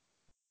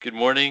Good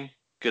morning,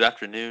 good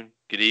afternoon,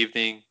 good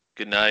evening,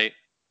 good night.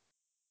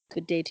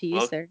 Good day to you,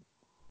 Well, sir.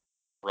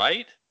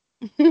 right?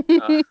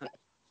 Uh,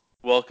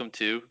 welcome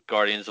to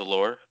Guardians of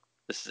Lore.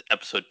 This is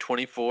episode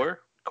 24,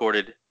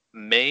 recorded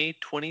May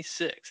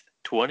 26th,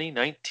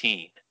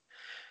 2019.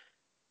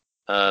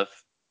 Uh,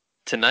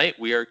 tonight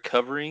we are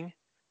covering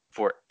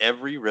For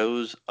Every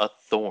Rose a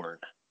Thorn.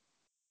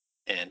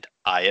 And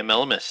I am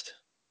Elmist.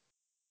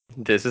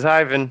 This is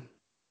Ivan.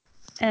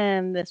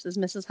 And this is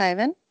Mrs.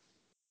 Hyven.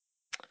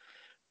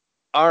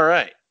 All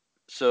right.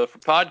 So for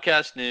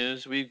podcast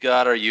news, we've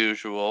got our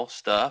usual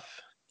stuff.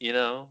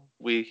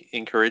 We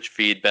encourage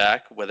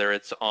feedback, whether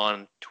it's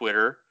on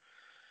Twitter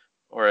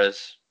or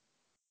as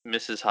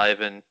Mrs.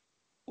 Hyven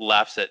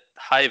laughs at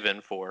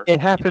Hyven for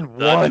It happened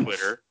the once.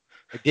 Twitter.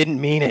 I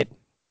didn't mean it.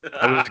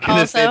 I was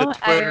gonna say the Also,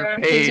 Twitter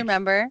everyone, page. please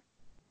remember,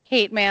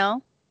 hate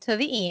mail to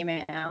the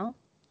email.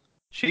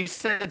 She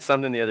said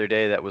something the other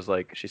day that was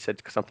like, she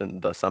said something,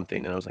 and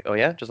I was like, oh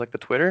yeah, just like the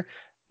Twitter.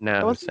 That Now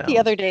it wasn't sounds. the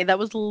other day. That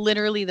was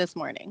literally this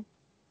morning.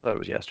 I thought it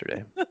was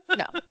yesterday.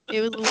 No,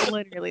 it was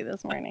literally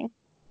this morning.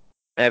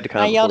 I have to I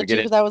comment before yelled we at you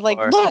get because I was like,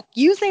 far. look,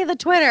 you say the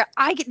Twitter.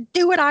 I can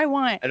do what I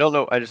want. I don't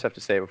know. I just have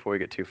to say before we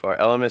get too far.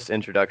 Elemis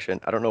introduction.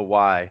 I don't know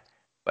why,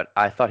 but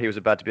I thought he was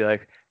about to be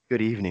like,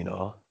 "Good evening,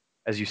 all,"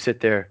 as you sit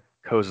there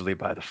cozily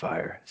by the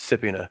fire,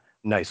 sipping a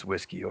nice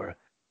whiskey or a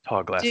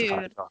tall glass of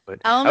hot Dude,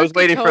 chocolate. Elmas I was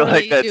waiting could for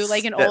totally like that. do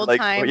like an that, old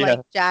like, time, yeah. like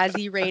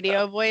jazzy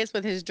radio voice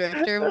with his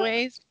drifter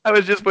voice. I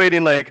was just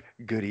waiting, like,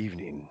 "Good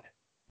evening.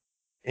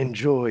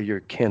 Enjoy your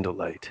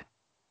candlelight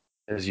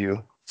as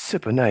you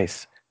sip a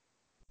nice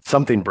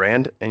something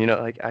brand." And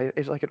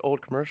it's like an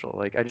old commercial.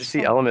 Like I just see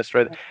Elemis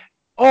right.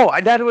 Oh,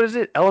 that's what is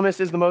it? Elemis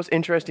is the most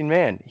interesting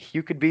man.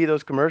 You could be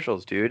those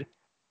commercials, dude.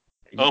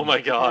 Oh my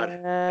god.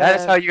 That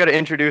is how you got to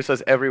introduce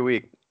us every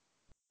week.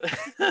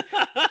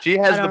 She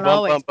has the don't bump,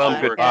 always, bump,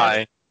 bump, but-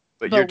 goodbye,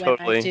 but you're But when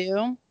totally. I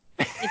do,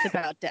 it's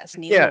about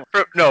Destiny Yeah,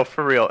 Lore.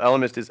 for real.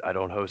 Elemist is, I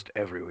don't host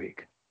every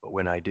week, but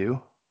when I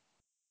do,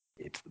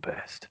 it's the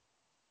best.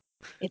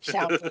 It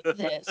sounds like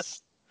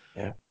this.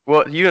 Yeah.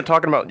 Well,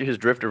 talking about his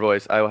drifter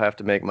voice, I will have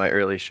to make my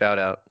early shout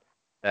out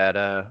that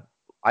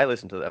I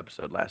listened to the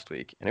episode last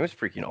week and it was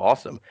freaking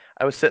awesome.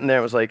 I was sitting there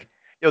and was like,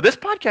 yo, this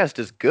podcast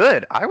is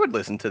good. I would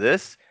listen to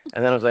this.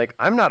 And then I was like,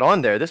 I'm not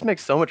on there. This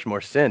makes so much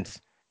more sense.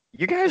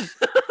 You guys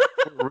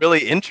were really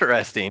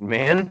interesting,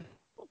 man.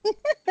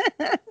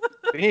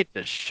 You need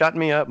to shut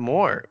me up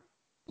more.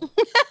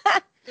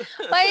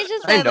 I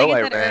just I said, like know I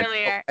I said ran.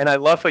 earlier. And I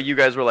love how you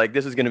guys were like,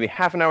 this is going to be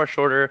half an hour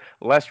shorter,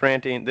 less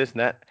ranting, this and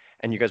that.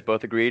 And you guys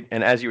both agreed.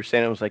 And as you were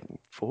saying, I was like,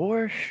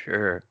 for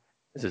sure.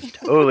 This is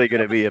totally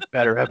going to be a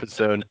better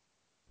episode.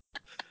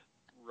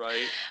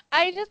 Right.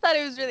 I just thought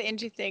it was really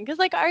interesting because,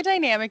 like, our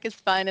dynamic is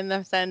fun in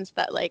the sense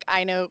that, like,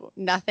 I know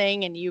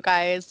nothing and you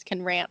guys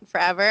can rant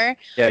forever.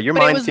 Yeah, your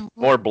But it mind was seems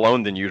more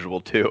blown than usual,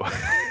 too.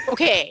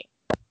 okay.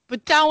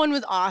 But that one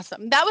was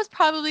awesome. That was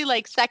probably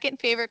like second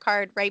favorite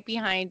card right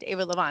behind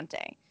Ava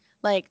Levante.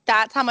 Like,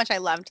 that's how much I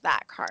loved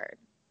that card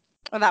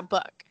or that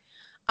book.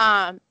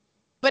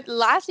 But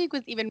last week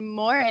was even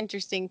more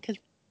interesting because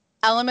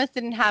Elemis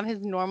didn't have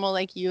his normal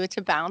like you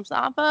to bounce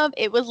off of.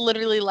 It was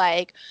literally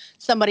like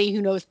somebody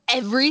who knows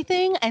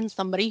everything and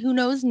somebody who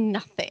knows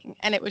nothing.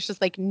 And it was just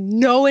like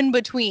no in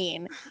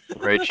between.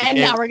 Right? She And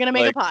came now we're gonna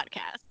make like, a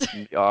podcast.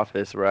 in the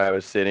office where I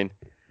was sitting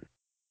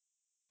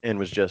and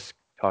was just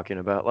talking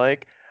about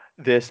like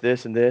this,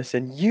 and this,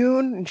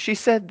 and she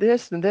said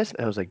this and this.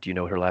 And I was like, do you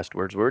know what her last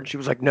words were? And she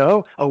was like,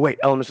 no. Oh, wait,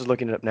 Elemis is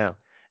looking it up now.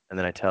 And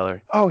then I tell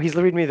her, oh, he's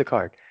reading me the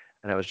card.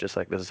 And I was just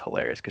like, this is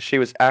hilarious. Because she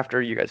was,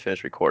 after you guys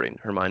finished recording,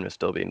 her mind was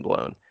still being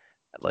blown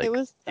at like It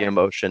was the so,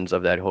 emotions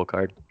of that whole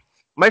card.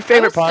 My I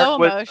favorite was so part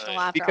was emotional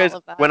after because all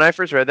of that. when I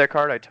first read that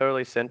card, I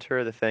totally sent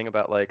her the thing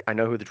about like, I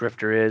know who the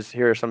Drifter is.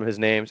 Here are some of his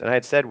names. And I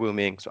had said Wu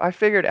Ming. So I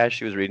figured as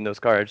she was reading those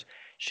cards,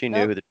 she knew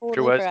Nope, who the Drifter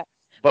totally was. correct.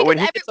 But Because when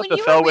he gets up when to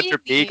you were Felwitcher reading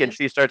Peak and these,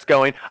 she starts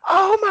going,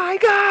 "Oh my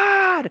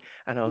God!"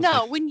 and I was no,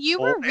 like, when you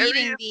were reading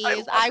hilarious. these,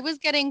 Love I was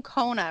getting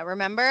Kona.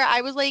 Remember,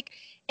 I was like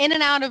in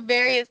and out of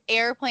various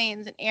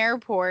airplanes and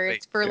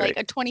airports for like wait.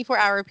 a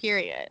 24-hour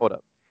period. Hold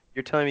up.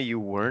 You're telling me you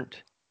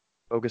weren't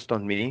focused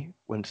on me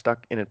when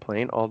stuck in a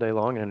plane all day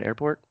long in an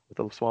airport with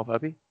a small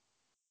puppy?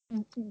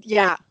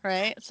 Yeah,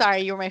 right.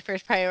 Sorry, you were my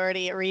first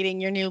priority at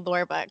reading your new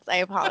lore books. I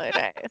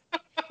apologize.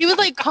 He was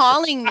like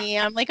calling me.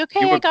 I'm like,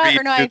 okay, You I got, agreed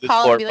or no, to I'd this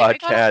call him and lore be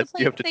like, I got off the podcast.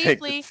 You plane have to take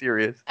safely. this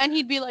serious. And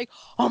he'd be like,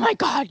 oh my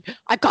God,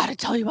 I gotta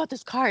tell you about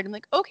this card. I'm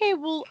like, okay,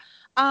 well,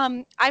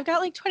 I've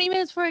got like 20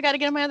 minutes before I gotta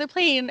get on my other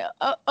plane.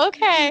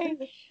 Okay.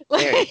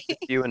 Hey, it's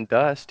just you and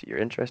Dust. You're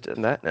interested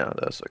in that now,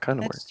 though, so it kind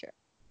of That's works. true.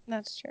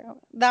 That's true.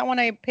 That one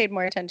I paid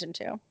more attention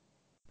to.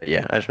 But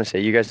yeah, I just want to say,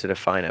 you guys did a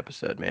fine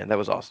episode, man. That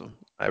was awesome.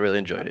 I really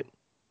enjoyed it.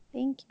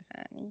 Thank you,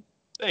 honey.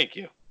 Thank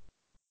you.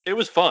 It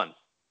was fun.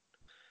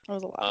 That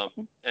was a lot of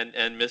fun. And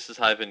Mrs.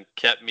 Hyven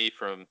kept me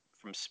from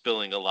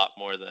spilling a lot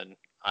more than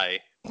I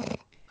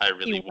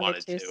really You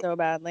wanted to to. so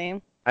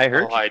badly. I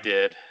heard Oh, I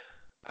did.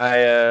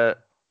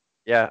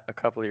 yeah, a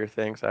couple of your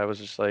things. I was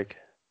just like,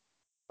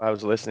 I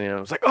was listening and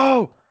I was like,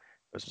 oh,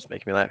 was just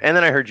making me laugh. And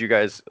then I heard you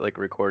guys like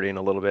recording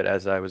a little bit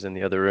as I was in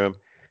the other room,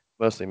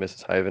 mostly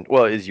Mrs. Hyven.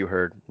 Well, as you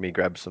heard me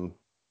grab some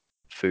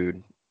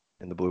food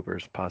in the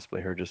bloopers,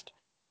 possibly her just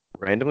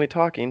randomly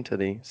talking to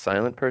the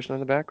silent person in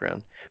the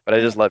background. But I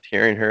just loved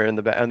hearing her in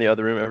the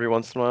other room every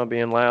once in a while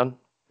being loud.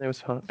 It was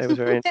fun. It was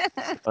very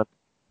fun.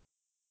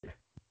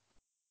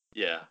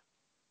 Yeah,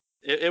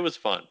 it was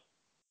fun.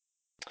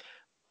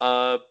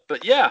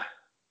 But yeah,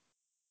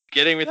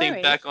 getting everything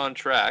Anyways. back on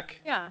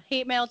track. Yeah,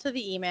 hate mail to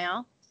the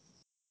email.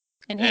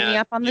 And hit me And,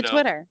 up on you the know,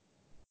 Twitter.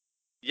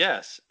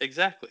 Yes,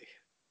 exactly.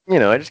 You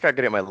know, I just got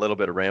to get my little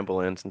bit of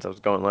ramble in since I was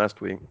going last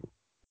week.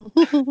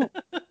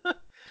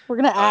 We're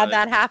going to add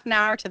that half an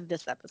hour to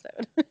this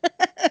episode.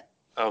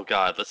 Oh,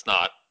 God, let's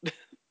not.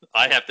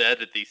 I have to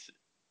edit these.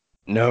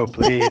 No,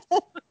 please.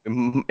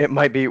 It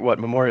might be,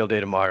 Memorial Day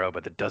tomorrow,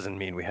 but that doesn't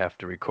mean we have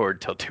to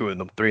record till 2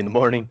 and 3 in the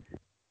morning.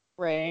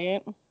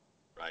 Right.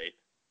 Right.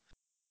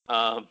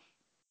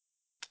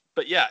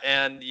 But yeah,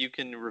 and you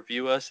can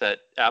review us at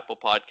Apple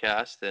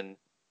Podcast, and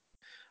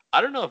I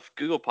don't know if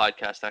Google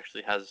Podcast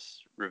actually has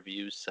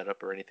reviews set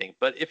up or anything,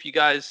 but if you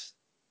guys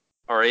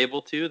are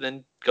able to,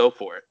 then go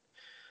for it.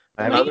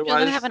 Somebody who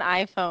doesn't have an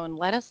iPhone,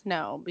 let us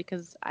know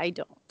because I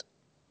don't.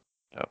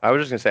 I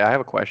was just going to say, I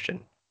have a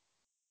question.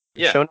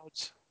 The show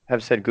notes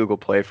have said Google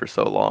Play for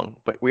so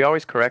long, but we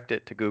always correct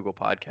it to Google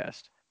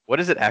Podcast. What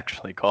is it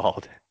actually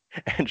called?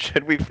 And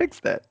should we fix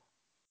that?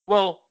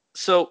 Well,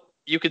 so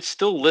you could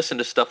still listen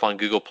to stuff on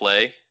Google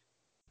Play.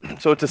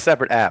 So it's a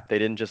separate app. They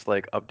didn't just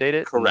like update it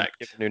and Correct.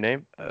 give it a new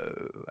name?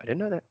 Oh, I didn't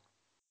know that.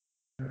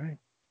 All right.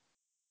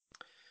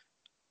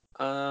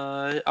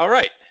 All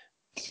right.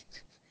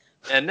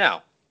 And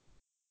now,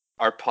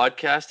 our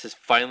podcast has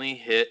finally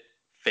hit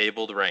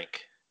Fabled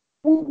rank.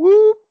 Woo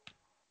woo.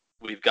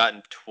 We've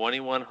gotten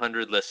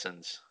 2,100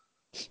 listens.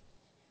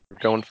 We're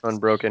going for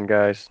Unbroken,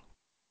 guys.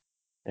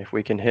 If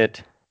we can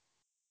hit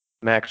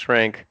max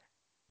rank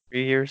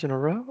 3 years in a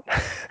row,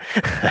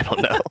 I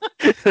don't know.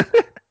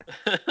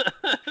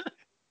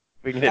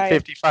 We can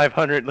hit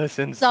 5,500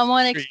 listens.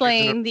 Someone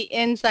explain the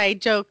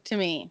inside joke to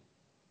me.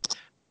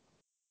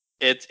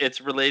 It's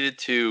related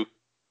to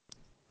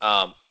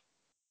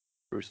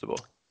Crucible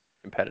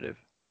competitive.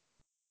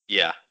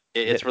 Yeah,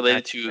 it's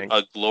related to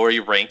a glory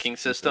ranking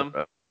system,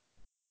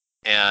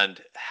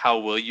 and how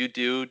well you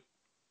do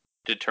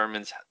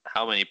determines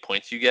how many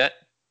points you get.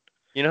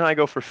 You know how I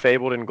go for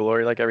Fabled and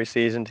Glory like every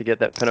season to get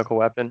that pinnacle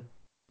weapon?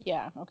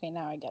 Yeah, okay,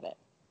 now I get it.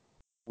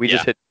 We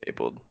just hit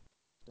Fabled.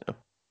 Yeah.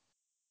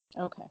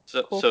 Okay.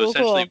 So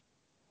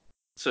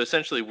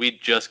essentially we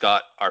just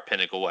got our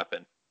pinnacle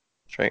weapon.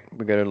 That's right.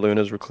 We got a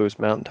Luna's Recluse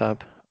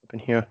Mountaintop up in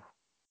here.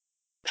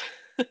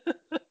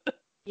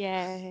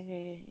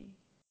 Yay.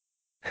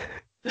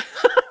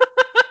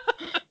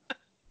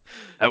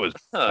 That was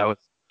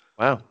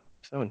wow,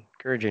 so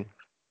encouraging.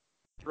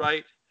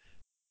 Right.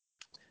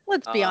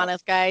 Let's be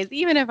honest, guys.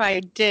 Even if I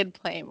did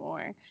play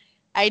more,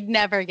 I'd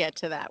never get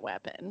to that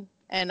weapon,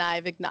 and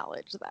I've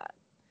acknowledged that.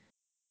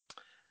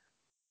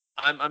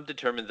 I'm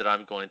determined that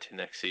I'm going to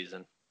next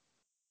season.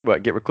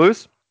 What, get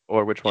Recluse?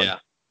 Or which one? Yeah.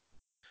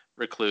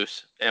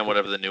 Recluse and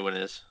whatever the new one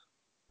is.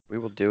 We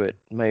will do it.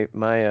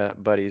 My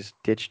buddies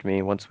ditched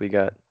me once we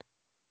got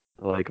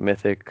like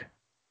Mythic,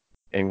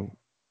 and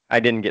I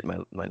didn't get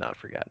my Not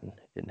Forgotten.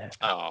 It didn't happen.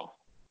 Oh.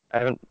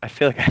 I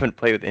feel like I haven't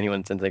played with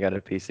anyone since I got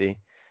a PC.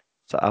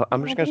 So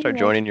I'm just gonna start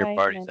joining your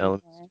parties,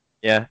 Ellen.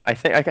 Yeah, I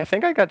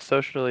think I got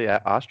socially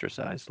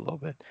ostracized a little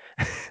bit.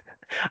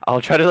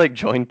 I'll try to like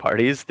join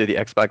parties through the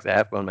Xbox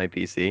app on my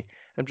PC.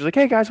 I'm just like,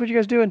 hey guys, what you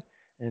guys doing?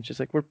 And it's just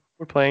like we're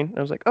playing. And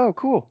I was like, oh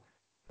cool.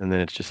 And then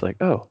it's just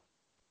like, oh,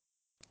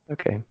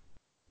 okay.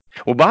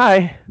 Well,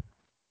 bye.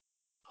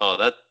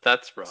 Oh,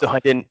 that's rough. So I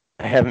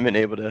haven't been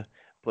able to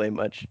play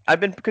much. I've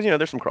been because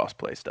there's some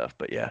cross-play stuff,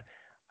 but yeah,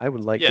 I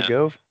would like to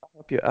go.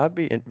 I'd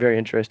be very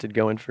interested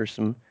going for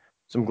some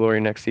glory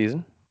next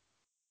season.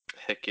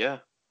 Heck yeah.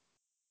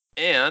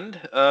 And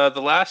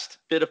the last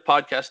bit of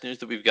podcast news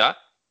that we've got.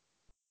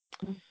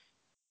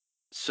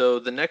 So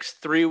the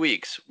next 3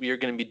 weeks, we are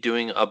going to be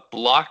doing a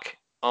block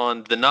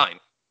on the 9.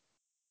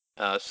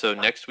 So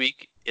next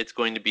week, it's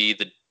going to be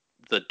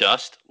the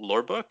Dust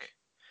lore book.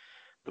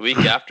 The week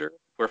after,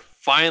 we're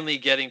finally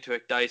getting to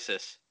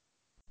Ecdysis.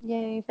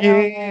 Yay!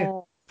 Yeah.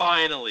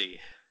 Finally.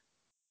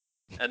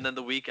 And then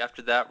the week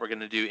after that, we're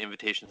going to do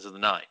Invitations of the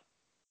 9.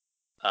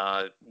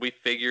 We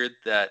figured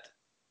that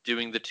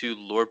doing the 2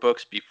 lore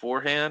books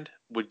beforehand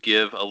would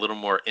give a little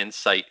more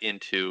insight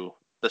into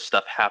the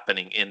stuff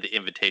happening in the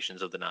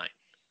Invitations of the 9.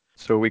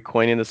 So are we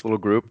coining this little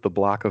group the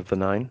Block of the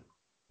 9?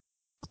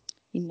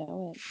 You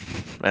know it.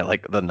 I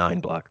like the 9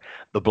 block.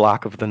 The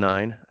Block of the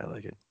 9. I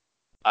like it.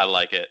 I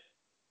like it.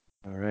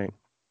 All right.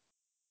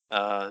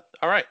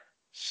 All right.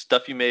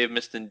 Stuff you may have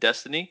missed in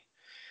Destiny.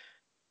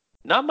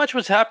 Not much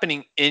was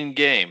happening in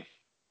game.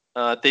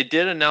 They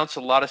did announce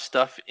a lot of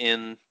stuff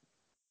in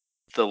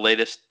the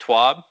latest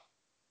TWAB.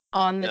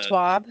 On the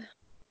TWAB?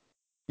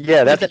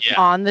 Yeah, that's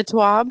on the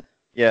TWAB.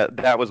 Yeah,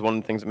 that was one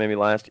of the things that made me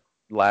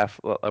laugh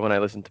when I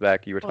listened to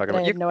back. You were talking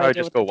about you could probably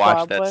just go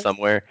watch that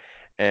somewhere,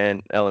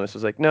 and LMS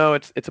was like, no,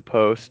 it's a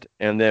post.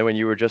 And then when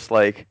you were just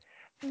like,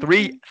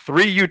 three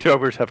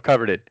YouTubers have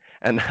covered it,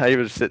 and I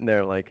was sitting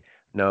there like,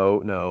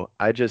 no,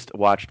 I just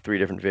watched 3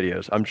 different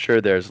videos. I'm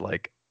sure there's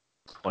like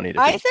 20 I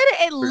different.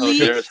 said at Oh,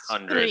 there's least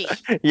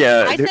hundreds. 3.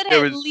 Yeah, I said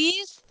there at was.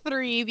 least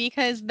 3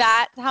 because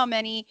that's how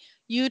many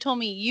you told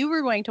me you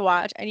were going to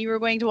watch, and you were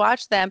going to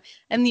watch them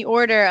in the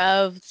order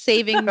of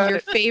saving your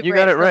favorite You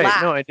got it for right.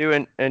 last. No, I do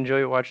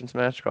enjoy watching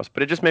Smash Cross,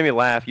 but it just made me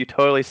laugh. You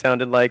totally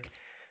sounded like,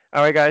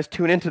 all right, guys,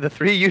 tune into the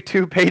 3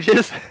 YouTube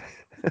pages.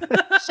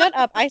 Shut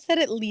up. I said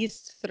at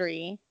least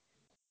 3.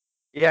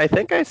 Yeah, I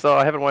think I saw.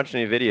 I haven't watched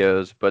any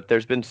videos, but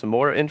there's been some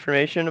more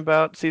information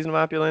about Season of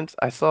Opulence.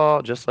 I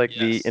saw just like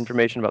the Yes.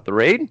 information about the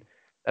raid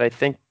that I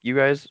think you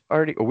guys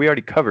already, or we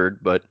already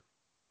covered, but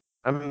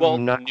I'm Well,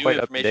 not new quite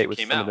up to date information with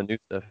came some of the out. new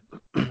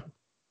stuff.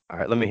 All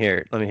right, let me hear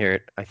it. Let me hear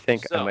it. I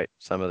think I So might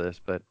some of this,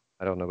 but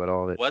I don't know about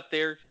all of it. what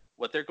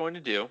they're going to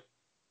do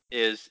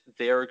is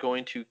they are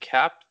going to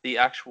cap the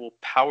actual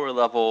power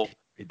level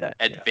Read that.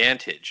 Yeah.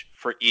 advantage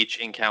for each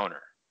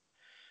encounter.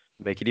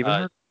 Make it even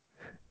harder.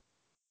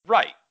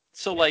 Right.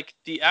 So like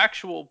the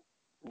actual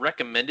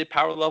recommended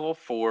power level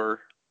for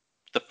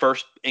the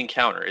first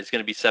encounter is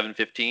going to be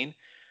 715,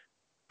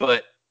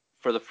 but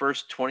for the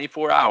first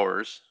 24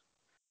 hours,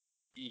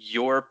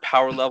 your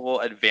power level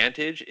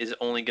advantage is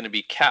only going to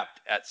be capped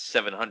at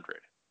 700.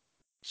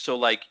 So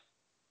like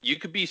you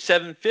could be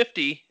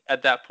 750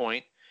 at that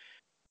point,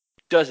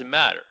 doesn't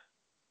matter.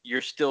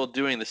 You're still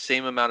doing the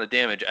same amount of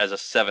damage as a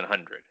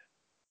 700.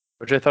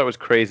 Which I thought was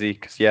crazy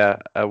because yeah,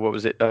 what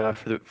was it for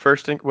the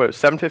first? What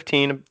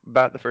 715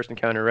 about the first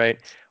encounter, right?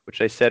 Which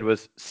they said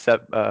was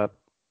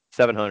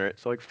 700.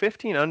 So like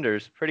 15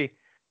 unders, pretty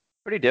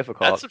That's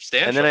difficult.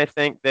 substantial. And then I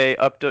think they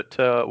upped it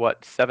to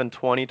what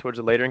 720 towards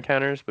the later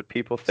encounters, but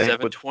people think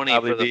would 720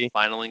 probably for the be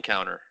final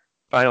encounter.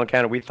 final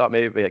encounter. We thought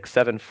maybe it'd be like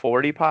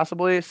 740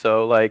 possibly.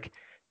 So like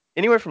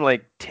anywhere from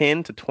like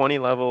 10 to 20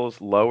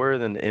 levels lower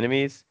than the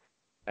enemies.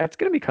 That's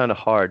gonna be kind of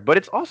hard, but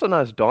it's also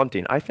not as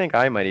daunting. I think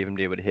I might even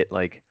be able to hit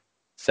like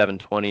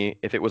 720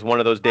 if it was one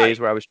of those days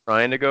Right. where I was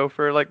trying to go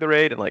for like the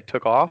raid and like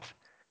took off.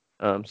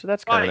 So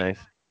that's kind of Right.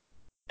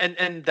 nice.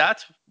 And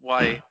that's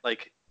why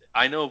like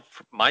I know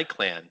for my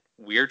clan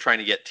we're trying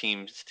to get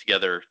teams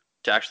together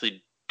to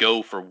actually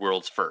go for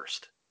worlds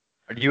first.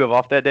 Do you have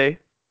off that day?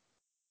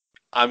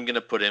 I'm gonna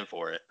put in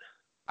for it,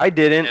 I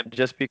didn't and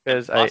just and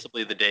because I.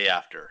 possibly the day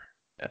after.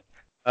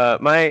 Yeah.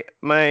 My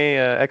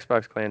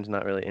Xbox clan's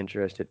not really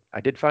interested. I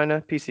did find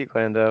a PC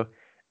clan though.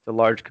 It's a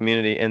large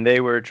community, and they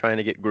were trying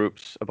to get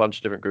groups, a bunch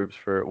of different groups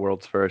for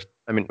Worlds First.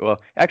 I mean,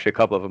 well, actually a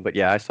couple of them, but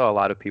yeah, I saw a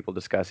lot of people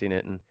discussing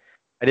it, and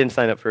I didn't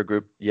sign up for a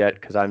group yet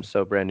because I'm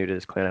so brand new to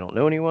this clan. I don't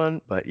know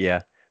anyone, but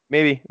yeah,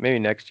 maybe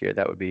next year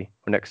that would be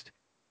or next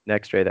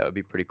raid that would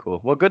be pretty cool.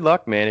 Well, good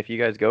luck, man, if you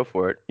guys go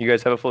for it. You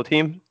guys have a full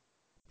team?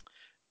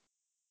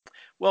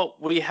 Well,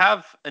 we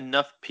have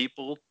enough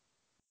people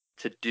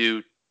to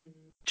do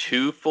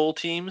 2 full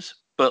teams,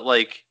 but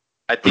like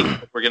I think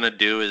what we're gonna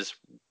do is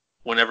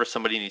whenever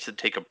somebody needs to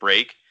take a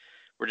break,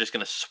 we're just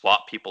gonna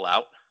swap people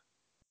out.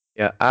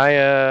 Yeah,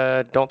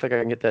 I don't think I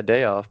can get that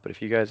day off, but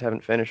if you guys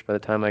haven't finished by the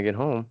time I get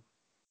home,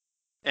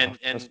 And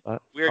and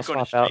we're I'll going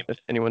to swap stream out if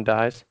it. anyone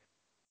dies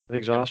of Yeah,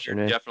 exhaustion,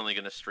 we're man. definitely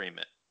gonna stream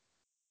it.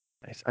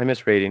 Nice. I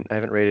miss raiding. I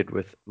haven't raided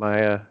with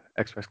my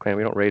Xbox clan.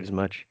 We don't raid as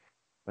much.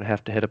 I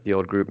have to hit up the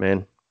old group,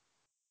 man.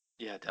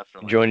 Yeah,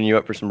 definitely. Joining you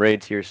up for some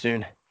raids here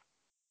soon.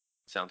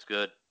 Sounds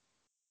good.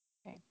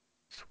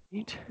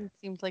 Sweet. It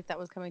seems like that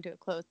was coming to a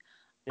close.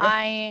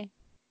 Yeah.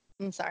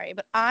 I'm sorry,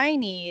 but I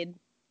need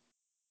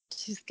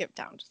to skip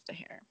down just a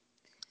hair.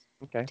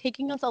 Okay.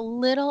 Taking us a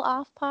little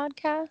off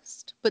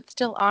podcast, but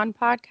still on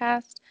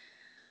podcast.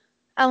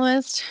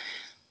 Elmist,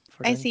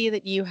 I see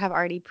that you have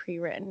already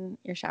pre-written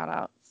your shout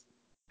outs.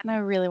 And I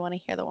really want to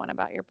hear the one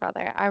about your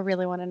brother. I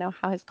really want to know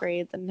how his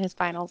grades and his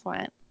finals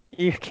went.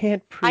 You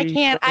can't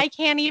I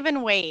can't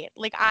even wait.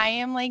 Like I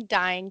am like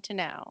dying to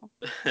know.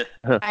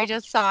 I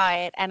just saw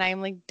it and I'm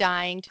like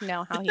dying to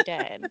know how he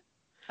did.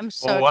 I'm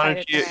so Well, why don't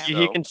excited for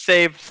him. you can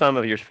save some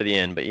of yours for the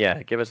end, but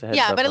yeah, give us a heads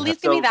Yeah, up but at on how.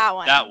 least give me So that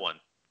one.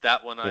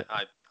 that one Yeah.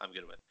 I'm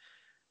good with.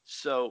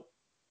 So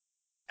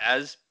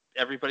as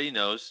everybody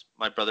knows,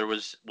 my brother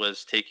was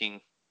taking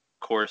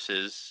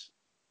courses,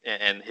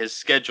 and his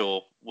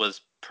schedule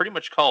was pretty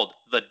much called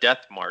the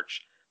Death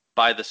March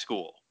by the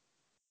school.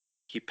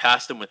 He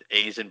passed them with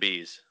A's and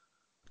B's.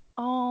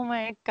 Oh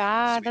my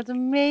God, Sweet. that's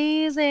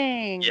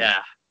amazing.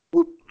 Yeah,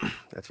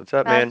 That's what's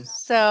up, man.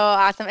 That's so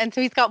awesome. And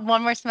so he's got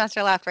one more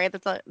semester left, right?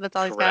 That's all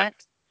he's got?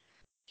 correct.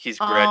 He's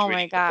Oh graduating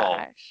my in the fall.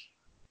 gosh.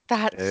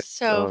 That's Yeah,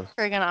 so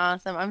friggin'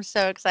 awesome. I'm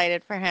so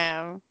excited for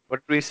him.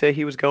 what did we say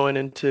he was going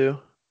into?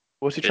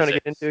 What was he trying to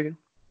get Physics. into again?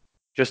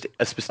 Just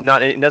a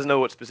not. He doesn't know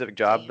what specific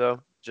job Team. though.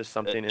 Just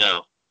something in the.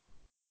 No.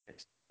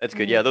 That's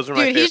good. Yeah, those are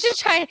my Dude,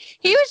 favorite.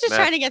 he was just Math.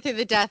 trying to get through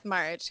the death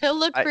march. He'll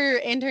look I, for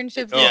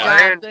internships no, and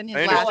Yeah. jobs in his I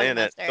last understand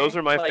that. semester. Those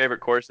are my Like- favorite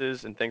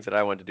courses and things that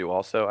I want to do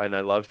also. And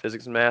I love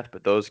physics and math,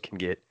 but those can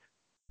get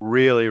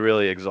really,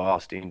 really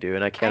exhausting, dude.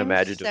 And I can't I'm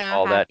imagine so doing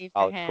all that happy for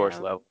college course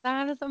him. level.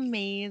 That is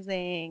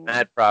amazing.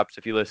 Mad props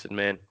if you listen,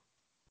 man.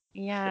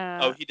 Yeah.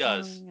 Oh, he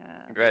does. Yeah. He's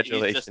just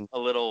Congratulations. a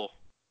little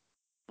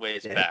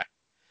ways Yeah. back.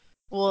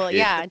 Well,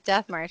 Yeah.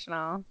 Death March and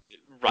all.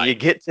 When you Right.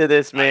 get to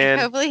this, man,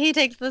 Hopefully he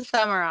takes the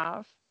summer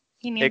off.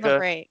 He needs a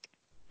break.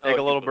 take a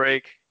he little will.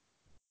 break.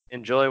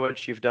 Enjoy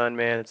what you've done,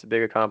 man. It's a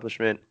big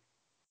accomplishment.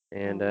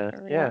 And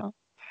For yeah, real.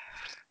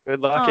 good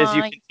luck as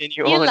you Aw,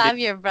 continue you on. love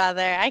your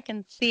brother. I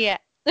can see it.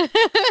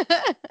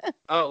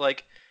 Oh,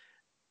 like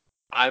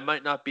I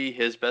might not be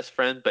his best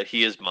friend, but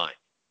he is mine.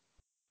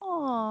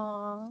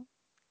 Aw,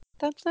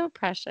 that's so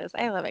precious.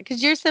 I love it.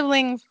 Because your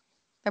siblings,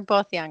 they're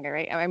both younger,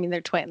 right? I mean,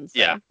 they're twins. So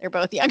Yeah. they're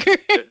both younger.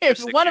 They're If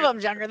 6 one of years.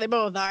 them's younger, they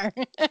both are.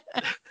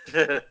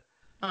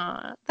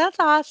 Aw, that's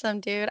awesome,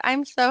 dude.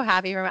 I'm so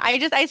happy for him.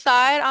 I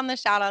saw it on the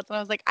shout outs and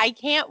I was like, I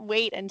can't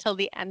wait until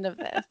the end of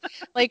this.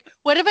 Like,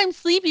 what if I'm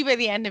sleepy by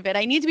the end of it?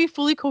 I need to be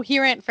fully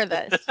coherent for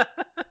this.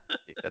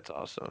 That's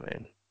awesome,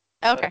 man.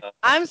 Okay.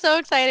 I'm so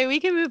excited.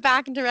 We can move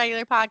back into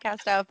regular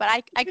podcast stuff, but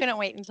I couldn't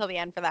wait until the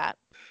end for that.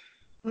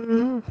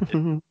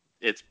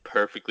 It's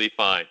perfectly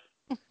fine.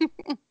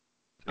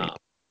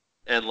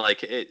 And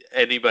like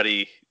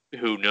anybody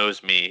who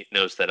knows me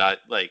knows that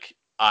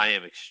I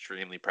am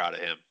extremely proud of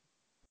him.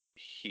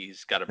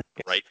 He's got a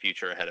bright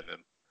future ahead of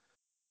him.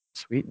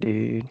 Sweet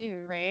dude.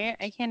 Dude, right?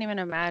 I can't even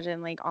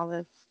imagine like all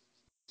the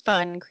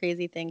fun,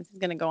 crazy things he's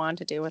gonna go on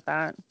to do with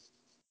that.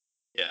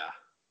 Yeah.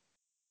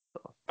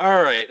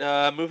 All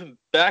right. Moving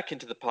back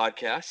into the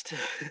podcast.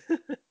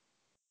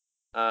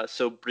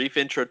 So brief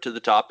intro to the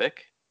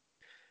topic.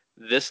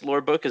 This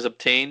lore book is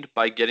obtained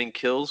by getting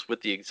kills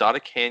with the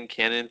exotic hand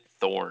cannon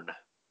Thorn.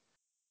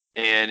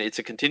 And it's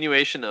a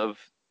continuation of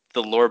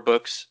the lore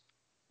book's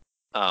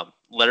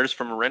Letters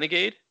from a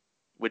Renegade,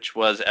 which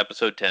was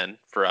episode 10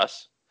 for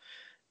us,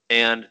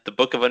 and the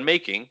Book of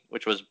Unmaking,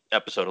 which was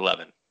episode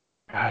 11.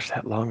 Gosh,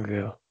 that long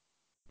ago.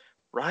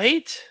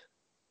 Right?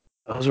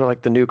 Those were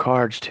like the new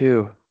cards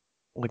too.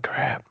 Holy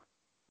crap.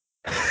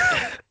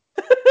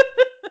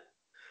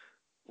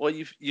 Well,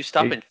 you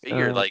stop Big and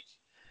figure, time. like,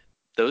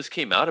 those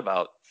came out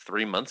about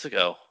 3 months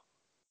ago.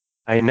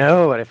 I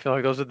know, and I feel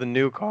like those are the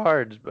new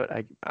cards, but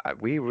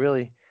we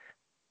really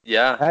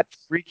Yeah. that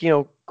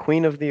freaking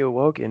Queen of the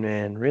Awoken,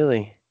 man,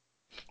 really.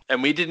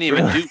 And we didn't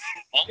even Really? do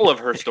all of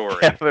her story.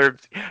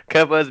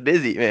 kept us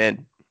busy,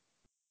 man.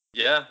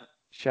 Yeah.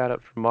 Shout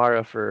out for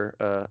Mara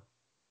for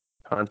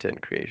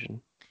content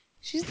creation.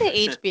 She's the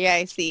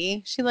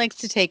HBIC. She likes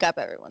to take up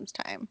everyone's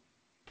time.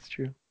 It's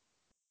true.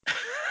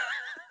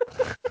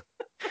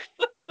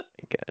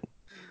 Again.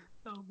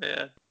 Oh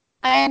man.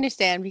 I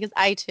understand because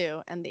I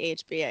too am the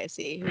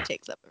HBIC who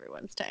takes up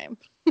everyone's time.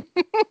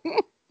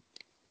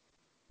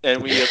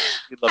 And we love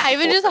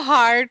Ivan the just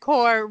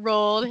hardcore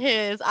rolled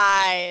his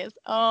eyes.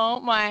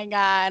 Oh my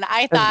god.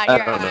 I thought I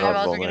your don't know how to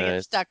eyeballs roll were going my to get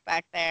eyes. stuck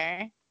back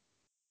there.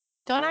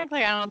 Don't act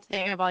like I don't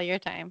take up all your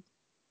time.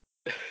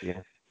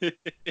 Yeah. Yeah.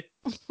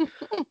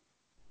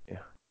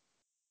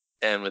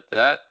 And with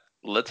that,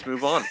 let's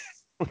move on.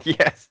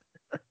 Yes.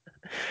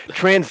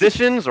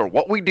 Transitions are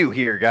what we do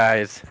here,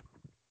 guys.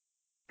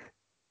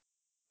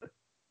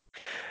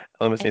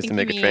 Elemis I needs to think you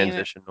make a mean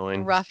transition noise.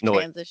 rough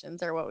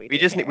transitions are what we do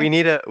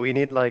here. We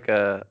need like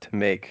to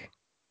make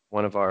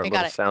one of our I got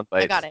little it. sound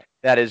I bites got it.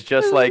 that is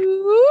just like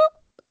Whoop.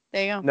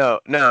 There you go.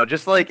 no,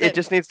 just like That's it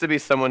just needs to be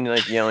someone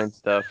like yelling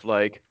stuff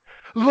like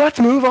let's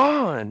move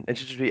on. It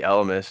should just be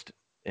Elemist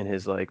in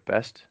his like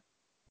best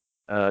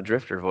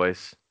drifter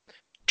voice.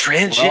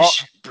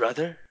 Transition,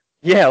 brother.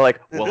 Yeah,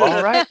 like well,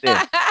 all right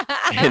then,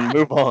 and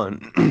move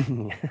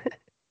on.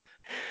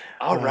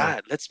 All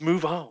right, let's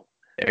move on.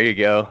 There you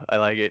go. I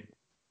like it.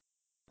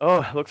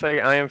 Oh, looks like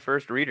I am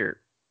first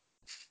reader.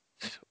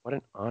 What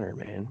an honor,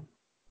 man.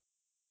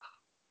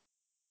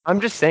 I'm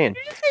just saying.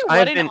 Did you say I've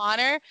what an been.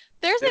 honor?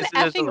 There's an This is a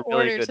effing really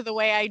order good. to the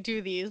way I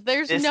do these.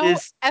 There's This no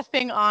is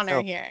effing honor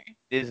no. here.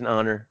 It is an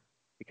honor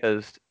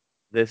because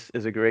this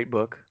is a great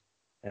book.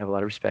 I have a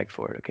lot of respect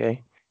for it.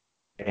 Okay,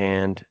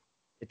 and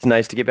it's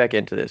nice to get back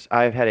into this.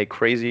 I've had a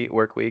crazy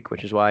work week,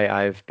 which is why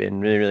I've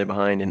been really, really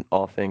behind in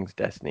all things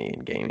Destiny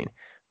and gaming.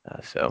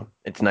 So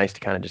it's nice to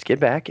kind of just get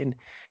back and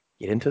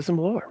get into some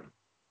lore.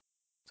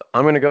 So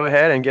I'm going to go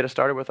ahead and get us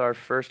started with our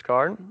first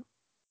card.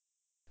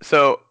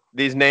 So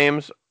these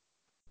names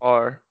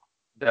are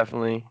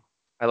definitely,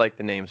 I like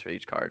the names for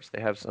each cards.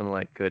 They have some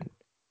like good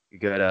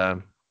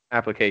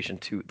application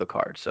to the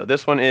card. So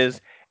this one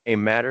is a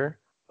matter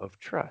of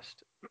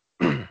trust.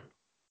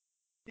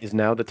 Is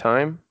now the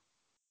time?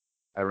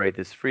 I write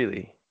this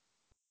freely.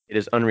 It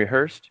is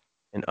unrehearsed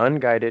and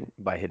unguided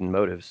by hidden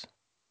motives.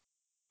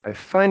 I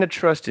find a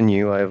trust in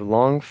you I have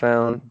long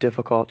found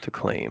difficult to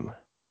claim.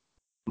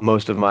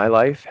 Most of my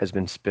life has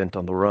been spent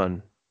on the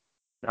run,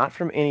 not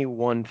from any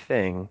one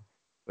thing,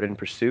 but in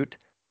pursuit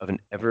of an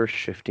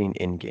ever-shifting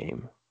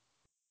endgame.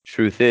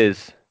 Truth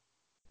is,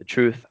 the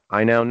truth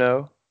I now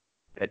know,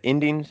 that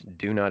endings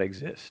do not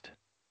exist.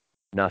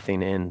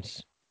 Nothing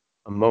ends.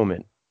 A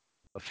moment,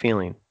 a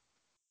feeling,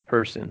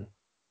 person,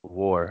 a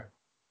war.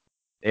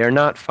 They are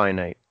not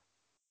finite.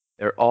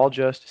 They're all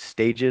just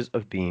stages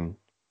of being,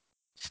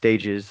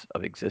 stages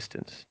of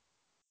existence.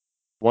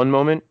 One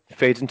moment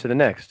fades into the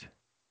next,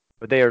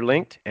 but they are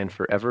linked and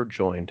forever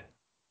joined.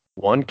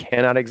 One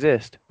cannot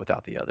exist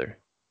without the other.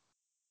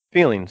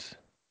 Feelings,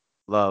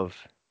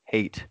 love,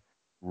 hate,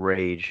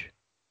 rage,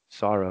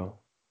 sorrow,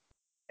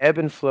 ebb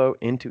and flow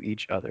into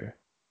each other,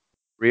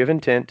 free of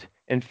intent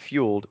and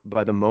fueled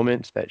by the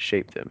moments that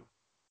shape them.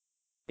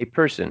 A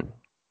person,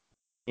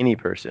 any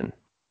person,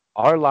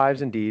 our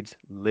lives and deeds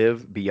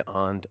live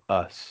beyond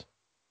us,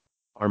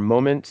 our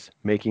moments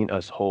making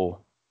us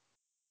whole,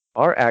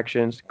 our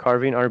actions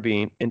carving our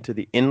being into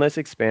the endless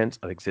expanse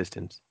of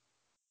existence.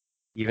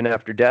 Even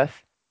after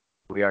death,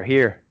 we are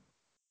here.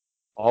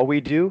 All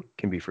we do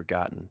can be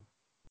forgotten,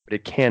 but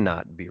it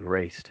cannot be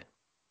erased.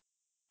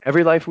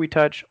 Every life we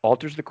touch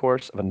alters the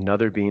course of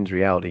another being's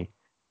reality.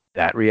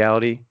 That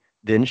reality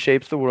then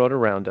shapes the world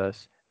around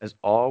us as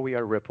all we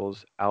are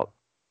ripples out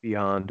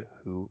beyond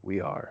who we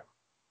are.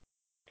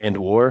 And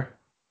war,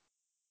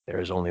 there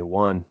is only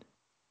one.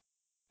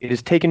 It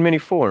has taken many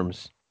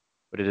forms,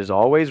 but it is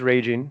always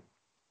raging,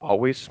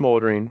 always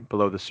smoldering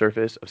below the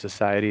surface of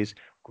societies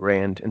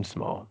grand and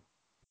small,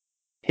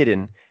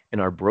 hidden in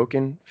our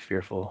broken,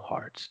 fearful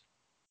hearts.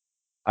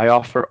 I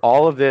offer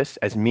all of this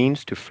as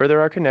means to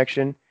further our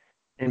connection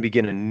and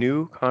begin a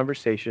new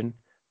conversation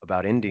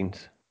about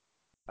endings,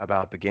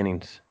 about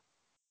beginnings.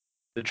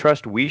 The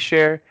trust we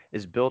share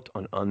is built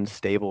on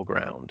unstable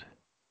ground.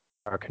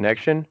 Our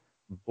connection,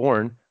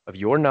 born of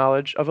your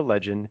knowledge of a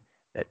legend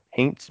that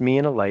paints me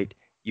in a light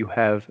you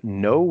have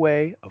no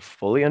way of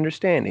fully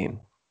understanding,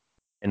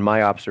 and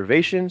my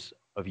observations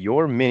of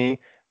your many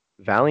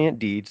valiant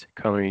deeds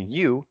coloring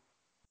you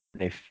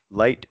in a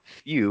light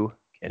few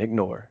can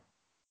ignore,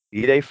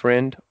 be they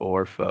friend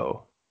or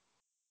foe.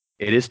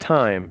 It is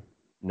time,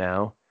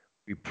 now,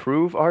 we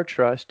prove our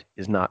trust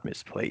is not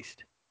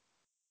misplaced.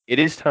 It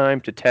is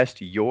time to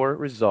test your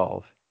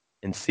resolve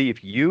and see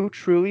if you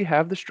truly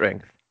have the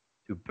strength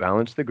to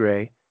balance the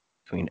gray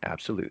between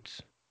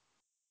absolutes.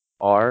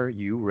 Are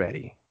you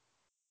ready?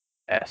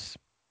 S.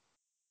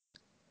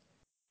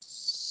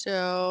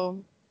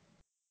 So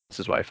This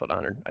is why I felt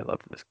honored. I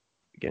loved this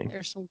beginning.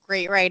 there's some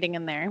great writing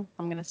in there.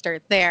 I'm going to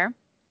start there.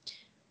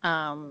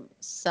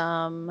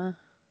 Some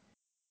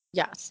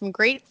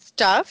great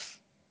stuff.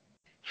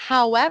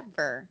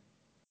 However,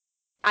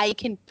 I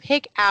can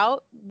pick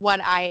out what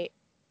I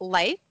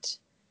liked,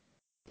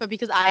 but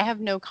because I have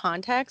no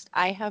context,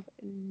 I have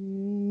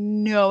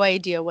no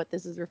idea what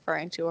this is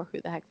referring to or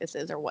who the heck this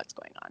is or what's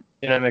going on.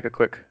 Can I make a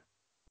quick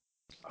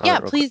Yeah, comment real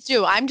quick? please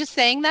do. I'm just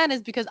saying that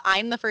is because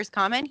I'm the first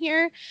comment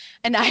here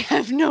and I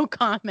have no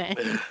comment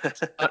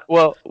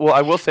Well,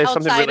 I will say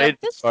something outside related of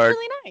to this is Scarred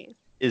really nice.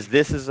 is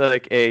this is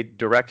like a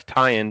direct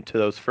tie-in to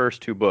those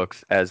first two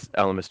books, as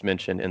Alamus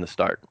mentioned in the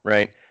start,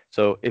 right?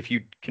 So if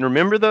you can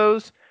remember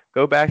those,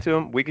 go back to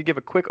them. We could give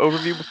a quick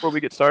overview before we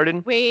get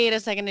started. Wait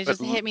a second, it But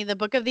just hit me. The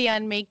Book of the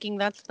Unmaking,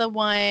 that's the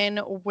one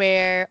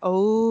where,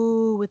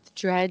 oh, with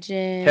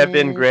Dredgen.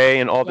 Kevin Gray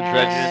and all the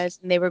dredges, Yes,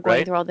 and they were going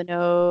right? through all the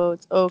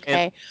notes. And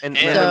Okay. and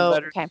And- remember So,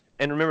 letters okay.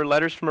 and remember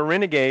letters from a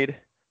renegade,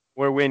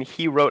 where when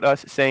he wrote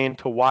us saying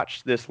to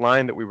watch this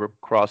line that we were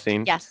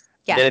crossing, Yes.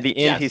 and then Yes. at the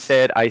end he Yes.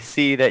 said, "I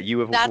see that you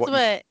have That's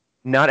what,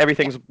 not yeah.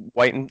 everything's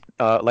white and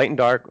light and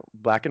dark,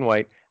 black and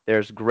white.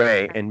 There's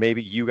gray, and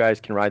maybe you guys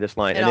can ride this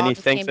line." It And then all he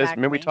just thanks came us. back to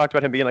Remember we me. talked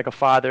about him being like a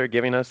father,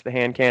 giving us the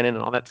hand cannon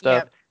and all that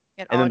stuff. Yep.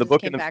 It And then all the just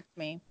book came in the back to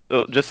me.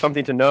 so just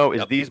something to know is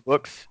Yep. these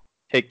books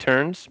take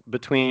turns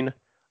between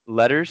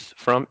letters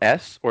from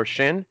S or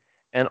Shin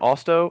and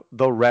also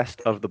the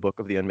rest of the Book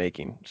of the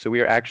Unmaking. So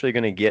we are actually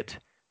going to get.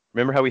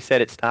 Remember how we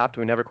said it stopped?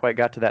 We never quite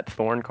got to that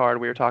thorn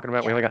card we were talking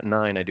about. We Yeah. only got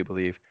 9, I do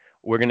believe.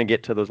 We're going to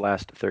get to those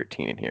last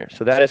 13 in here.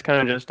 So that is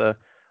kind of just a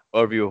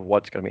overview of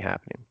what's going to be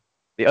happening.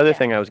 The other Yeah.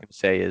 thing I was going to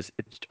say is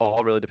it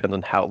all really depends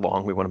on how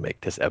long we want to make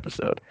this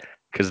episode,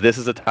 because this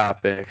is a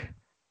topic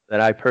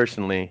that I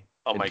personally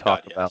Oh can my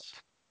talk God, about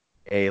yes.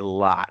 a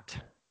lot.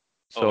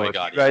 Oh So my if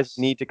God, you guys yes.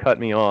 need to cut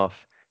me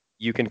off,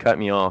 you can cut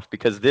me off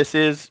because this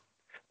is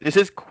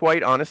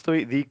quite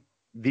honestly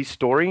the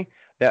story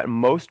that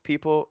most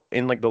people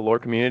in like the lore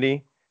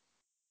community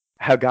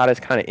have got us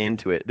kind of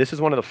into it. This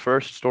is one of the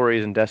first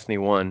stories in Destiny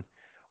 1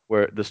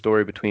 where the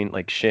story between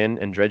like Shin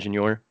and Dredgen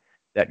Yor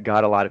that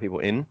got a lot of people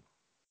in.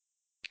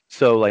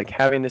 So like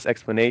having this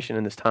explanation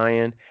and this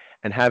tie-in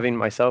and having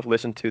myself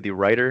listen to the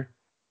writer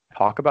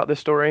talk about this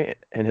story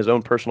in his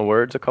own personal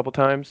words a couple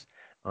times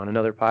on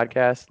another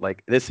podcast,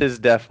 like this is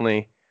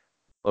definitely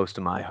close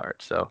to my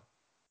heart. So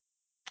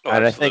Oh,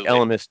 and I think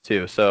absolutely. Elemis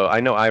too. So I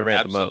know I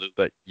rant the most, Absolutely.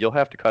 but you'll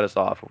have to cut us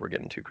off if we're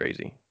getting too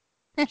crazy.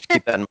 Just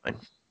keep that in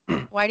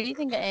mind. Why do you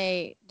think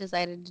I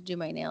decided to do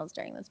my nails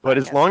during this podcast? But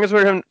as long as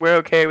we're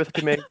okay with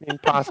to making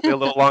possibly a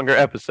little longer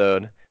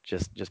episode,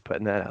 just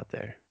putting that out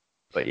there.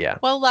 But yeah.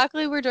 Well,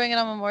 luckily we're doing it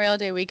on Memorial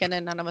Day weekend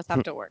and none of us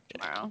have to work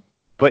tomorrow.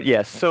 But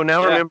yes, so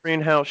now Yeah.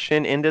 remembering how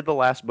Shin ended the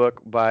last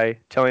book by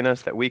telling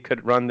us that we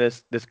could run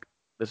this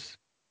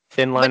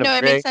thin line But no, of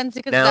it gray. makes sense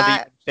because Now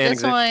that you understand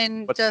this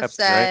one what's just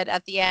happening, right? said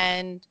at the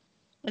end,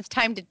 it's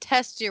time to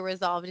test your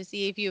resolve to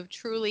see if you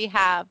truly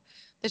have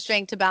the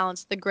strength to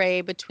balance the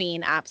gray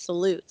between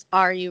absolutes.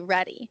 Are you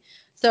ready?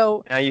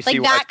 So Now you see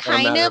like why that it's not a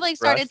kind matter of like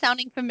started trust.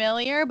 sounding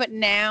familiar, but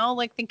now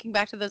like thinking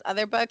back to those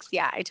other books,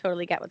 yeah, I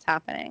totally get what's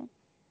happening.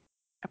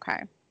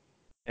 Okay.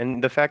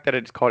 And the fact that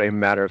it's called a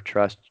matter of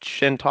trust,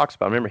 Shin talks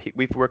about. Remember,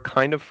 we're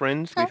kind of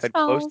friends. We've Trust had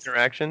close falls.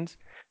 interactions,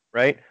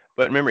 right?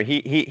 But remember,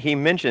 he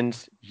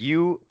mentions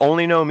you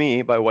only know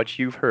me by what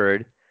you've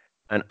heard,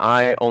 and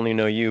I only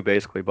know you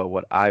basically by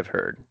what I've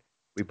heard.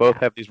 We both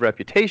Yeah. have these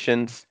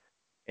reputations,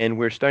 and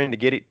we're starting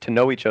to to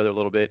know each other a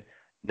little bit.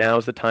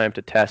 Now's the time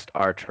to test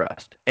our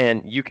trust.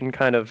 And you can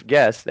kind of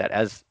guess that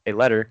as a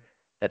letter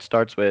that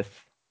starts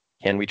with,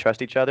 "Can we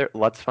trust each other?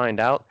 Let's find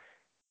out."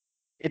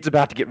 It's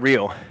about to get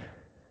real,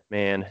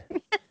 man.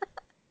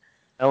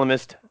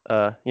 Elemist,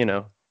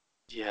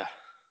 Yeah.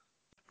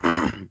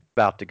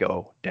 about to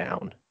go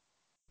down.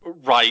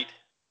 Right.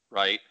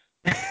 Right.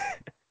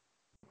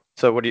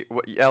 So,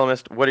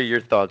 Elemist, what are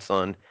your thoughts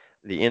on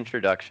the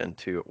introduction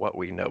to what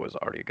we know is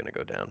already going to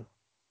go down?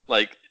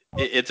 Like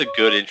it's a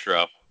good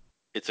intro.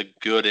 It's a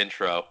good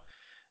intro, It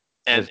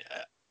and is-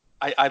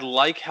 I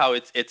like how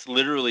it's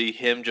literally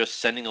him just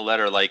sending a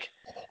letter like,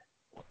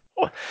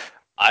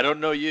 I don't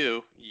know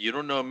you, you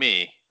don't know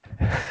me,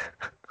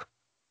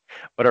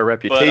 but our but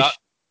reputation.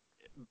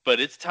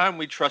 it's time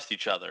we trust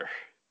each other.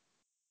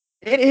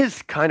 It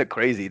is kind of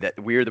crazy that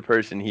we're the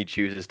person he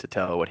chooses to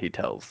tell what he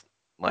tells.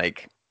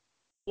 Like,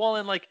 Well,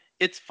 and like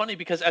it's funny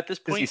because at this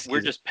because he point we're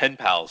sees it. just pen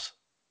pals.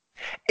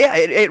 Yeah,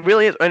 it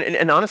really is.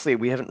 And honestly,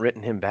 we haven't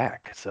written him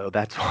back. So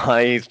that's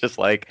why he's just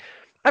like,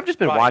 I've just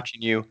been Right.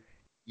 watching you.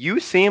 You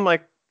seem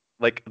like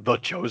the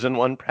chosen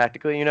one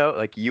practically,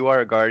 like you are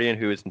a guardian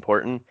who is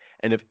important.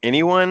 And if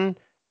anyone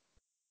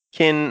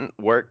can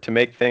work to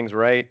make things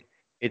right,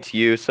 it's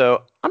you.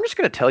 So I'm just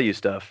gonna tell you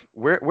stuff.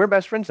 We're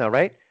best friends now,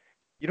 right?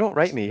 You don't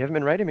write me. You haven't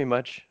been writing me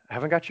much. I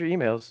haven't got your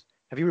emails.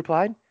 Have you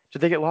replied? Did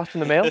they get lost in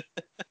the mail?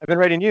 I've been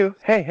writing you.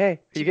 Hey, are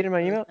you getting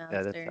my Jesus, email? Yeah,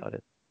 that's master. how it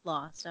is.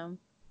 Lost him.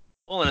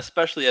 Well, and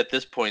especially at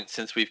this point,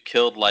 since we've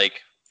killed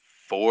like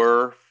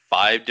 4,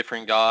 5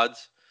 different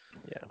gods,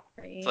 Yeah.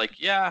 it's Right. like,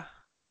 yeah,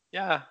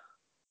 yeah.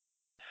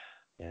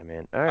 Yeah,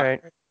 man. All All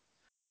right. right,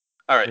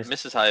 all right,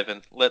 Miss Mrs.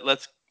 Hyven,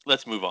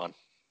 let's move on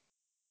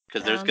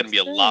because there's going to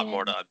Sounds be a lot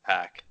more good. to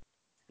unpack.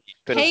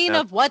 couldn't Pain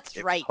sound of what's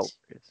it right.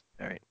 hilarious.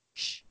 All right.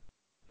 Shh.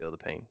 Feel the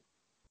pain.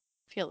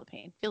 Feel the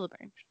pain. Feel the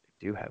burn.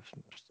 They do have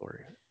some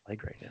story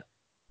like right now.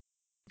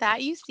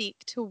 That you seek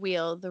to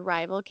wield the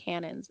rival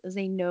cannons is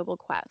a noble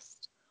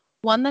quest,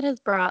 one that has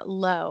brought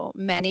low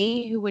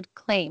many who would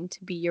claim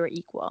to be your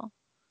equal.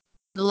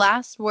 The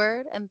last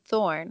word and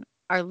thorn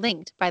are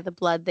linked by the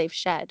blood they've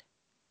shed.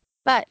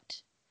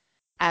 But,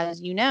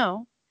 as you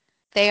know,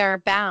 they are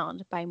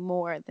bound by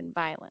more than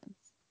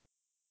violence.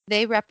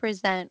 They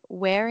represent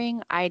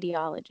wearing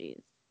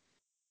ideologies.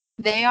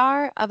 They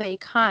are of a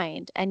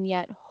kind and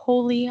yet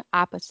wholly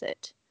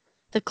opposite.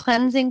 The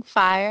cleansing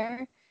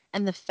fire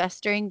and the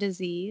festering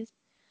disease,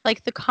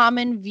 like the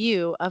common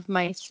view of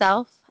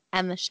myself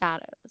and the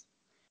shadows.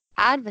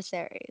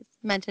 Adversaries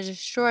meant to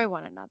destroy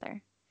one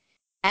another,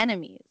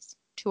 enemies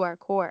to our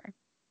core.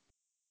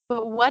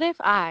 But what if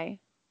I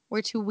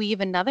were to weave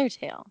another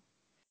tale,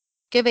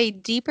 give a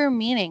deeper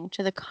meaning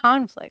to the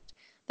conflict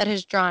that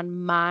has drawn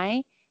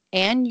my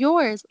and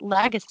yours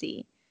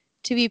legacy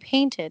to be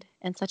painted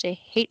in such a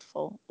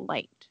hateful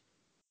light?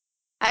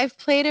 I've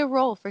played a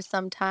role for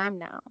some time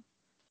now,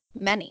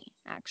 many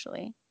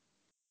actually,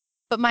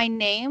 but my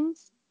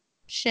name's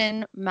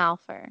Shin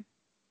Malfer,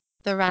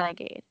 the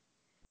Renegade.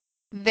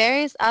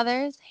 Various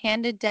others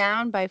handed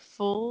down by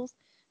fools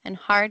and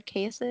hard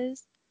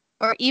cases,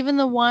 or even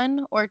the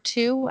one or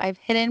two I've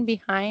hidden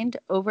behind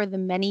over the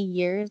many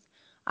years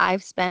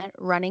I've spent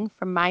running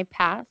from my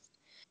past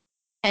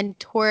and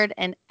toward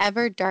an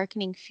ever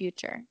darkening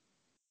future.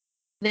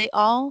 They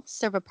all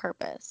serve a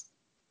purpose,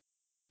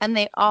 and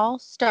they all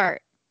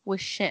start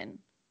with Shin,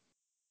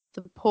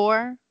 the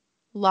poor,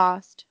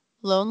 lost,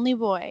 lonely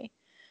boy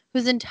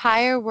whose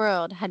entire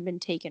world had been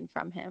taken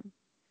from him.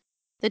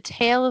 The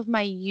tale of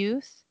my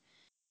youth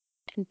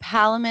and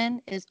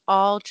Palamon is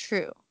all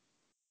true,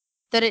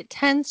 that it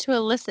tends to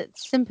elicit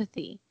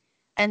sympathy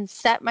and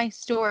set my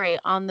story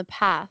on the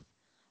path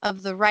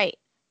of the right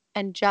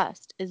and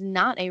just is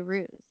not a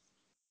ruse.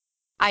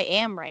 I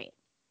am right,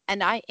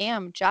 and I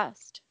am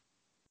just.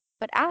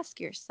 But ask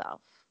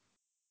yourself,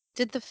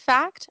 did the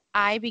fact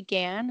I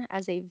began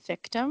as a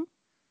victim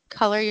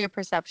color your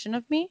perception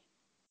of me?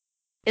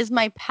 Is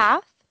my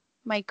path,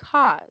 my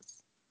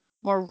cause,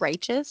 more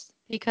righteous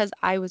because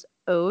I was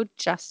owed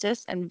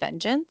justice and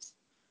vengeance?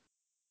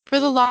 For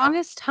the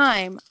longest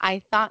time, I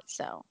thought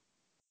so.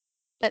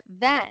 But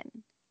then,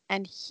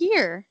 and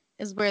here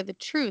is where the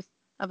truth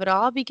of it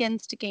all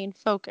begins to gain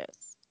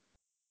focus.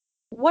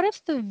 What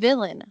if the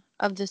villain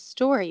of the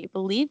story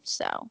believed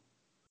so?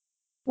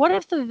 What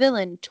if the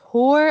villain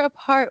tore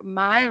apart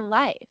my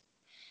life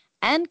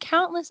and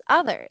countless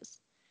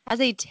others as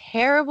a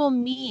terrible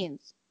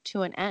means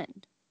to an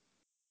end?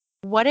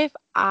 What if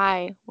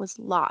I was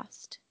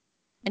lost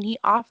and he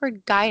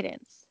offered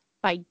guidance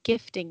by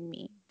gifting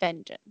me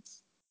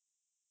vengeance?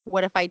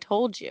 What if I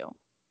told you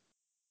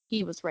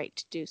he was right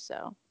to do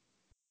so?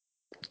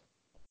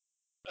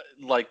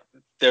 Like,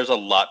 there's a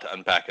lot to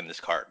unpack in this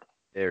card.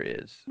 There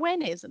is.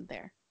 When isn't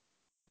there?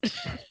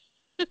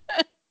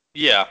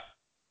 Yeah.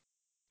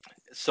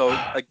 So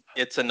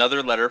it's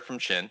another letter from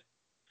Shin.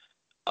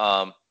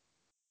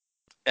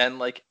 And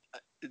like,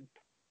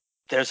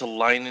 there's a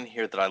line in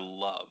here that I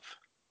love.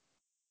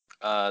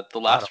 The lot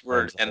of last word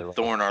lines I and love.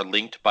 thorn are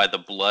linked by the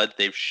blood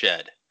they've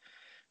shed.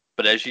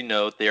 But as you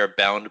know, they are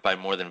bound by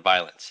more than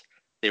violence.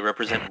 They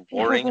represent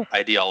warring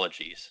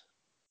ideologies.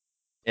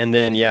 And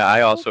then, yeah, I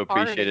The whole also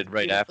card is appreciated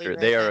right beautifully after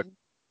written.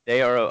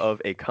 they are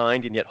of a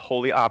kind and yet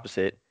wholly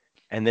opposite.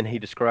 And then he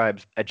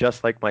describes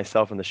just like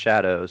myself in the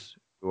shadows,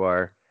 who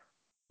are,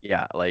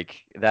 yeah,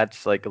 like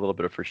that's like a little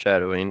bit of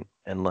foreshadowing,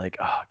 and like,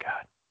 oh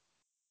god,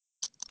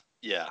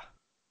 Yeah.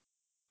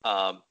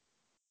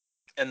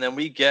 And then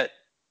we get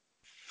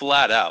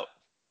flat out,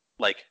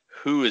 like,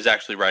 who is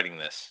actually writing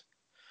this?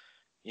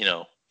 You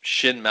know,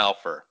 Shin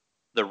Malphur,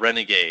 the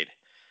Renegade,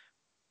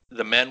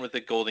 the man with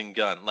the golden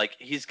gun. Like,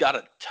 he's got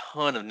a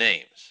ton of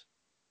names,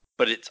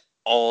 but it's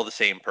all the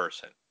same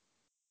person.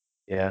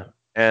 yeah,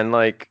 and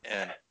like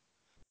And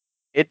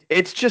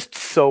it's just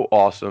so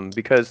awesome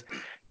because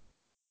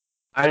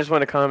I just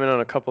want to comment on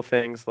a couple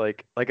things.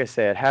 Like I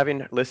said,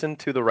 having listened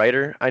to the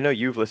writer, I know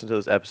you've listened to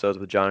those episodes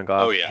with John oh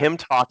Goff. yeah, Him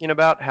talking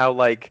about how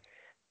like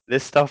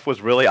this stuff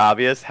was really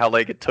obvious, how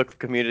like it took the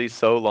community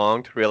so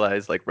long to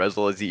realize like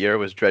Rezel Azir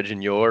was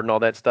Dredgen Yor and all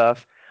that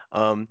stuff.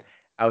 Um,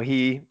 how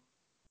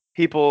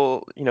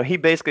people, he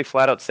basically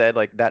flat out said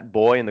like that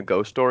boy in the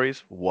ghost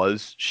stories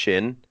was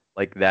Shin.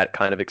 Like that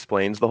kind of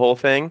explains the whole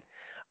thing.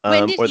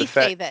 When did Or the he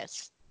say fact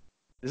this?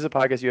 this is a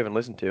podcast you haven't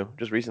listened to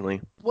just recently.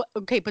 What,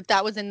 okay, but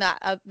that was in that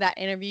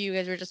interview you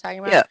guys were just talking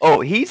about. Yeah. Oh,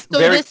 he's So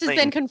very this has been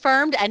plain.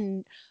 confirmed,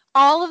 and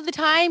all of the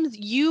times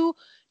you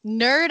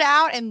nerd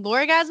out and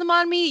lorgasm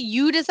on me,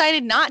 you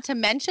decided not to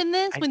mention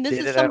this I when this did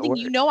is it at something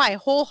you work. know I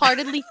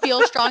wholeheartedly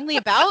feel strongly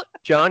about.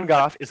 John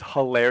Goff is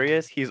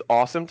hilarious. He's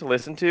awesome to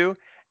listen to,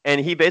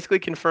 and he basically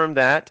confirmed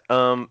that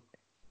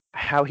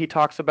how he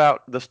talks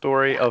about the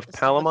story Yeah, of this is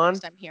the Palamon.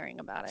 first I'm hearing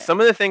about it.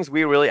 Some of the things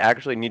we really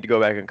actually need to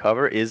go back and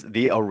cover is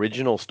the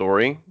original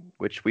story,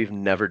 which we've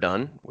never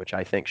done, which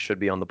I think should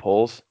be on the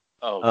polls.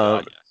 oh Um,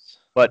 god, yes.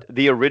 but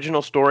the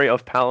original story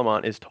of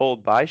Palamon is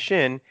told by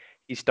Shin.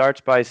 He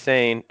starts by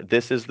saying,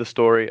 "This is the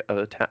story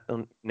of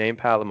a named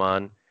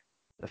Palamon.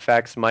 The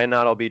facts might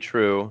not all be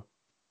true.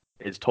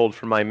 It's told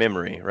from my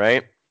memory,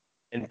 right?"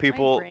 And My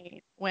people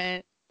brain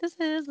went, this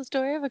is the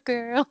story of a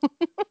girl.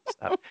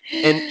 stop.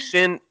 And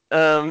Shin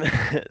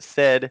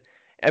said,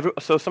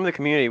 so some of the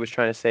community was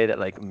trying to say that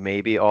like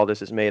maybe all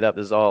this is made up,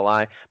 this is all a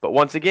lie. But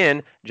once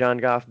again, John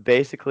Goff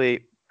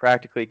basically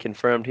practically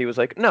confirmed he was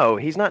like, no,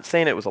 he's not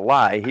saying it was a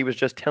lie. He was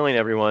just telling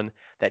everyone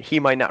that he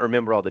might not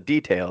remember all the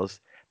details.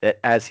 That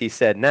as he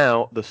said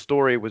now, the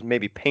story was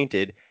maybe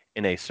painted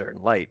in a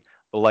certain light,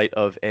 the light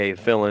of a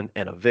villain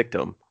and a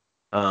victim.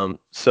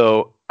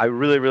 So I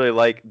really, really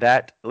like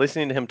that.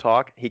 Listening to him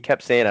talk, he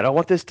kept saying, I don't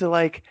want this to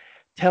like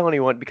tell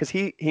anyone because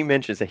he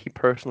mentions that he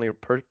personally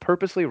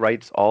purposely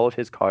writes all of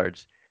his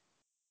cards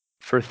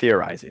for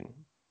theorizing.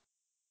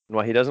 And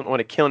while he doesn't want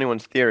to kill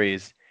anyone's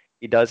theories,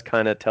 he does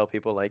kind of tell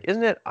people like,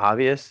 isn't it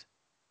obvious?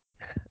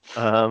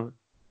 Um,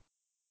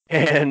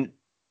 and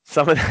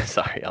some of the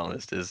sorry,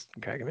 Elmist is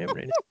cracking me up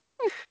right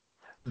now.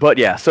 But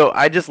yeah, so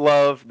I just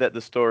love that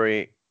the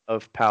story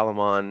of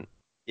Palamon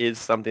is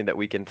something that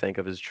we can think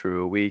of as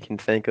true. We can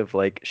think of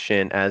like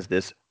Shin as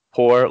this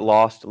poor,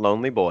 lost,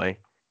 lonely boy.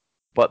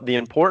 But the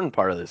important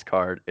part of this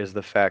card is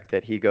the fact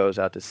that he goes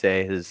out to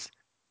say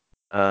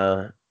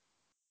uh,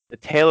 the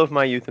tale of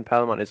my youth in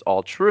Palamon is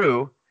all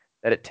true,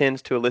 that it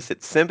tends to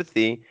elicit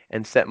sympathy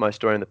and set my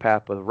story on the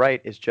path of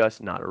right is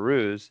just not a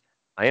ruse.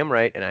 I am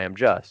right and I am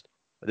just.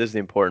 But this is the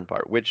important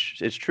part,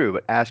 which is true,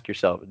 but ask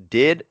yourself,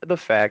 did the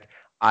fact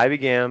I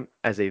began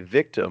as a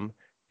victim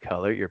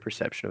color your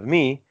perception of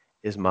me?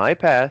 Is my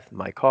path,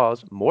 my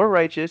cause, more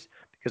righteous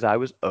because I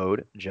was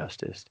owed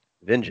justice,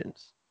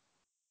 vengeance?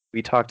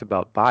 We talked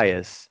about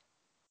bias.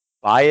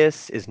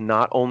 Bias is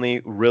not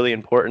only really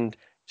important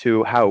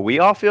to how we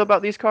all feel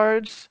about these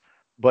cards,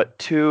 but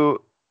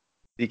to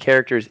the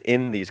characters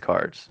in these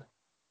cards.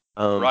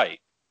 Um, Right.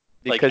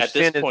 Like because at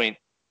this Shin is. point,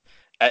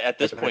 at Yeah,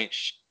 this go ahead. point,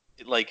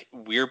 like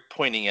we're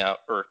pointing out,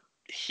 or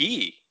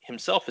he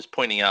himself is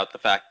pointing out the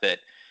fact that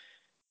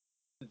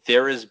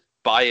there is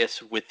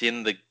bias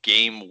within the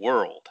game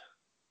world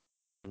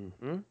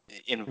Mm-hmm. It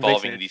makes an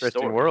involving these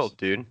interesting stories. world,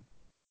 dude.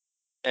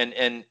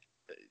 And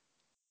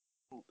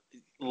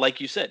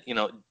like you said,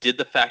 did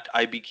the fact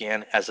I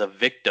began as a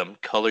victim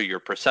color your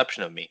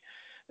perception of me?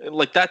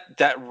 Like that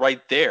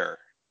right there,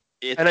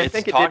 And I it's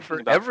think it did talking for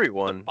about the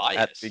everyone at the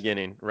bias.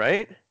 beginning,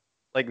 right?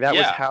 Like that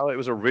was Yeah, how it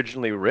was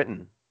originally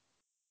written.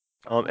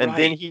 And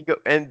then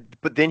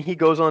right. but then he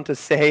goes on to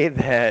say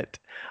that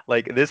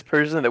like this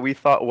person that we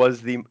thought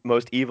was the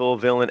most evil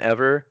villain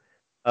ever,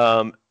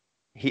 um,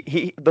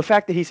 he the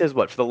fact that he says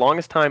what for the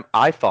longest time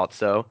I thought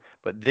so,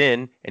 but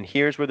then and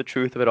here's where the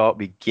truth of it all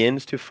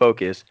begins to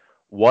focus.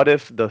 What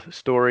if the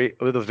story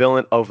or the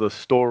villain of the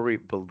story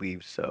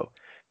believes so?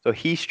 So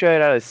he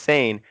straight out is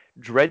saying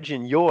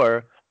Dredgen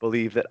Yor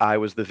believe that I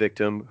was the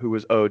victim who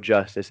was owed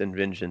justice and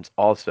vengeance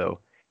also.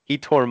 He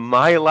tore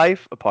my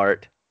life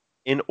apart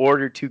in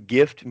order to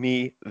gift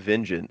me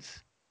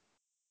vengeance.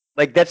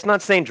 Like, that's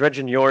not saying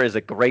Dredgen Yor is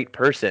a great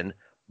person,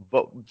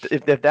 but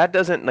if that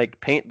doesn't like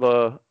paint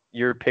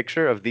your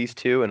picture of these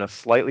two in a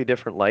slightly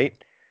different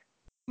light,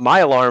 my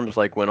alarms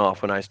like went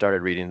off when I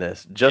started reading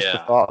this. Just the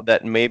Yeah. thought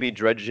that maybe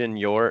Dredgen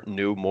Yor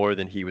knew more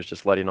than he was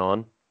just letting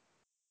on.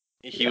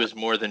 He was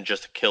more than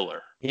just a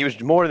killer. He was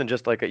more than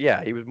just like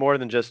he was more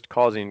than just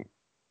causing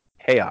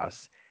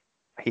chaos.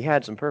 He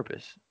had some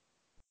purpose,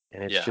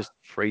 and it's Yeah. just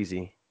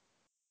crazy.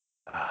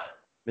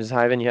 Mrs.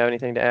 Hyven, you have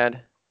anything to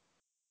add?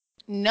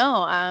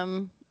 No,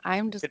 I'm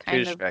just Get too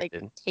kind of like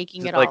distracted.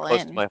 taking This it is like all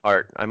close to in. my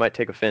heart. I might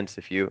take offense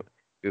if you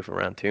goof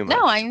around too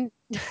No, much. I'm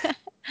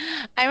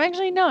I'm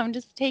actually no, I'm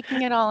just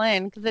taking it all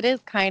in because it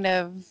is kind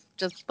of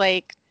just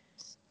like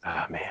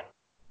Ah, man.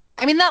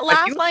 I mean that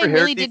last line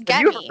really did Have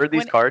get you ever me. heard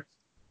these cards?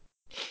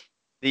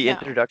 The No.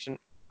 introduction.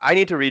 I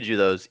need to read you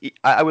those.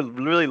 I would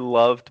really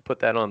love to put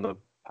that on the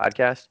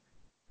podcast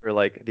for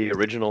like the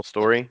original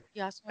story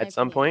You asked my at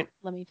some opinion. point.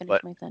 Let me finish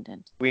But my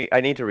sentence.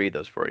 I need to read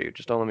those for you.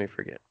 Just don't let me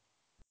forget.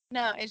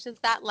 No, it's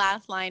just that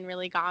last line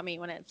really got me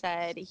when it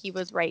said he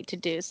was right to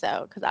do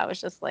so because I was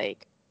just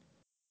like,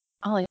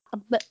 oh, like,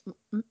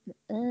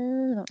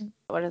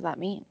 what does that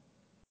mean?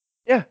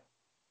 Yeah.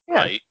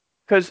 Right.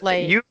 Because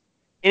Like,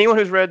 anyone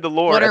who's read the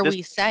lore what at are this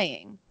we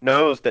saying?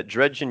 knows that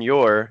Dredgen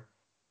Yor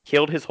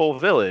killed his whole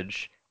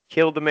village,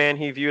 killed the man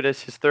he viewed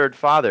as his third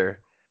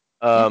father,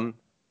 Yeah.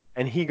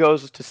 and he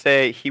goes to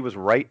say he was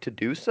right to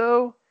do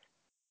so.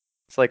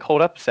 It's like,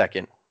 hold up a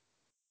second.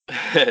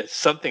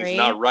 Something's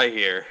not right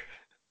here.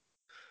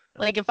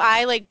 Like if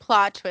I like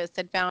plot twist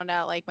had found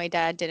out like my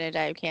dad didn't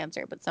die of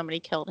cancer, but somebody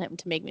killed him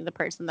to make me the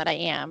person that I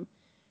am,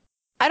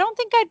 I don't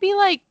think I'd be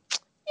like,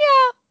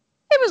 yeah,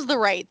 it was the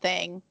right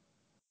thing.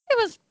 It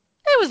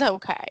was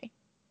okay.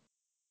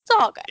 It's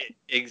all good. That's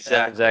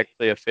Exactly.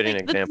 actually a fitting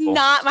Like that's example.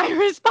 not my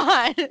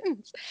response.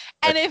 And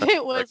That's if kind it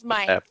of like was what's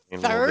my happening a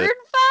little third bit.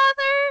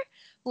 father,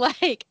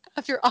 like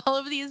after all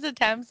of these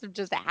attempts of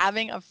just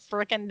having a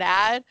freaking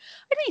dad,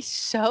 I'd be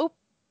so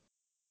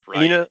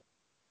And Right.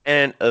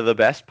 and the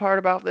best part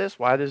about this,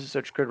 why this is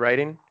such good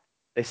writing,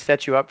 they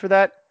set you up for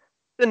that.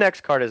 The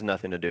next card has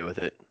nothing to do with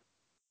it.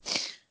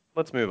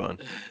 Let's move on.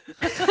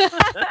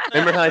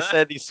 Remember how I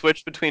said you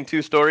switched between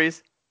two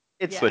stories?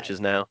 It Yes.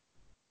 switches now.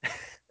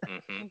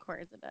 Mhm. Of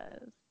course it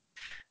does.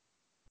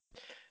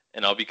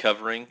 And I'll be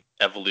covering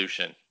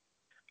evolution.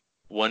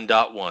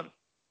 1.1.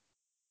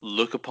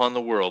 Look upon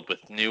the world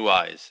with new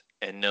eyes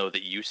and know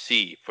that you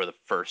see for the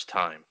first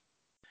time.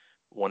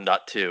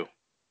 1.2.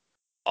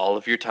 All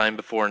of your time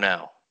before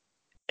now,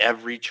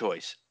 every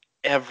choice,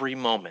 every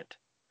moment,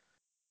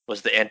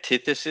 was the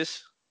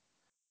antithesis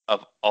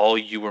of all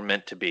you were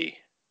meant to be.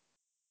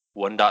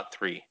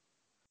 1.3.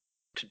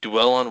 To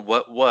dwell on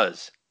what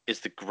was is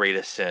the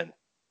greatest sin.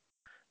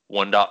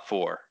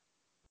 1.4.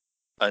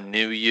 A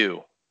new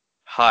you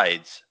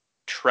hides,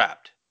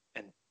 trapped,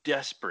 and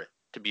desperate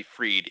to be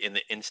freed in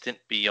the instant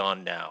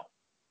beyond now.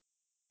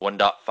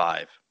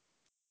 1.5.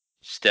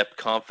 Step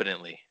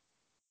confidently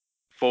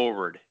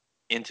forward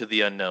into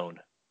the unknown,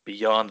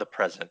 beyond the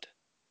present.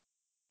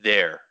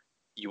 There,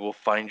 you will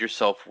find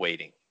yourself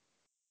waiting.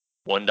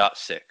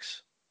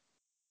 1.6.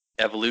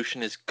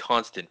 Evolution is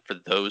constant for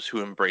those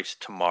who embrace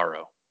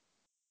tomorrow.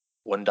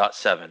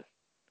 1.7.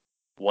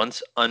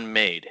 Once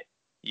unmade,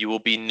 you will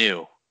be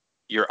new,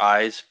 your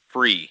eyes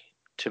free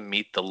to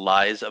meet the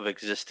lies of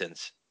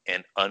existence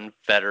and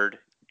unfettered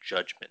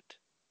judgment.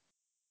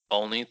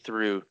 Only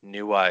through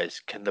new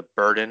eyes can the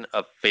burden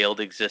of failed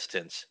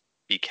existence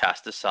be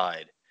cast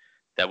aside,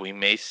 that we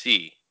may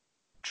see,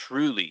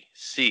 truly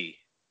see,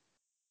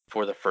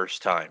 for the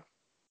first time.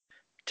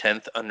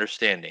 10th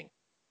Understanding,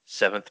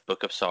 7th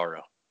Book of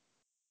Sorrow.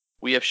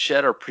 We have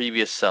shed our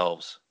previous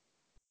selves,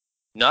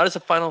 not as a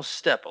final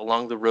step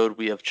along the road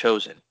we have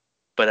chosen,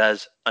 but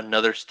as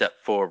another step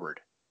forward.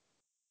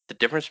 The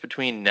difference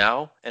between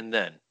now and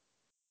then,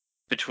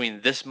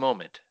 between this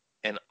moment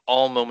and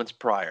all moments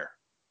prior,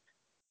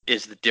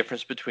 is the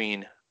difference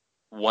between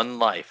one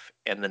life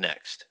and the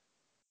next.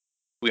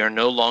 We are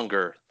no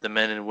longer the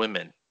men and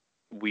women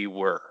we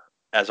were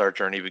as our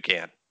journey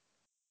began.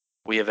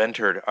 We have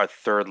entered our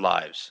third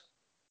lives,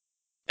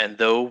 and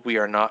though we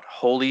are not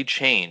wholly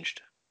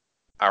changed,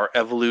 our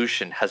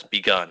evolution has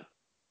begun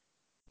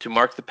to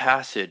mark the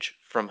passage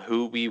from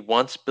who we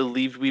once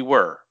believed we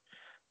were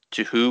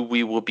to who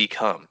we will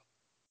become.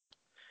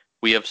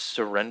 We have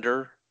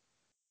surrendered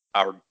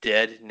our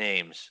dead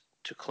names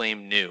to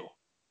claim new,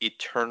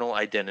 eternal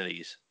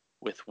identities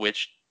with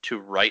which to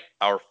write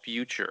our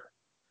future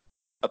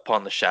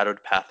upon the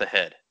shadowed path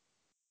ahead.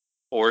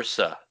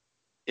 Orsa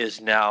is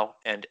now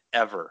and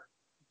ever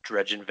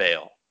Dredgen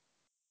Vale.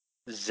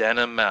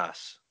 Xana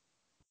Mass,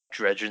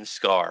 Dredgen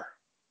Scar.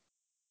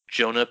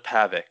 Jonah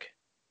Pavic,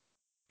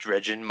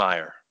 Dredgen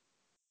Mire.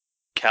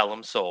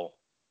 Callum Soul,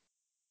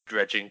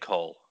 Dredgen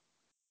Cull.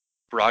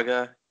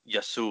 Braga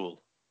Yasul,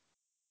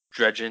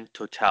 Dredgen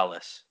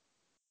Totalis.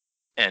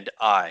 And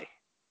I,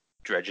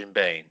 Dredgen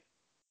Bane,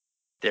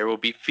 There will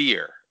be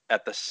fear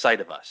at the sight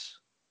of us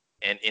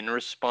and in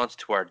response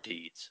to our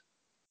deeds.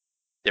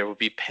 There will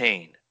be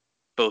pain,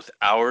 both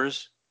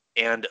ours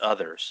and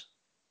others.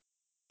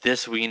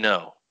 This we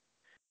know,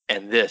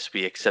 and this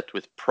we accept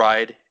with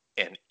pride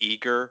and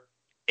eager,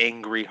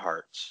 angry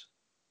hearts.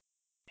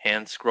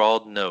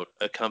 Hand-scrawled note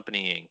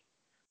accompanying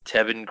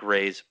Tevin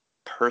Gray's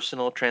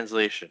personal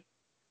translation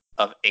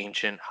of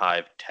ancient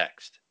Hive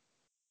text.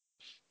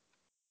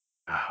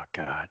 Oh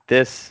God,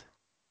 this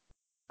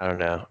I don't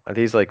know.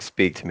 These like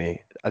speak to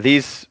me.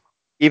 These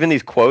even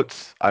these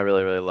quotes I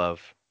really really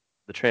love.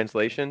 The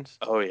translations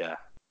Oh yeah.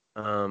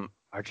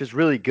 are just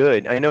really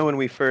good. I know when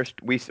we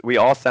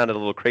all sounded a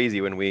little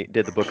crazy when we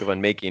did the Book of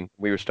Unmaking.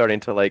 We were starting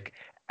to like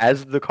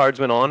as the cards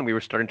went on, we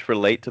were starting to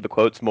relate to the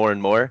quotes more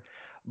and more.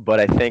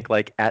 But I think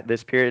like at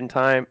this period in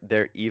time,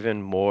 they're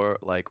even more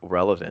like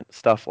relevant.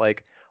 Stuff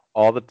like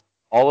all the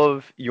all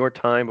of your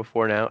time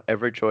before now,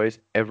 every choice,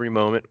 every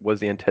moment was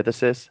the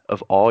antithesis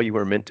of all you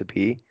were meant to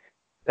be.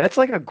 That's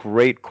like a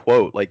great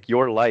quote. Like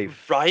your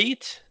life,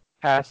 Right?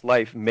 past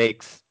life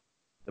makes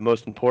the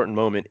most important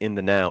moment in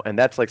the now, and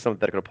that's like something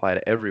that could apply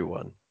to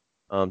everyone.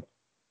 Um,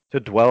 to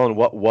dwell on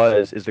what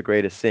was is the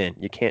greatest sin.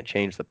 You can't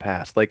change the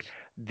past. Like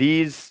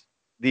these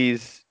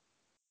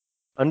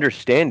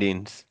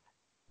understandings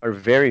are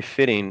very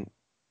fitting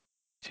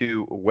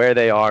to where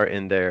they are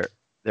in their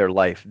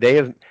life. They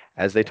have,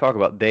 as they talk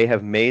about, they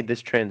have made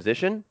this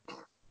transition,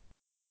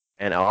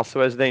 and also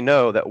as they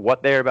know that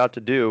what they are about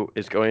to do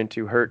is going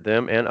to hurt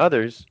them and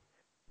others.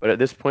 But at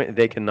this point,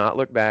 they cannot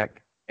look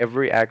back.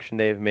 Every action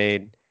they've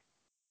made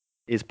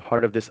is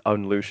part of this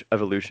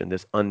evolution,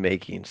 this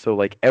unmaking. So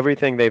like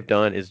everything they've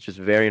done is just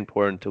very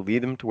important to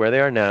lead them to where they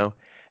are now,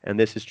 and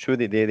this is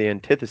truly the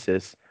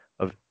antithesis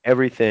of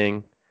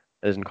everything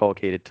that is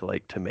inculcated to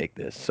like to make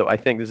this. So I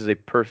think this is a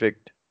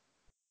perfect.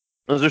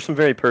 Those are some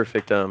very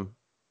perfect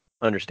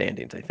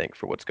understandings, I think,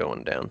 for what's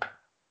going down.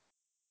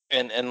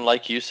 And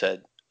like you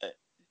said,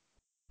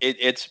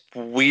 it's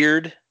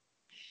weird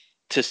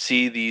to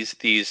see these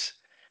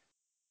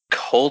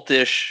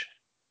cultish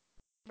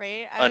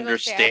Right? I was about to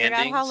say, I forgot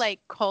how understandings. like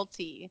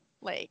culty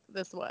like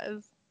this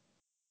was.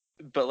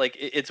 But like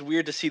it's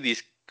weird to see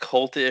these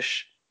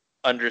cultish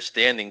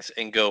understandings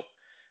and go,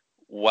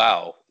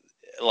 wow,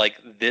 like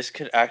this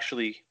could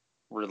actually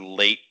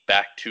relate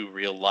back to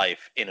real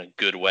life in a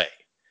good way.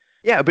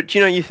 Yeah, but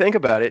you know, you think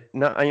about it.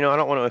 Not, you know, I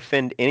don't want to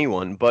offend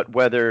anyone, but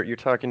whether you're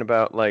talking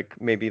about like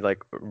maybe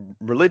like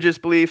religious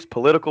beliefs,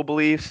 political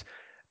beliefs,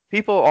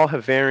 people all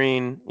have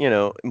varying, you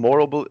know,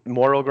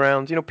 moral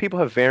grounds. You know, people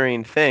have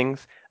varying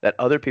things that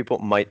other people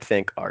might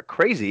think are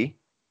crazy,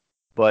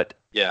 but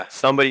Yeah.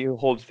 somebody who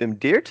holds them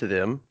dear to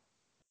them,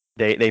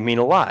 they mean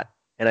a lot.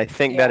 And I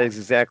think that Yeah. is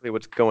exactly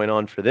what's going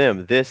on for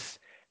them. This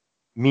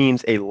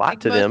means a lot Like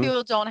to most them.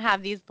 people don't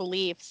have these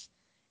beliefs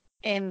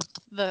in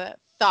the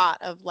thought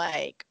of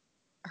like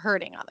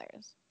hurting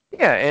others.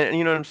 Yeah, and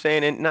you know what I'm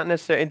saying, and not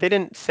necessarily. They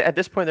didn't say, at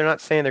this point. They're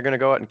not saying they're going to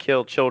go out and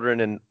kill children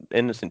and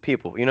innocent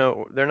people. You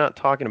know, they're not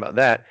talking about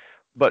that.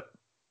 But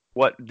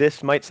what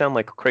this might sound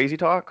like crazy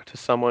talk to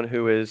someone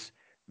who is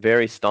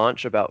very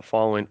staunch about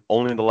following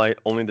only the light,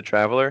 only the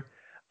traveler.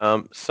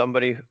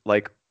 Somebody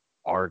like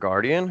our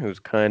guardian, who's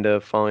kind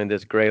of following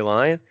this gray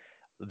line.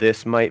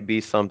 This might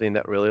be something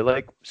that really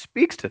like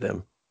speaks to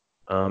them.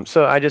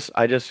 So I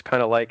just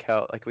kind of like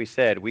how, like we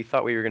said, we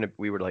thought we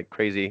were like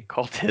crazy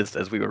cultists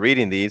as we were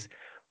reading these,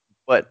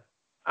 but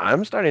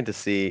I'm starting to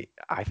see,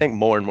 I think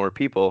more and more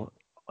people,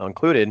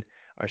 included,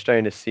 are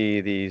starting to see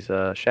these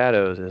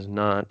shadows as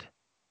not,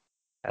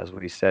 as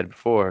we said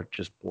before,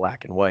 just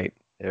black and white.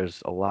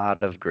 There's a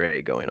lot of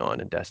gray going on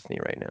in Destiny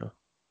right now.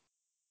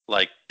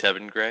 Like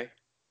Tevin Gray.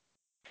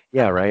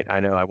 Yeah, right. I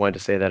know. I wanted to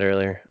say that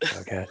earlier.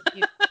 Okay.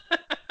 You,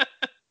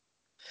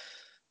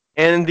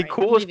 And the sorry, I'm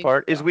coolest leaving you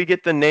part is go. we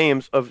get the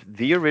names of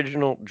the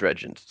original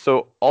Dredgens.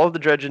 So all of the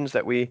Dredgens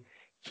that we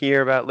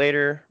hear about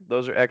later,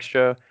 those are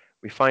extra.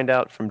 We find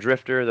out from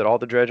Drifter that all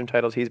the Dredgen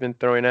titles he's been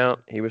throwing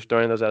out, he was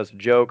throwing those out as a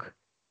joke.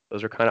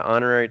 Those are kind of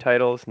honorary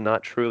titles,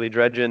 not truly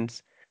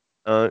Dredgens.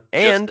 Just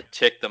And to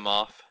tick them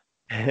off.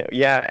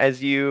 yeah,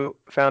 as you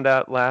found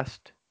out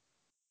last,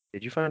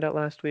 did you find out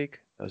last week?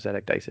 Oh,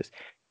 Zedek Dices.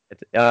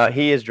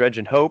 He is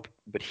Dredgen Hope,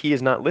 but he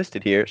is not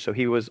listed here. So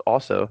he was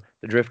also,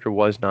 the Drifter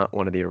was not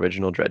one of the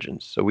original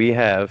Dredgens. So we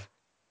have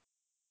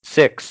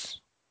 6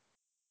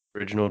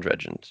 original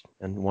Dredgens,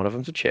 and one of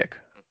them's a chick,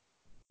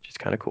 which is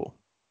kind of cool.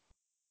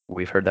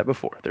 We've heard that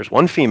before. There's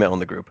one female in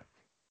the group.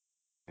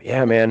 Yeah,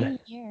 That's man. me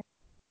here.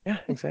 Yeah,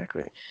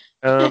 exactly.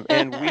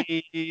 And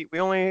we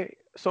only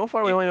so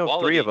far we only know of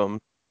 3 of Equality.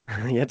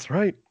 them. Yeah, that's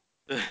right.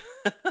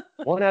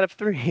 1 out of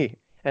 3,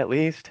 at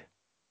least.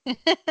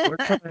 We're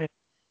trying.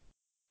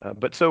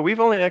 But so we've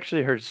only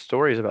actually heard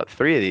stories about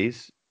 3 of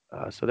these.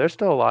 So there's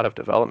still a lot of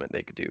development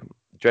they could do.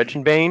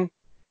 Dredgen Bane,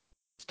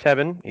 it's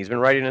Tevin. He's been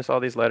writing us all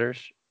these letters.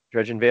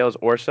 Dredgen Vale is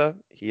Orsa.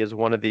 He is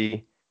one of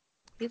the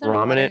These aren't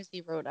prominent. letters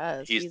he wrote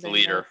us. He's These the are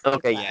leader. notes he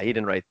Okay, yeah, left. he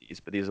didn't write these,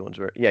 but these are the ones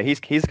where yeah, he's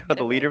kind of the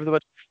Could leader be. of the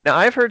bunch. Now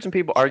I've heard some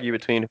people argue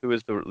between who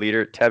is the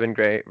leader, Tevin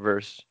Gray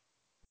versus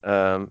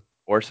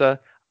Orsa.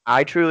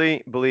 I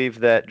truly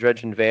believe that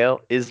Dredge and Vale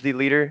is the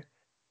leader.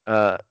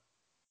 Uh,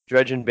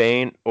 Dredge and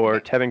Bane or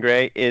Okay. Tevin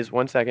Gray is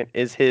 1 second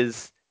is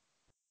his.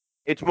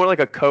 It's more like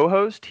a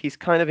co-host. He's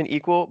kind of an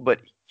equal,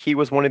 but he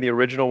was one of the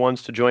original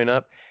ones to join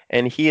up,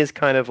 and he is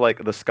kind of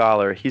like the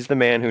scholar. He's the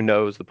man who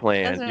knows the That's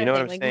plan. You know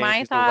another what thing. I'm Like saying? my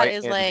He's the thought right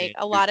is hand man like a to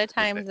do lot of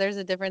everything. times there's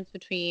a difference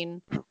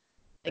between The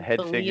like head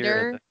the figure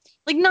and leader,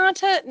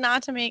 like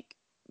not to make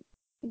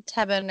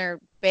Tevin or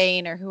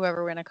Bane or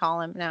whoever we're gonna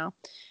call him now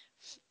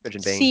Dredge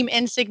and Bane. seem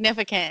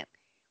insignificant.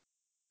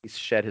 He's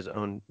shed his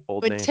own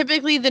old But name.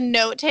 typically the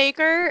note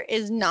taker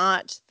is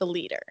not the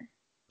leader.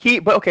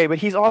 But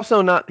he's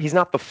also not. He's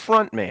not the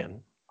front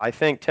man. I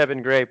think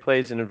Tevin Gray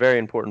plays in a very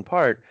important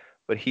part,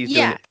 but he's doing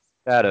Yeah. it in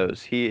the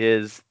shadows.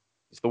 He's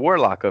the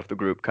warlock of the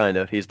group, kind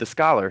of. He's the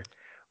scholar, Yeah.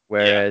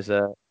 whereas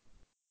And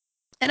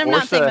I'm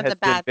not saying Orsa that's has a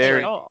been bad thing at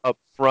very all.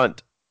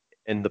 upfront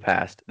in the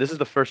past. This is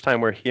the first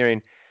time we're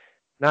hearing.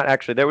 Not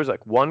actually. There was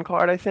like one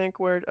card I think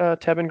where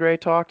Tevin Gray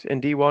talked in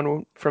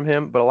D1 from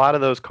him, but a lot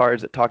of those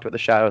cards that talked about the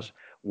shadows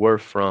were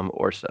from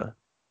Orsa.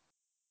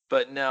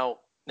 But now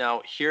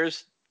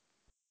here's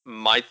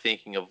my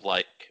thinking of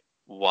like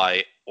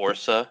why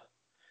Orsa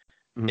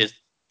Mhm.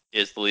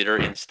 is the leader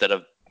instead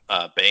of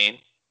Bane,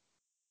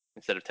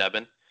 instead of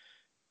Tebin.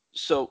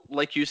 So,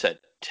 like you said,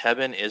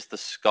 Tebin is the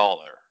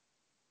scholar.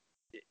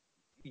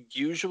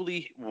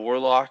 Usually,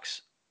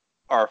 warlocks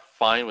are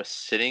fine with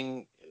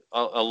sitting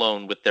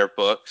alone with their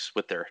books,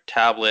 with their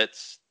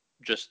tablets,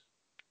 just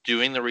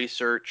doing the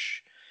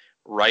research,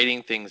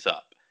 writing things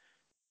up.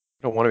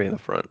 I don't want to be in the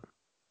front.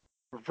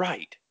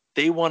 Right.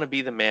 They want to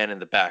be the man in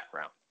the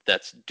background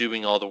that's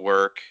doing all the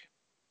work,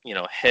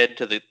 head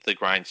to the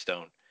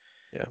grindstone.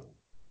 Yeah.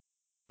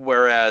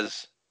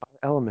 Whereas,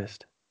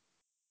 Elemist.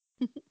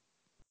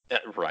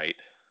 right.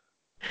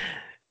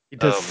 He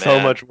does Oh, so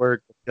man. much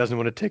work. He doesn't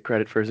want to take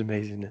credit for his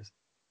amazingness.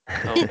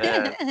 Oh,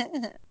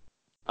 man.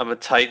 I'm a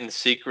Titan,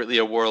 secretly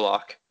a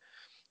warlock.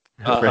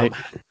 Right.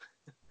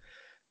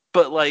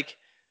 But, like,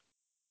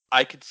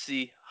 I could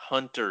see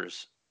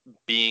hunters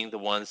being the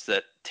ones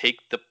that take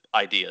the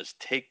ideas,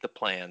 take the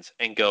plans,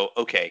 and go,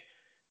 okay,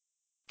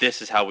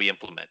 this is how we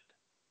implement.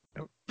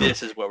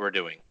 This is what we're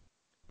doing.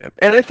 Yep.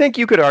 And I think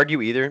you could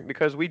argue either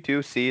because we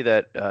do see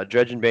that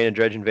Dredge and Bane and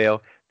Dredge and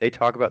Vale, they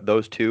talk about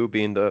those two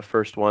being the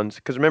first ones.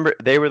 Because remember,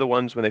 they were the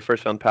ones when they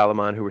first found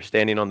Palamon who were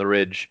standing on the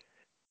ridge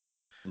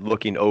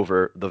looking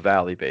over the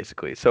valley,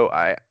 basically. So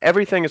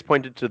everything is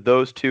pointed to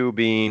those two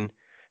being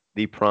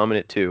the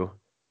prominent two,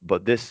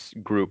 but this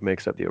group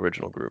makes up the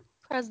original group.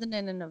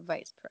 President and a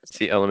vice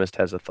See, president. Elemist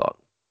has a thought.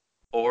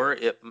 Or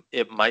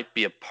it might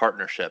be a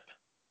partnership.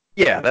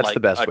 Yeah, that's Like the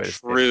best a way to say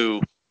it.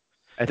 true,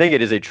 I think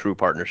it is a true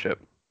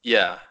partnership.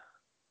 yeah.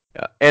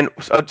 Yeah. And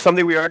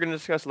something we are going to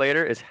discuss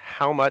later is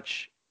how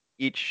much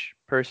each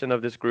person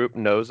of this group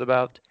knows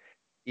about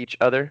each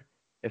other.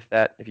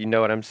 If you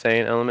know what I'm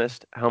saying,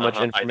 Elemist, how much I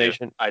do.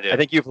 information. I do. I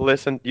think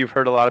you've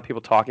heard a lot of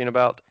people talking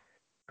about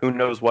who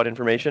knows what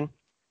information.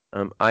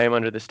 I am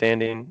under the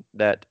standing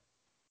that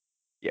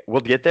yeah,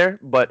 we'll get there,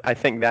 but I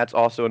think that's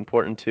also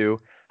important to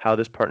how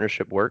this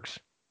partnership works.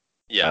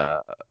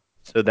 Yeah.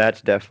 So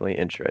that's definitely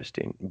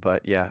interesting.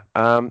 But yeah,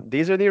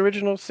 these are the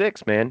original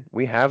six, man.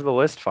 We have the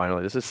list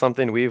finally. This is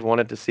something we've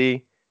wanted to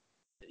see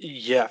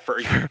Yeah,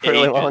 for for a really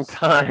ages. long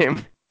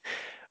time.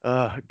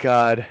 Oh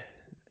God,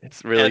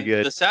 it's really And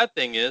good. the sad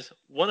thing is,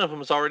 one of them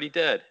is already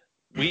dead.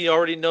 We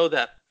already know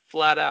that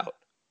flat out.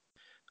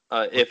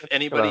 If Let's talk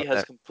anybody about has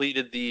that.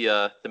 completed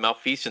the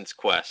Malfeasance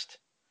quest,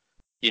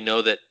 you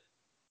know that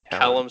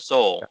Talon Callum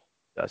Soul,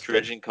 Dustin.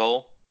 Dredgen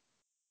Cole,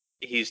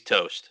 he's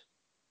toast.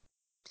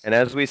 And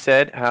as we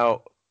said,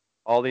 how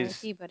all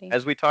these, R.I.P., buddy.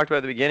 as we talked about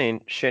at the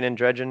beginning, Shin and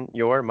Dredgen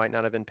Yor might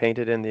not have been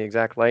painted in the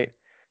exact light.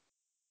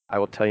 I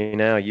will tell you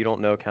now, you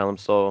don't know Callum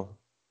Soul,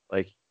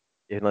 like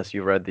unless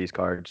you've read these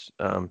cards.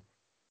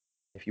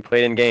 If you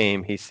played in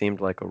game, he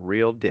seemed like a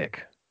real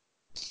dick.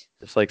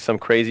 Just like some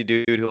crazy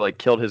dude who like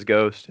killed his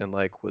ghost and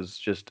like was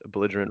just a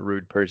belligerent,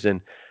 rude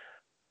person.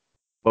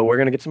 But we're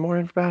gonna get some more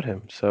info about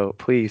him. So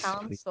please,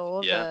 Callum please.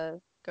 Soul, Yeah.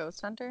 the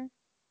ghost hunter.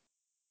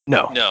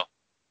 No. No.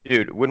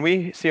 Dude, when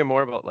we see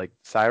more about like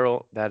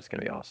Cyril, that's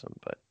gonna be awesome.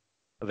 But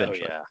Oh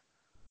eventually. yeah.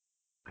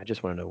 I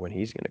just want to know when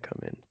he's gonna come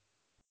in.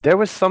 There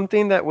was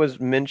something that was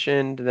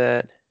mentioned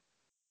that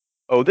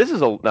oh, this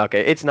is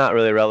okay, it's not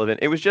really relevant.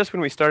 It was just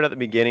when we started at the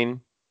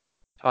beginning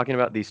talking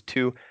about these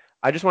two.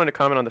 I just wanted to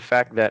comment on the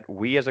fact that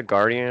we as a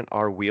Guardian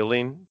are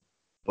wielding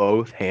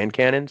both hand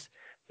cannons.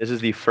 This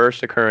is the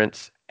first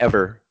occurrence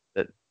ever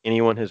that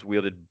anyone has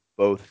wielded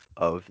both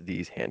of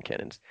these hand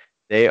cannons.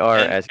 They are,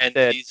 as he And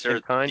said, these in are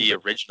kind, the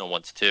but original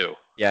ones too.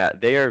 yeah,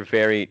 they are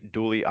very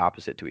dually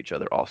opposite to each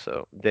other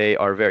also. They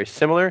are very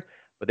similar,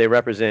 but they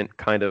represent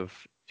kind of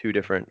two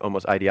different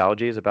almost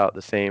ideologies about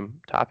the same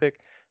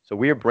topic. So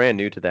we are brand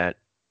new to that,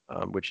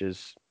 which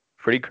is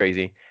pretty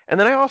crazy. And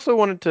then I also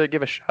wanted to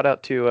give a shout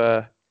out to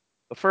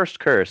the first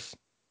curse,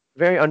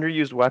 very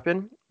underused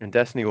weapon in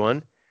Destiny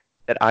 1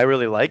 that I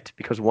really liked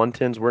because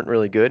 110s weren't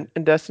really good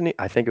in Destiny.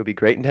 I think it would be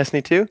great in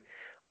Destiny 2.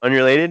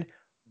 Unrelated,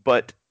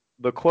 but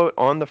the quote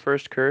on the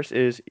first curse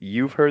is,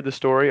 "You've heard the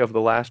story of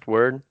the last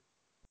word.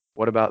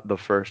 what about the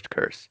first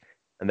curse?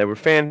 And there were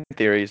fan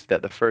theories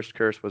that the first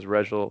curse was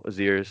Regil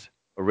Azir's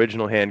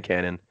original hand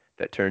cannon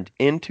that turned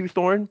into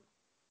Thorn.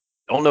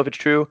 Don't know if it's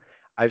true.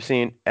 I've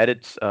seen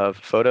edits of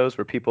photos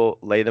where people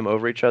lay them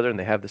over each other and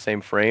they have the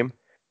same frame.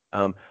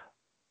 Um,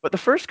 but the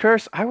first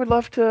curse, I would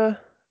love to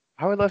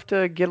get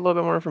a little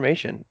bit more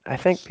information. I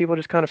think people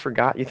just kind of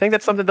forgot. You think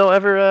that's something they'll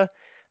ever,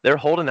 they're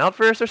holding out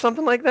for us or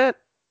something like that?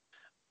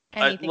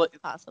 Anything's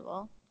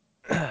possible.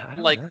 I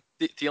don't Like know.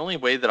 the only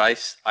way that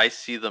I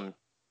see them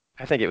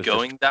I think it was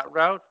going that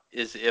route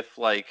is if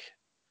like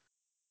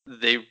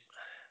they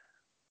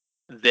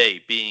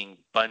being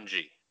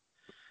Bungie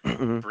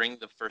just. bring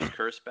the first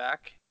curse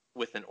back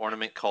with an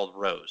ornament called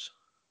Rose.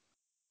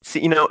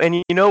 See, and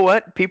you know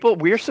what? People,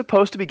 we're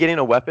supposed to be getting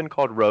a weapon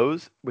called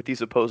Rose with these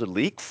supposed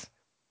leaks.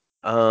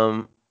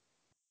 Um,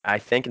 I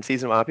think in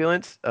Season of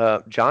Opulence,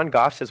 John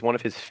Goff says one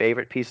of his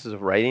favorite pieces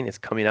of writing is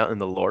coming out in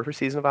the lore for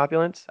Season of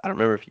Opulence. I don't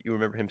remember if you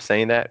remember him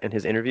saying that in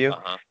his interview,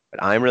 Uh-huh.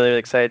 but I'm really, really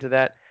excited to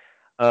that.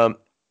 Um,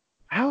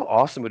 how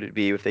awesome would it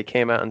be if they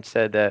came out and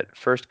said that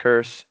First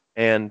Curse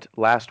and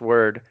Last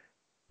Word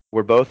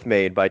were both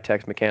made by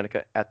Tex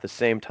Mechanica at the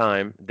same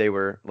time? They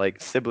were like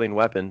sibling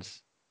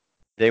weapons.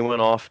 They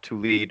went off to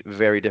lead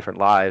very different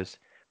lives,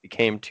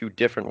 became two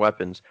different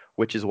weapons,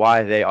 which is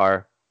why they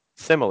are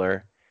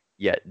similar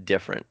yet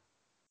different.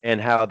 And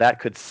how that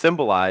could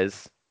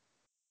symbolize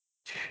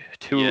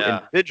two Yeah.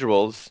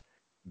 individuals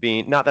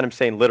being, not that I'm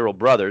saying literal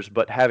brothers,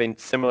 but having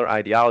similar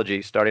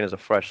ideology, starting as a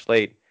fresh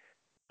slate,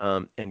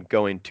 and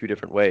going two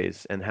different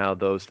ways, and how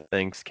those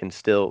things can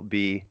still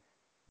be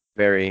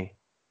very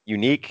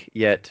unique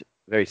yet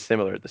very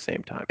similar at the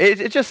same time.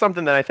 It's just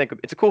something that I think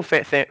it's a cool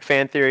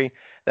fan theory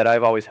that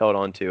I've always held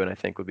on to, and I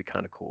think would be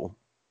kind of cool.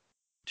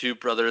 Two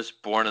brothers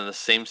born in the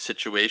same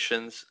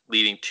situations,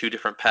 leading two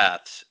different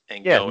paths,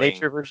 and Yeah, going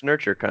nature versus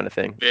nurture kind of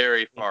thing.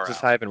 very far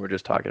Just out. Hyben were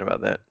just talking about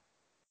that.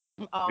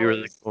 Be really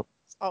Always, cool.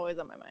 it's always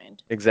on my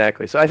mind.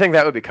 Exactly. So I think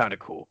that would be kind of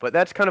cool, but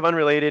that's kind of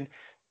unrelated.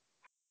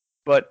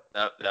 But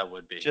That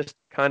would be. just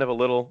kind of a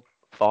little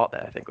thought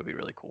that I think would be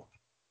really cool.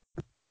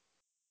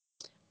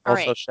 All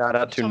Also, right. shout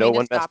out You to told No me to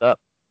One Messed stop you.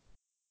 Up.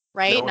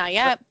 Right? No one Not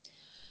messed up. yet.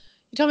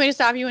 You told me to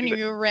stop you when Do it.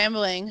 you were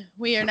rambling.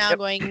 We are now Yep.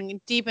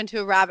 going deep into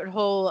a rabbit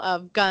hole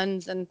of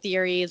guns and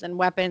theories and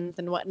weapons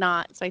and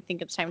whatnot. So I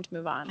think it's time to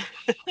move on.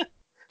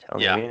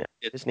 Telling Yeah, you, man,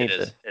 it need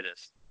is. to. It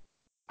is.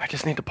 I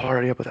just need to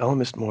party up with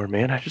Elemist more,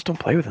 man. I just don't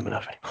play with him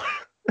enough anymore.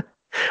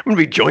 I'm gonna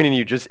be joining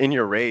you just in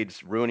your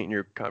raids, ruining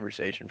your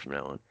conversation from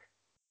now on.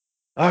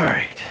 All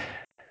right.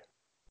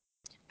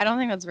 I don't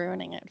think that's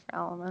ruining it for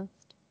Elemist.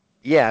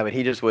 Yeah, but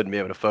he just wouldn't be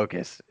able to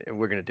focus. And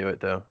we're gonna do it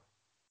though.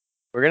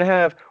 We're gonna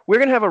have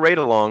a raid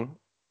along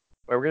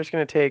where we're just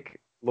gonna take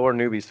lore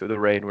newbies through the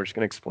raid and we're just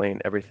gonna explain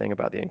everything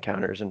about the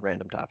encounters and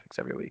random topics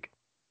every week.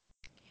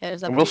 Hit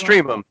us up And if we'll you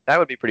stream want. them. That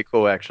would be pretty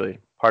cool actually.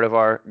 Part of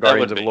our That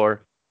Guardians would of be.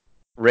 Lore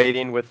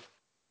raiding with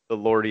the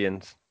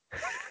Lordians.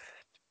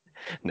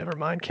 Never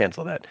mind,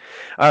 cancel that.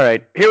 All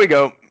right, here we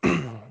go.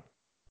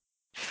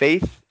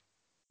 Faith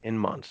in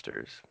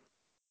monsters.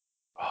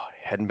 Oh,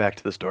 heading back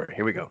to the story.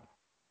 Here we go.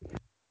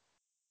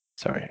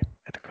 Sorry, I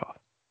had to cough.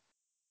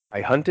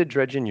 I hunted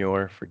Dredgen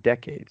Yor for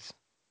decades.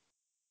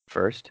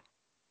 First,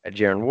 at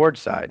Jaren Ward's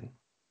side,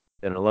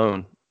 then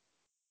alone.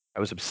 I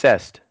was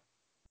obsessed,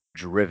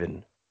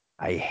 driven.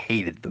 I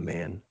hated the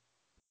man.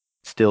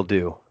 Still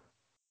do.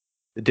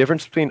 The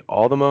difference between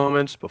all the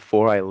moments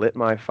before I lit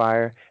my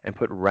fire and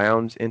put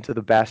rounds into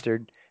the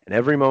bastard and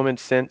every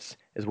moment since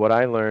is what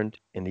I learned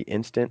in the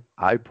instant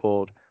I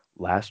pulled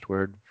last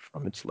word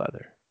from its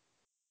leather.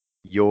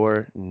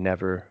 Yor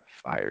never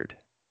fired.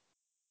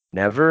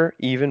 Never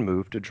even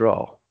moved a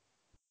draw.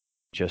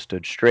 Just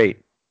stood straight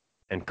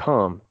and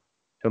calm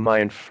till my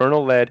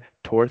infernal lead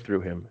tore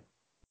through him.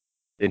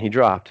 Then he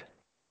dropped.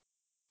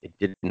 It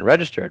didn't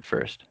register at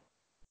first.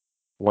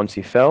 Once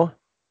he fell,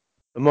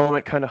 the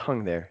moment kind of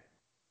hung there.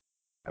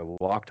 I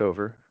walked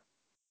over.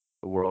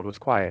 The world was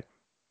quiet,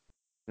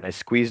 and I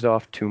squeezed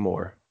off two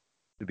more,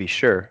 to be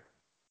sure.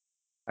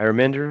 I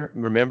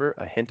remember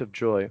a hint of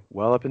joy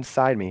well up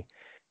inside me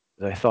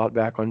as I thought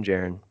back on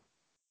Jaren.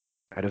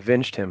 I'd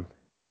avenged him.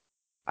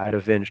 I'd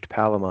avenged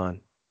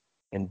Palamon,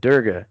 and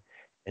Durga,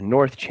 and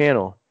North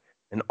Channel,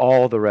 and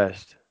all the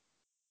rest.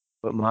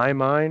 But my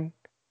mind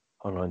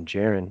hung on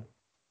Jaren,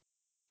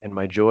 and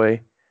my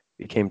joy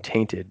became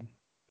tainted,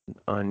 an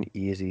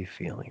uneasy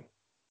feeling.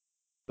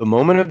 The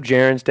moment of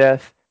Jaren's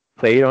death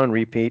played on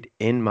repeat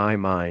in my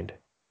mind.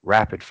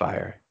 Rapid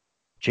fire.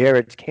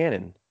 Jared's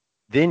cannon.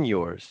 Then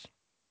yours.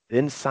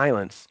 Then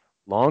silence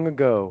long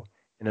ago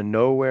in a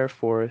nowhere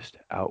forest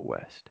out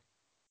west.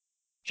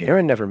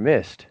 Jaren never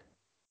missed.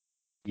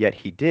 Yet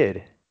he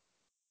did.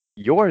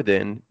 Yor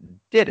then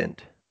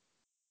didn't.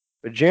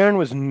 But Jaren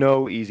was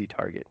no easy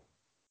target.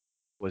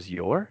 Was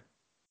Yor?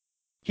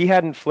 He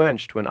hadn't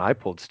flinched when I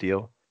pulled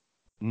steel.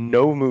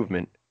 No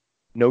movement.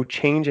 No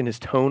change in his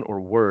tone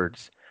or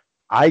words.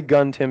 I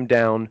gunned him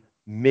down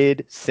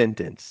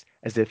mid-sentence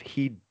as if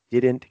he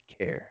didn't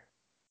care.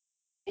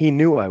 He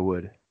knew I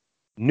would,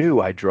 knew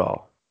I'd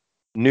draw,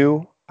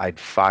 knew I'd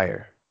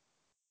fire.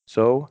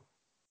 So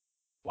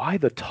Why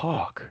the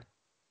talk?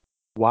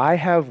 Why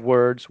have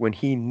words when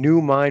he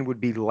knew mine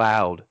would be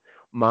loud?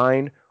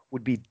 Mine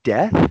would be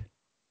death?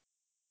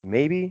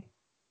 Maybe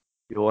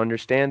you'll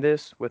understand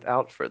this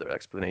without further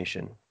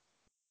explanation.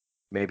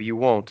 Maybe you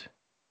won't.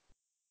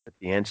 But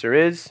the answer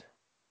is,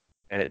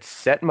 and it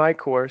set my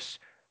course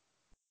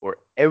for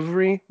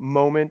every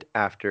moment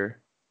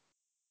after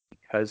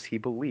because he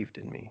believed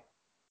in me.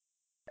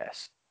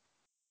 Yes.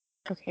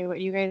 Okay, what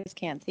you guys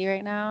can't see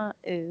right now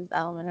is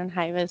Element and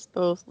Hyvis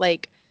both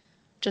like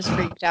just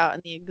freaked out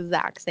in the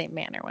exact same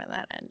manner when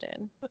that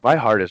ended. My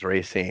heart is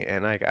racing,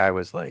 and I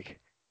was like,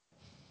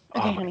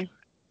 Okay, oh my honey.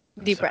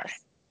 God, Deep sorry.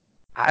 breaths.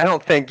 I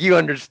don't think you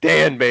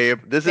understand,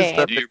 babe. This is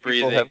stuff Babe. Do that your people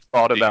breathing. have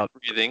thought Do your about.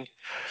 breathing.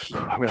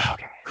 I'm gonna,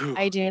 okay.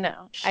 I do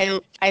know.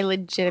 I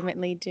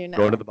legitimately do know.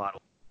 Go into the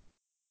bottle.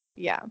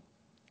 Yeah.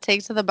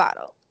 Take to the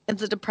bottle.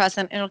 It's a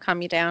depressant. It'll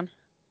calm you down.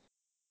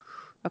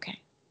 Okay.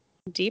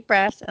 Deep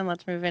breaths, and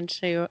let's move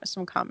into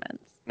some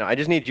comments. No, I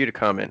just need you to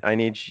comment. I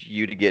need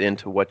you to get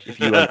into what if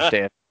you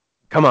understand.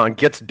 Come on,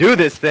 let's do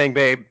this thing,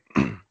 babe.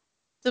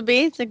 So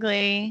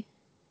basically,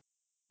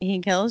 he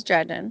kills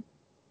Dredgen.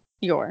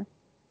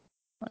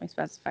 Let me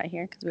specify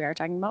here because we are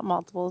talking about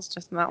multiples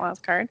just in that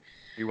last card.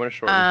 You want to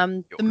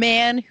shorten? The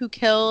man who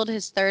killed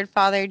his third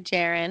father,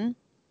 Jaren.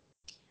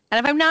 And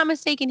if I'm not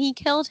mistaken, he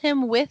killed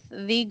him with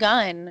the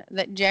gun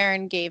that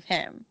Jaren gave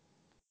him.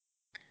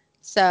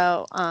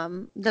 So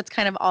that's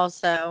kind of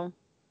also.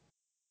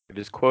 It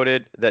is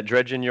quoted that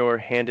Dredgenyor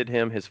handed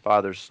him his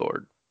father's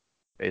sword.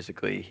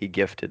 Basically, he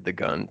gifted the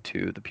gun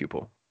to the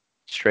pupil.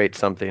 Straight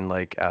something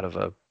like out of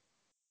a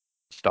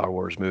Star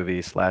Wars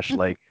movie /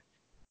 like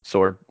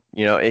sword.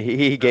 You know,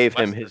 he gave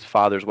him his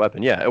father's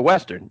weapon. Yeah, a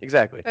Western,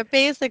 exactly. But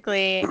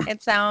basically,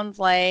 it sounds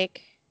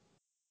like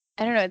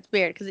I don't know. It's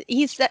weird because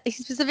he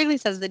specifically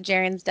says that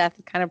Jaren's death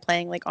is kind of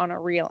playing like on a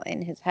reel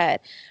in his head,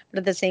 but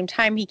at the same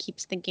time, he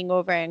keeps thinking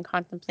over and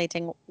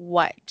contemplating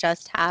what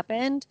just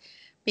happened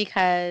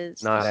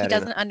because Not he adding up.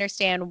 doesn't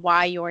understand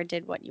why Yor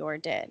did what Yor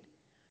did.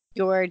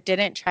 Yor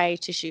didn't try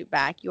to shoot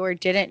back. Yor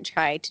didn't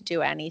try to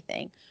do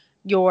anything.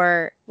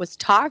 Yor was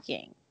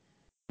talking.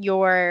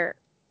 Yor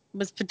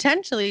was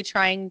potentially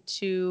trying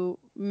to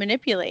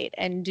manipulate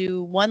and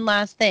do one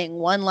last thing,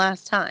 one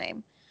last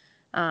time.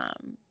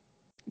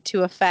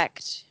 To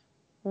affect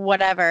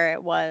whatever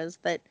it was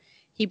that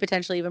he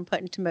potentially even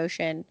put into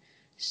motion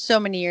so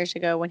many years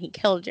ago when he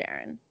killed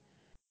Jaren.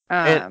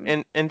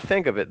 And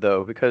think of it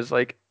though, because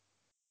like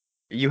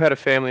you had a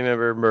family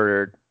member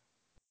murdered,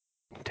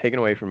 taken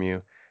away from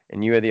you,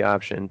 and you had the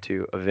option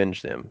to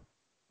avenge them,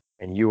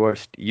 and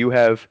you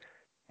have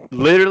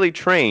literally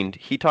trained.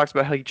 He talks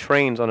about how he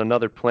trains on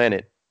another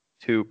planet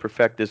to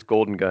perfect this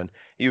golden gun.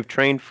 You've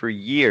trained for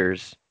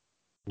years.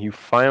 You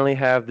finally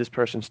have this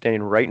person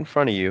standing right in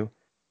front of you,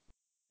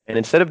 and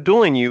instead of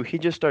dueling you, he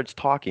just starts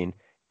talking.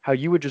 How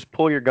you would just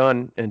pull your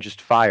gun and just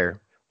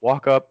fire,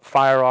 walk up,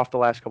 fire off the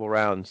last couple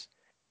rounds,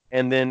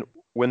 and then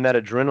when that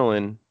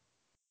adrenaline,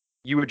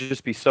 you would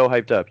just be so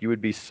hyped up. You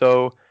would be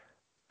so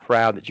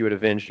proud that you had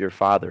avenged your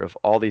father of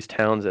all these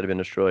towns that have been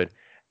destroyed.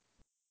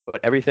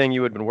 But everything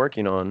you had been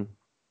working on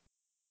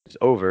is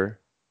over.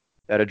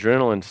 That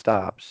adrenaline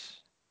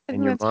stops, I and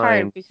think your that's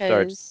hard mind starts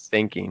because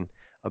thinking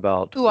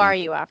about, who are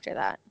you after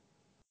that?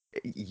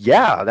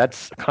 yeah,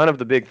 that's kind of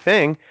the big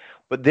thing.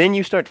 But then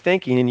you start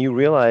thinking and you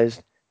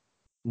realize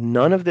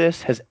none of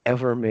this has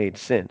ever made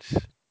sense.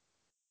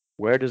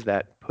 Where does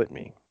that put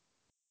me?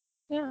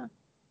 Yeah.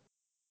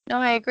 No,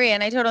 I agree.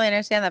 And I totally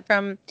understand that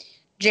from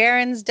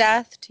Jaren's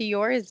death to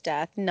Yor's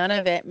death, none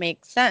of it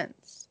makes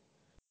sense.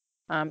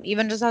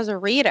 Even just as a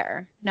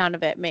reader, none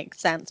of it makes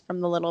sense from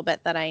the little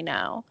bit that I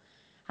know.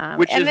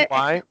 Which And is it,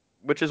 why,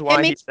 which is it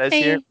why he makes says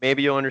here, me.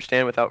 maybe you'll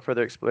understand without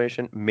further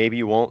explanation. Maybe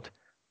you won't.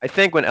 I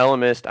think when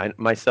Elemist, I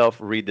myself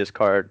read this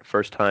card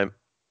first time,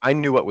 I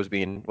knew what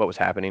was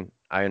happening.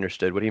 I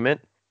understood what he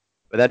meant,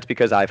 but that's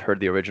because I've heard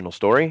the original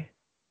story.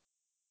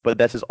 But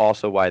this is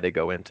also why they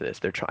go into this.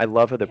 I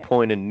love how they're Yeah.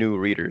 pulling in new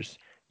readers.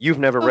 You've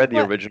never But read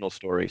the original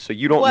story, so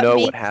you don't what know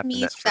what makes happened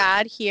me at first.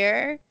 sad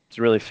here It's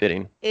really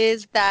fitting.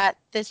 is that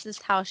this is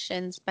how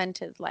Shin spent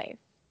his life.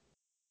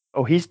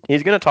 Oh, he's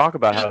gonna talk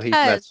about how he's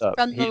messed Because up.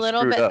 from the He's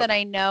little screwed bit up. that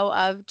I know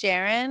of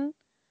Jaren,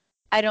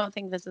 I don't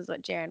think this is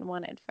what Jaren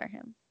wanted for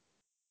him.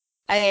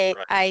 Right.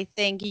 I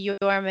think Yor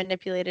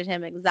manipulated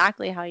him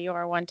exactly how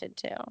Yor wanted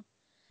to.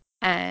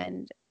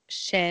 And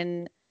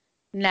Shin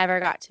never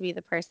got to be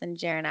the person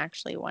Jaren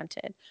actually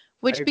wanted. I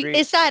Which agree.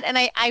 is sad. And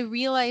I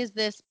realize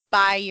this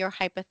by your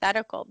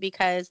hypothetical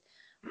because,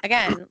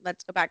 again,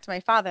 let's go back to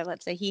my father.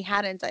 Let's say he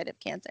had inside of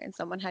cancer and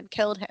someone had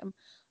killed him.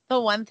 The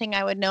one thing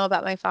I would know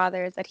about my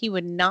father is that he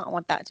would not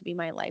want that to be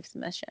my life's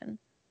mission.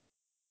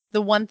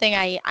 The one thing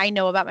I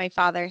know about my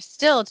father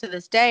still to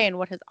this day and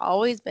what has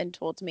always been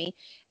told to me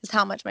is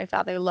how much my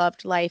father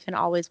loved life and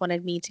always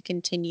wanted me to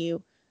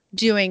continue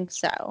doing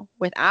so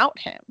without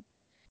him.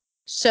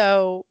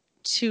 So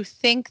to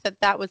think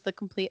that that was the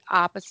complete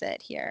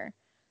opposite here,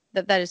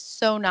 that is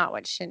so not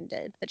what Shin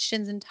did. That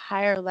Shin's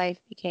entire life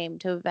became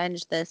to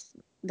avenge this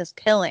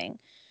killing.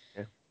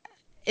 Yeah.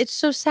 It's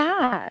so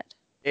sad.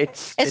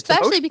 It's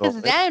Especially emotional.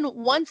 because then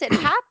once it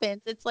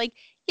happens, it's like,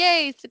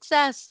 yay,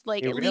 success.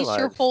 Like, You at least your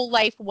realize. whole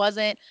life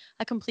wasn't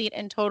a complete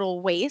and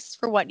total waste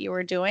for what you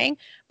were doing.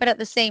 But at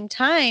the same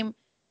time,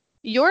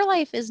 your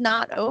life is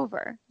not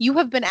over. You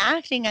have been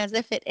acting as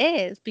if it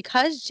is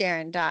because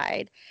Jaren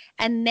died.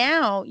 And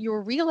now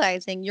you're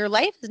realizing your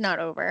life is not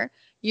over.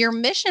 Your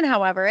mission,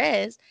 however,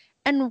 is.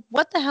 And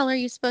what the hell are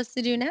you supposed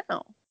to do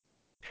now?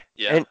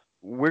 Yeah. And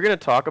we're gonna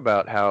talk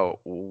about how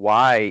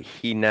why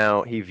he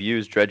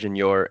views Dredgen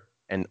Yor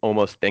and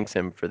almost thanks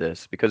him for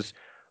this because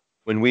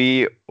when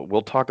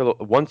we'll talk a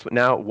little once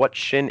now what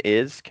Shin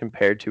is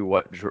compared to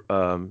what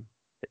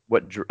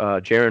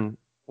Jaren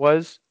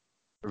was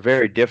are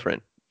very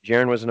different.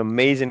 Jaren was an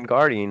amazing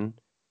guardian,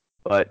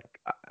 but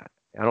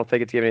I don't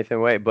think it's giving anything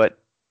away. But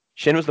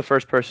Shin was the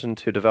first person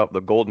to develop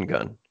the golden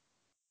gun.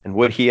 And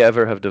would he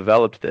ever have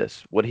developed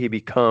this? Would he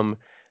become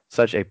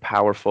such a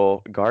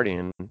powerful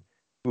guardian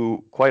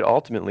who, quite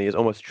ultimately, is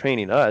almost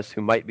training us,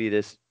 who might be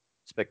this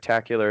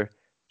spectacular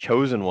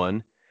chosen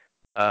one?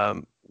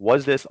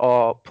 Was this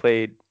all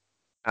played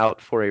out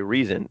for a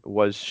reason?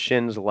 Was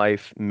Shin's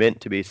life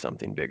meant to be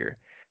something bigger?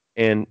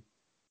 And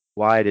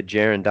why did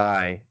Jaren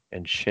die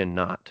and Shin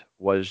not?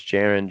 Was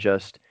Jaren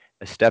just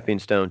a stepping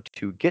stone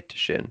to get to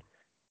Shin?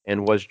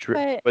 And But was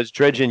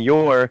Dredgen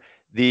Yor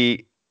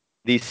the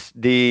the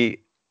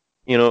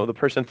the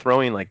person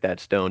throwing like that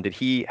stone? Did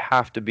he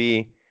have to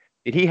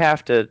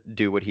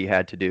do what he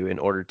had to do in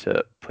order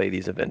to play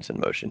these events in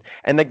motion?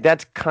 And like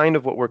that's kind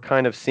of what we're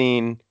kind of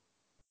seeing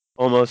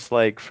almost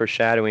like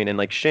foreshadowing and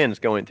like Shin's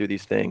going through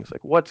these things.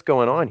 Like what's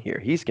going on here?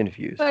 He's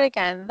confused. but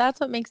again, that's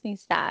what makes me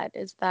sad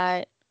is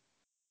that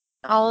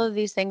all of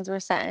these things were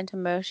set into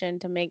motion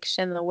to make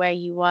Shin the way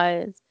he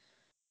was.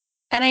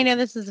 And I know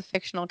this is a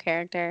fictional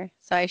character,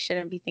 so I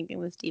shouldn't be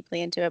thinking this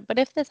deeply into it. But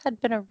if this had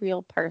been a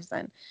real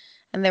person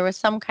and there was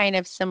some kind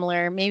of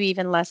similar, maybe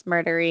even less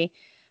murdery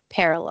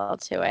parallel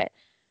to it,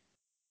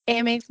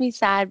 it makes me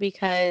sad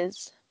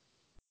because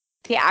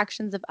the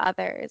actions of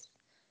others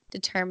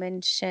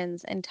determined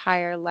Shin's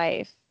entire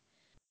life.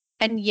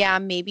 And yeah,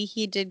 maybe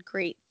he did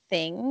great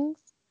things,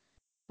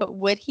 but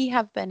would he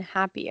have been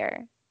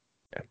happier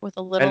Yeah. with a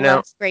And little now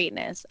less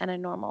greatness and a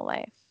normal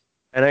life?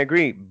 and I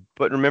agree,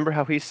 but remember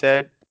how he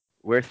said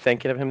we're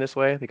thinking of him this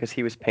way because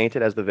he was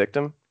painted as the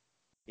victim?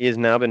 He has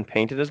now been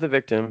painted as the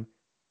victim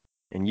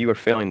and you are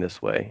feeling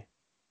this way.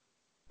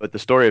 But the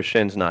story of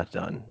Shin's not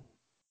done.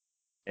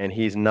 And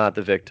he's not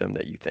the victim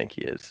that you think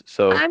he is.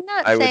 So I'm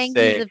not I would saying he's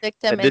say a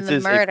victim that in this the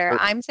is a murder.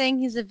 I'm saying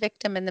he's a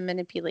victim in the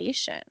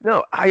manipulation.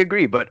 no, I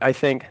agree, but I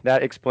think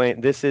that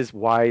this is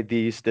why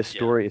this Yeah.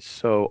 story is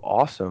so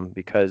awesome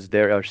because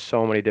there are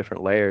so many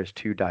different layers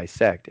to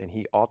dissect, and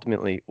he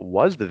ultimately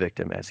was the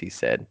victim, as he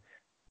said.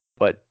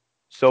 But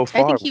so I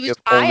far, think he we was,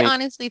 have I only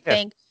honestly yeah,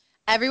 think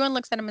everyone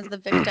looks at him as the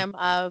victim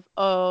of,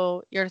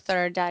 oh, your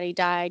third daddy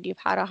died, you've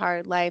had a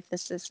hard life,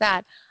 this is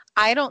sad.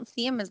 I don't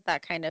see him as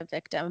that kind of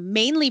victim,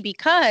 mainly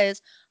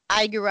because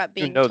I grew up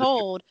you being know the truth.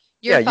 told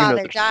your Yeah, you know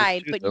father the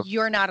died, truth but though.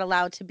 you're not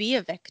allowed to be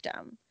a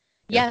victim.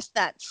 Yeah, Yes,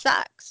 that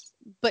sucks,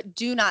 but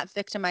do not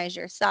victimize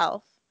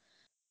yourself.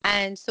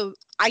 And so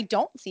I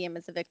don't see him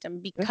as a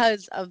victim yeah.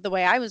 because of the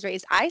way I was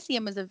raised. I see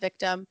him as a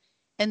victim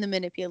in the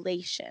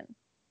manipulation.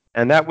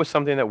 And that was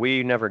something that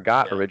we never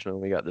got Yeah. originally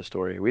when we got the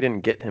story. We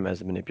didn't get him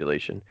as a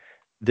manipulation.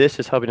 This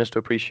is helping us to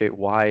appreciate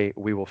why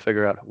we will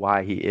figure out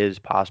why he is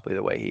possibly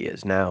the way he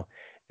is now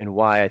and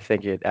why I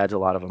think it adds a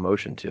lot of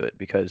emotion to it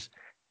because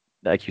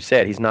like you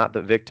said, he's not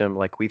the victim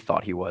like we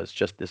thought he was.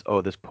 Just this,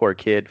 oh, this poor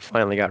kid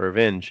finally got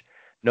revenge.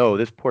 No,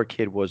 this poor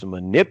kid was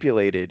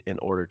manipulated in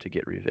order to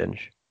get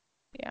revenge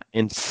Yeah.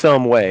 in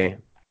some way.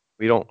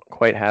 We don't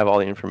quite have all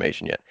the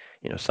information yet.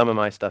 Some of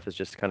my stuff is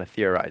just kind of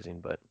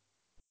theorizing, but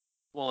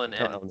Well, you can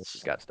tell Elvis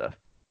has got stuff.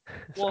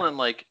 well, Sorry. and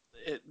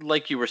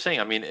like you were saying,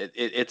 I mean,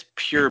 it's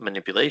pure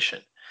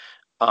manipulation.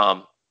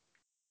 Um,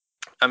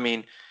 I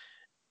mean,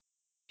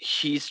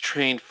 he's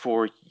trained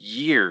for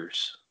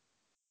years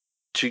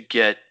to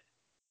get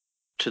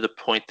to the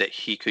point that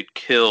he could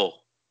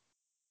kill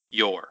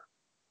Yor,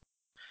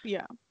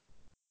 Yeah.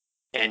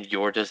 and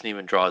Yor doesn't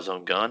even draw his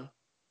own gun.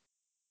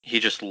 He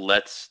just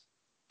lets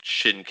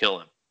Shin kill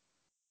him.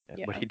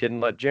 Yeah, but Yeah. he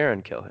didn't let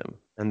Jaren kill him,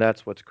 and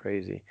that's what's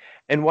crazy.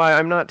 And why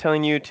I'm not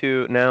telling you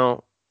to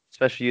now,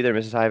 especially you there,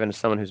 Mrs. Hyven, as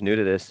someone who's new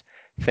to this,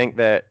 think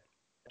that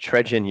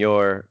Tredgen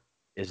Yor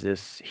is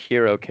this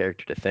hero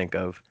character to think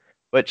of.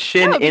 But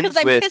Shin No, because ends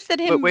I'm with, pissed at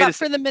but him wait a but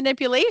for second. the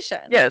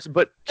manipulation. Yes,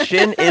 but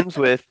Shin ends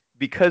with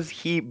because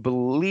he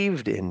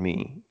believed in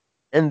me.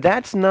 And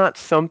that's not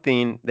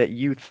something that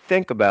you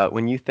think about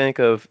when you think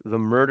of the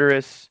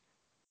murderous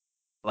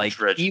like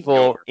Dredgen evil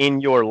Yor. in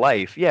your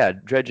life. Yeah,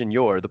 Dredgen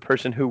Yor, the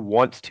person who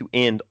wants to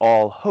end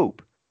all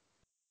hope.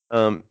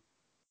 Um,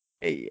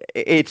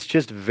 it's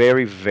just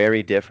very,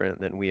 very different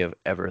than we have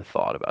ever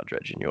thought about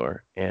Dredgen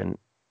Yor, and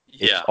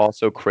it's Yeah.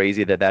 also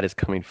crazy that that is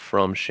coming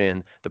from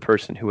Shin, the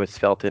person who has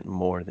felt it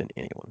more than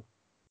anyone.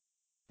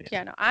 Yeah,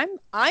 Yeah, no,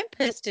 I'm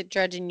pissed at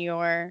Dredgen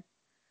Yor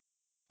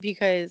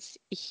because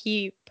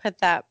he put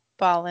that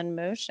ball in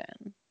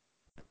motion.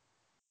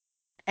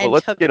 and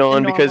let's took get the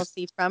on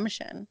normalcy from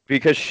Shin.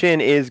 because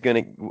Shin is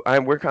gonna.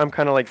 I'm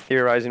kind of like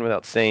theorizing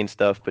without saying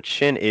stuff, but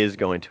Shin is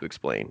going to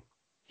explain.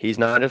 He's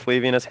not just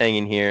leaving us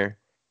hanging here.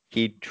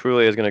 He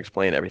truly is going to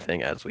explain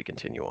everything as we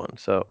continue on.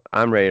 So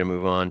I'm ready to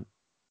move on.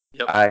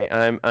 Yep.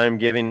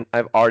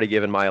 I've already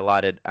given my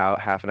allotted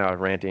half an hour of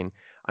ranting.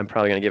 I'm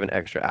probably going to give an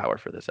extra hour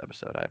for this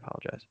episode. I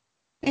apologize.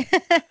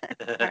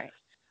 All right.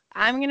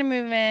 I'm going to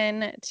move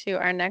in to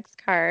our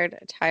next card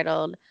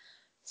titled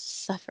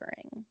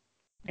Suffering.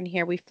 And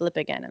here we flip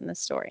again in the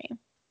story.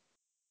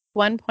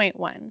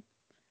 1.1.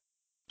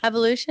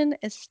 Evolution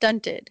is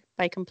stunted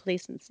by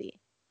complacency.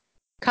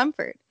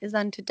 Comfort is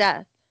unto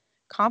death.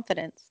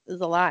 Confidence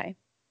is a lie.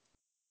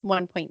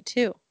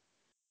 1.2.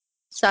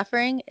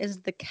 Suffering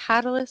is the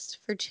catalyst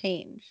for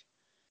change.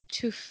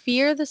 To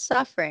fear the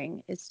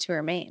suffering is to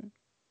remain.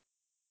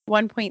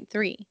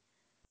 1.3.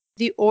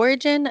 The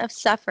origin of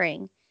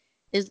suffering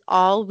is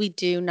all we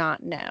do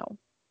not know.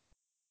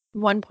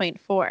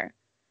 1.4.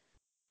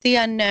 The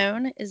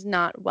unknown is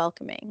not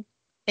welcoming.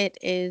 It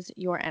is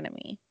your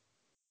enemy.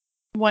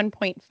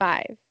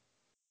 1.5.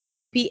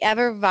 Be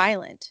ever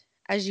violent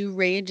as you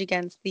rage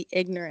against the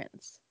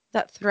ignorance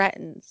that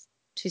threatens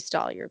to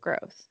stall your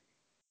growth.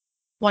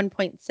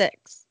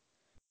 1.6.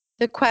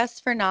 The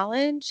quest for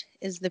knowledge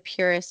is the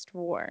purest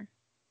war.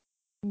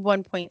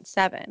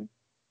 1.7.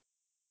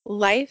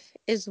 Life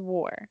is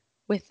war,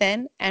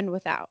 within and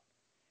without.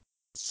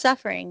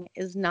 Suffering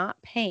is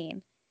not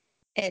pain,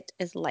 it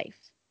is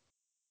life.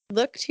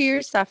 Look to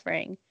your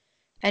suffering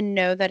and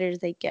know that it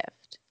is a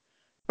gift.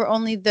 For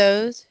only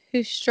those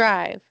who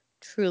strive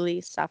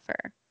truly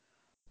suffer.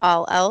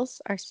 All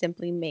else are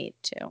simply made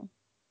to.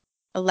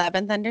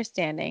 11th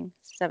Understanding,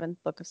 7th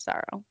Book of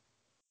Sorrow.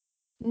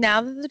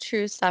 Now that the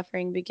true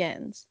suffering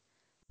begins,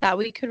 that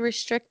we could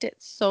restrict it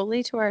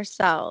solely to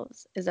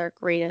ourselves is our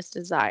greatest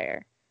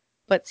desire,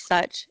 but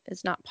such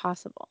is not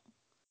possible.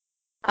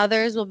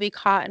 Others will be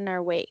caught in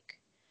our wake.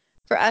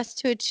 For us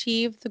to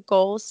achieve the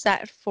goals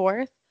set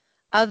forth,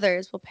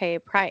 others will pay a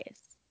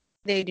price.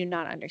 They do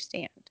not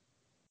understand.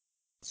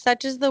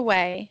 Such is the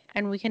way,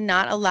 and we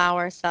cannot allow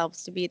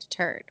ourselves to be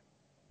deterred.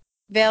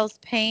 Vale's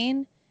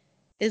pain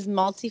is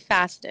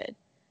multifaceted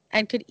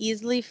and could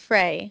easily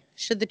fray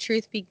should the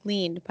truth be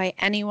gleaned by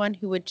anyone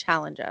who would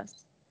challenge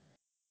us.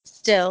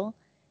 Still,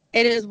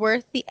 it is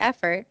worth the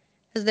effort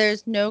as there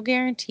is no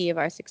guarantee of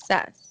our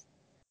success.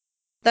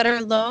 That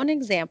our lone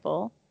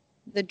example,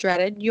 the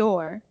dreaded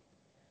Yor,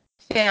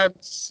 failed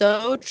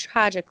so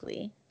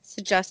tragically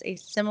suggests a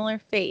similar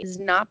fate is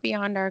not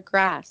beyond our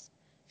grasp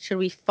should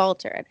we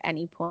falter at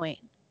any point.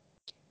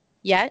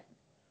 Yet,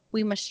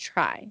 we must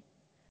try,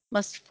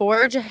 must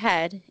forge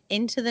ahead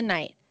into the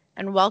night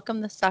and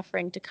welcome the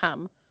suffering to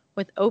come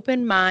with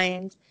open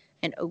minds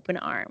and open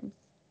arms.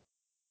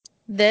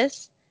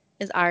 This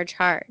is our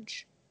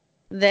charge.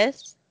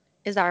 This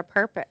is our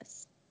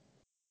purpose.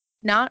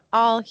 Not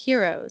all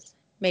heroes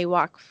may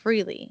walk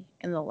freely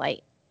in the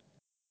light.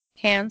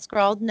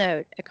 Hand-scrawled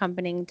note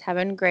accompanying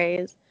Tevin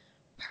Gray's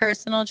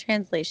personal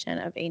translation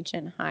of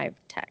ancient Hive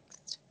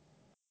text.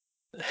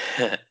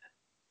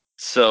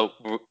 So,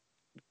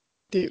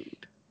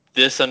 Dude.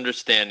 this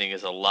understanding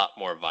is a lot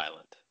more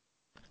violent.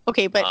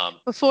 Okay, but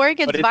before it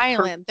gets but it's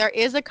violent, there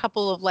is a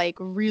couple of like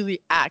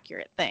really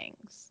accurate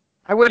things.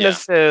 I wouldn't Yeah.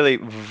 necessarily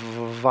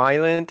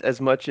violent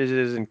as much as it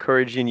is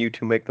encouraging you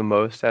to make the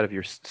most out of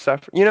your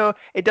suffering. You know,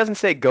 it doesn't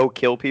say go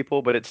kill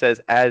people, but it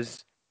says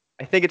as.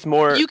 I think it's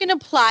more. You can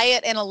apply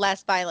it in a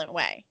less violent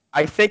way.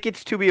 I think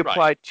it's to be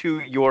applied to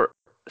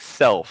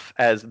yourself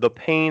as the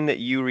pain that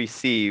you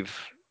receive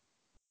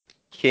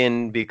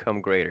can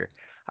become greater.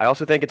 I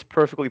also think it's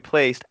perfectly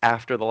placed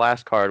after the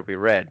last card we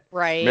read.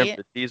 Right.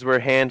 Remember, these were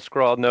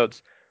hand-scrawled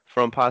notes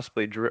from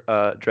possibly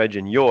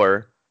Dredgen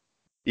Yor.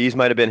 These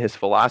might have been his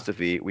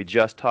philosophy. We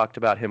just talked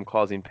about him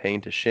causing pain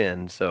to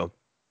Shin, so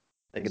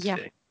I think it's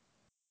fitting.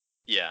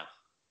 Yeah.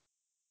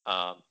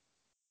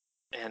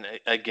 And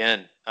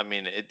again, I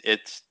mean,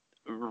 it's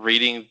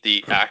reading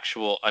the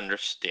actual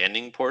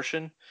understanding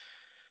portion.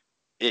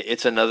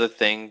 It's another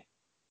thing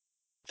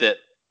that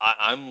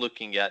I'm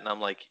looking at, and I'm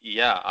like,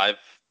 yeah,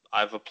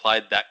 I've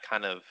applied that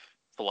kind of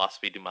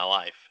philosophy to my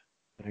life.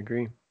 I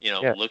agree. You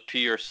know, Yeah. look to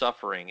your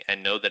suffering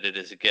and know that it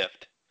is a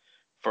gift.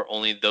 For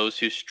only those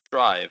who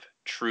strive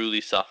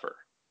truly suffer.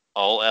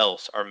 All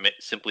else are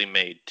simply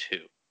made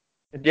to.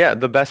 Yeah,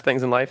 the best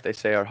things in life, they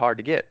say, are hard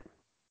to get.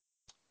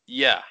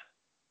 Yeah.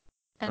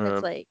 And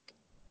it's like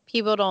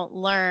people don't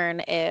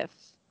learn if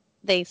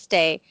they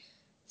stay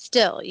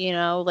still, you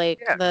know, like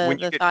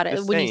the thought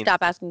when you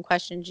stop asking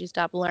questions, you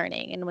stop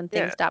learning. And when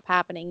things stop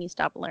happening, you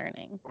stop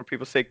learning. Or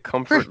people say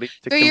comfort leads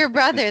to for your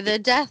brother, the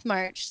death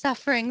march,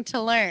 suffering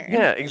to learn.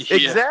 Yeah,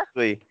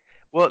 exactly.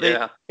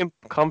 Well,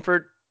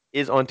 comfort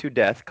is unto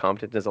death,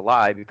 competence is a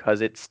lie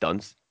because it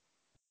stunts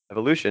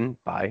evolution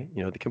by,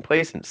 the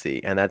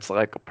complacency. And that's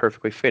like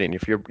perfectly fitting.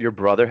 If your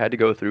brother had to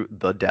go through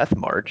the death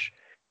march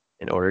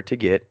in order to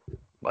get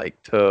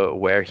like to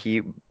where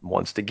he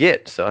wants to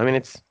get. So I mean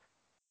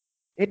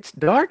it's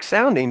dark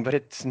sounding, but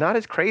it's not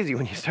as crazy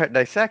when you start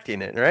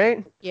dissecting it,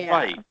 right? Yeah.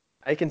 Right.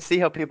 I can see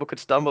how people could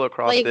stumble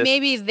across Like this.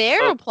 maybe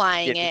they're Oh,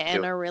 applying get it in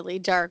into a really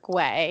dark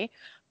way,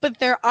 but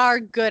there are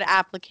good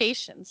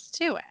applications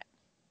to it.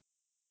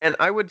 And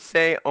I would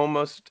say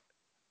almost.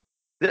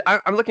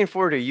 I'm looking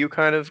forward to you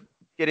kind of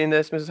getting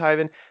this, Mrs.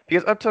 Hyven,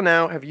 because up till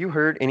now, have you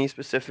heard any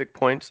specific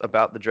points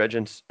about the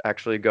Dredgens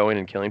actually going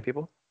and killing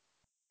people?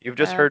 You've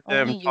just heard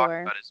Only them talk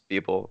your, about his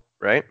people,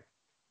 right?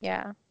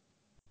 yeah.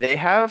 They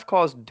have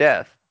caused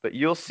death, but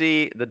you'll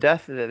see the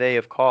death that they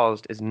have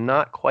caused is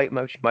not quite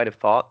what you might have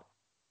thought.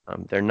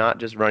 They're not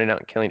just running out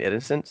and killing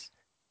innocents.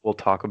 We'll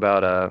talk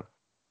about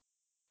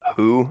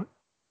who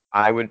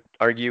I would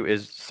argue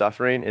is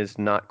suffering is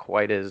not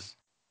quite as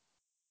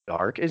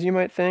dark as you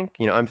might think.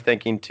 I'm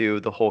thinking to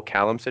the whole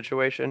Callum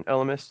situation,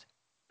 Elemis,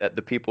 that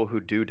the people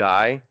who do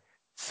die,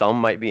 some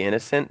might be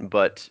innocent,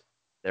 but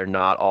they're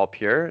not all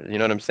pure. You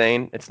know what I'm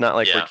saying? It's not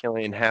like we're Yeah.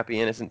 killing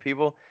happy, innocent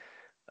people.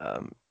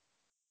 Um,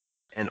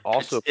 and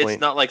also a It's point,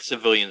 not like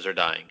civilians are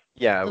dying.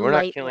 yeah, The we're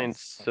not killing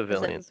lightness, as it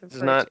civilians. was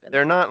referred to in the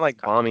They're not previous like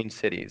card. bombing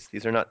cities.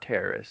 These are not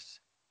terrorists.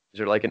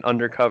 These are like an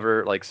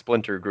undercover, like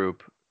splinter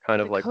group, kind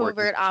The of like working.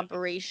 covert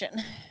operation.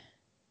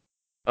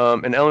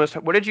 And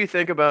Elemis, what did you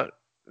think about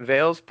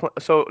Vale's plan?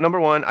 So number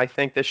one, I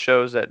think this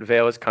shows that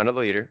Vale is kind of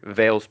the leader.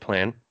 Vale's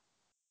plan,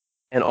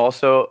 and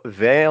also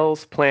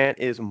Vale's plan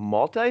is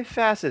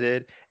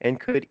multifaceted and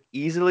could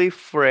easily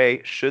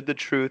fray should the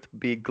truth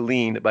be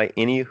gleaned by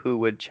any who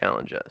would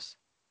challenge us.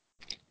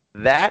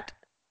 That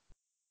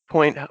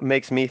point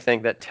makes me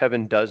think that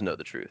Tevin does know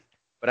the truth.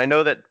 But I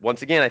know that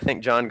once again, I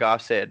think John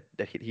Goff said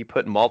that he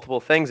put multiple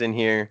things in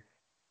here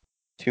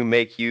to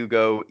make you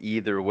go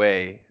either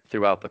way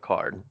throughout the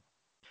card.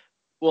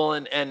 Well,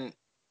 and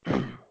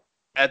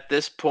at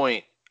this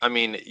point, I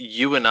mean,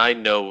 you and I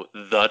know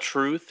the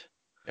truth.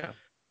 Yeah.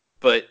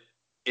 But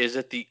is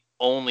it the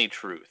only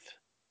truth?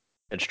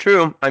 It's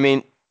true. I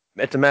mean,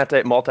 it's a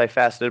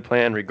multifaceted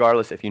plan,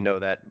 regardless if you know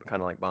that,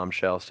 kind of like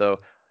Bombshell. So,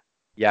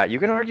 yeah, you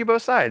can argue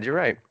both sides. You're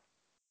right.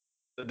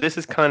 But this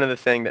is kind of the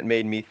thing that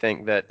made me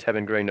think that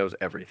Tevin Gray knows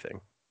everything.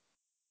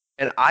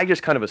 And I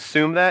just kind of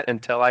assumed that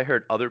until I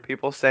heard other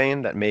people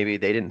saying that maybe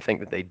they didn't think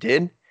that they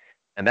did.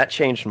 And that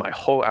changed my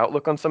whole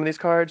outlook on some of these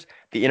cards.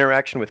 The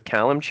interaction with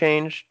Callum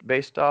changed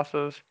based off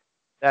of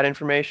that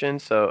information.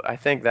 So I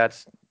think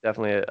that's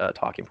definitely a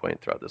talking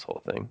point throughout this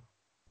whole thing.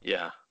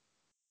 Yeah.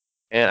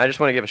 And I just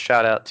want to give a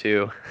shout out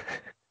to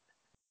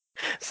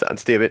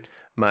sounds stupid.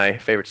 My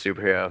favorite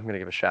superhero. I'm gonna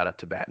give a shout out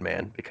to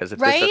Batman because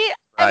it's such a Right? It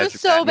surprise was that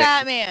so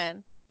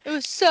Batman. It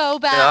was so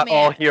not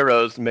all Batman.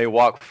 heroes may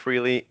walk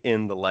freely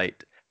in the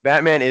light.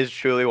 Batman is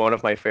truly one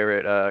of my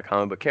favorite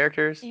comic book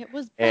characters, It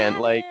was and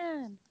like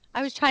Batman.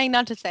 I was trying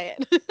not to say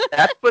it.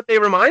 that's what they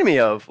remind me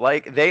of.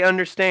 Like they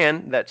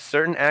understand that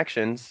certain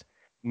actions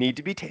need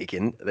to be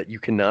taken. That you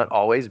cannot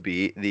always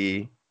be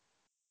the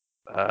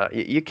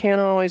you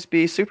can't always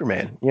be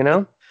Superman. You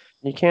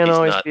can't He's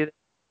always not be.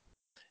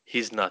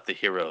 he's not the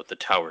hero the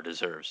tower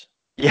deserves,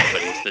 Yeah,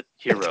 but he's the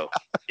hero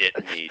it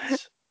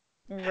needs.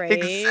 Right?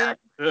 exactly.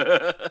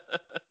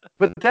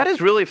 But that is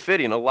really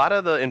fitting. A lot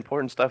of the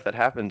important stuff that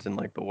happens in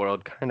like the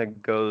world kind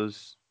of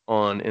goes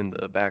on in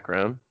the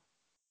background.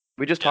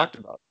 We just Yeah. talked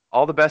about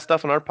all the best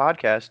stuff on our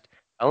podcast.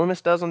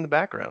 Elemis does in the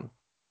background.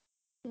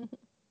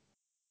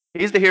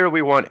 He's the hero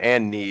we want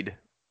and need.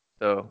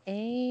 So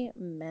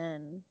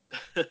Amen.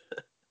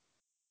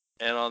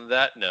 And on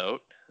that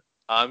note,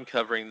 I'm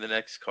covering the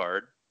next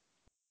card,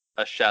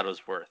 A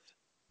Shadow's Worth.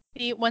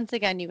 See, once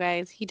again, you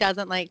guys, he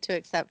doesn't like to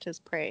accept his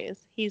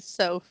praise. He's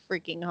so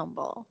freaking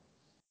humble.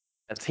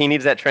 he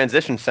needs that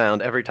transition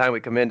sound every time we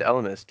come into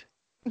Elemist.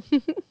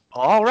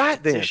 All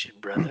right then. Transition,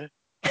 brother.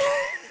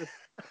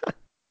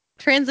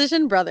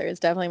 Transition Brother is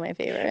definitely my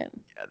favorite.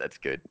 Yeah, that's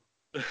good.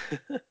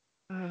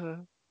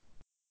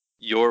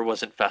 Yor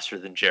wasn't faster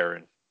than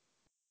Jaren,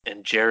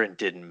 and Jaren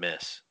didn't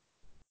miss.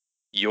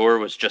 Yor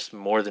was just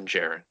more than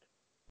Jaren.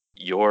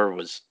 Yor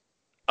was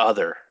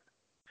other.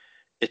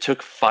 It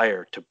took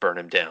fire to burn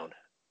him down.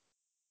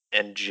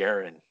 And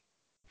Jaren,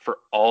 for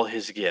all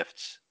his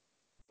gifts,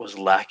 was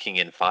lacking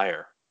in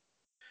fire.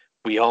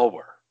 We all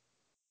were.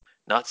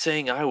 Not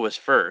saying I was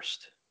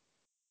first.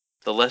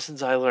 The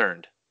lessons I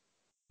learned,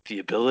 the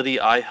ability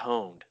I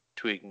honed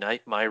to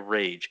ignite my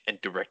rage and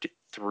direct it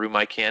through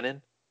my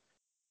cannon,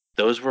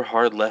 those were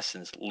hard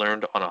lessons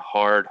learned on a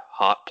hard,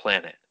 hot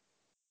planet.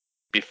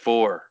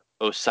 Before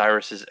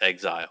Osiris's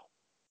exile,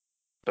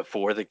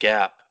 before the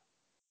gap,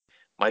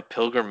 my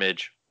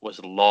pilgrimage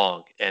was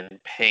long and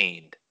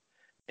pained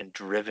and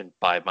driven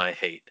by my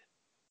hate.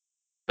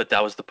 But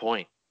that was the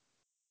point.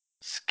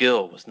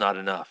 Skill was not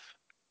enough.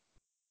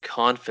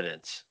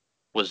 Confidence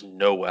was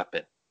no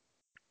weapon.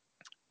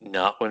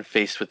 Not when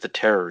faced with the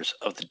terrors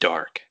of the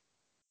dark.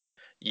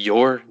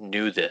 Yor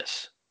knew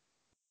this.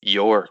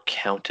 Yor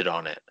counted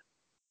on it.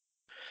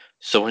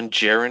 So when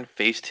Jaren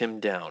faced him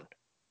down,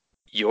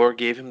 Yor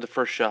gave him the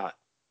first shot,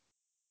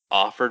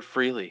 offered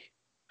freely,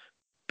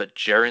 but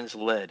Jaren's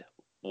lead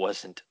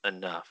wasn't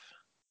enough.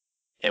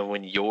 And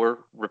when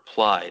Yor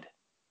replied,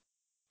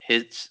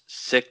 his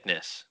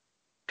sickness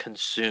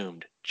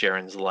consumed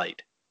Jaren's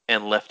light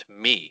and left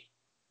me,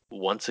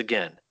 once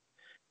again,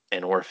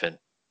 an orphan.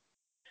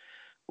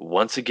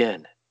 Once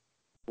again,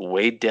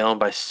 weighed down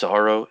by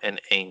sorrow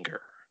and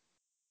anger,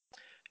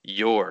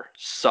 Yor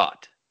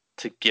sought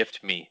to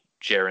gift me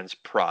Jaren's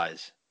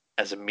prize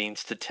as a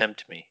means to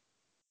tempt me.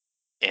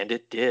 And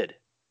it did.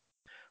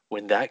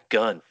 When that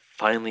gun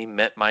finally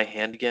met my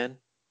hand again,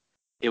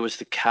 it was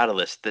the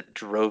catalyst that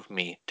drove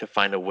me to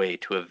find a way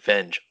to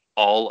avenge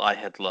all I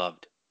had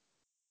loved.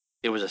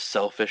 It was a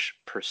selfish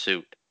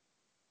pursuit.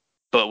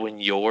 But when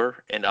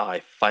Yor and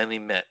I finally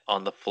met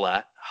on the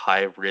flat,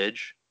 high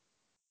ridge,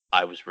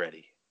 I was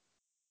ready.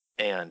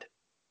 And,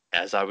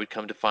 as I would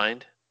come to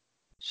find,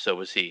 so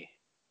was he,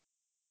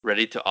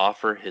 ready to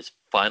offer his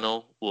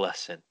final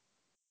lesson,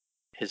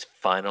 his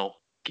final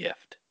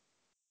gift,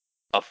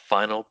 a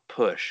final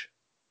push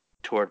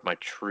toward my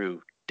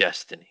true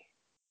destiny.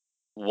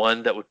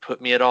 One that would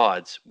put me at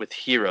odds with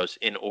heroes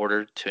in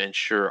order to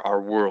ensure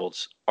our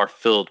worlds are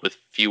filled with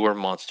fewer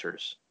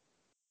monsters.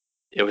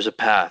 It was a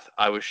path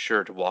I was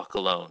sure to walk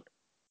alone,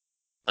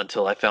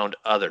 until I found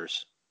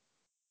others,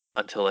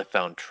 until I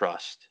found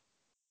trust,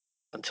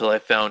 until I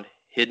found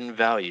hidden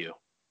value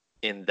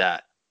in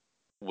that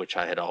which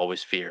I had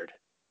always feared.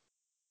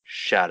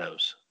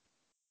 Shadows.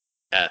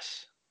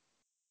 S.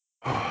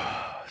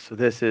 So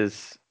this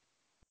is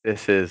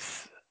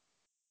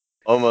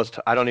almost,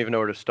 I don't even know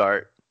where to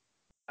start.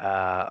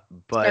 But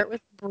Start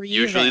with breathing.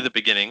 Usually the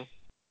beginning.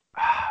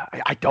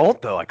 I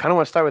don't though. I kind of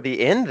want to start with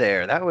the end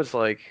there. That was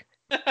like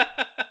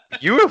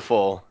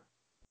beautiful.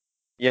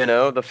 You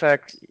know, the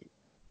fact.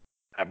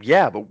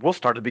 Yeah, but we'll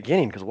start at the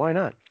beginning because why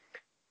not?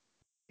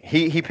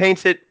 He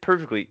paints it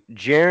perfectly.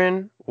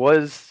 Jaren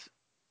was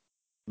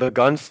the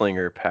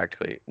gunslinger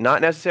practically,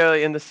 not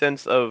necessarily in the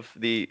sense of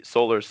the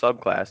solar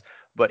subclass,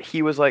 but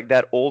he was like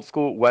that old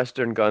school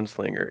Western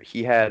gunslinger.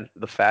 He had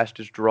the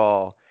fastest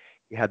draw.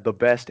 He had the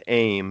best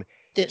aim.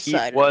 This He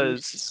side of was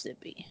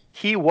Mississippi.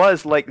 he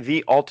was like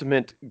the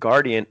ultimate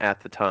guardian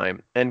at the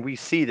time, and we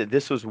see that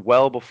this was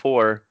well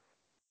before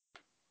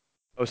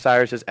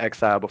Osiris's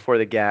exile, before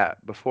the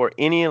gap, before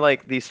any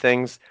like these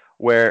things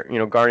where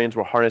guardians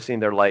were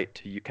harnessing their light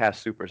to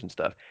cast supers and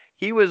stuff.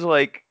 He was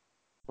like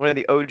one of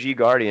the OG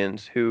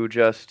guardians who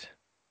just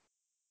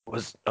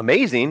was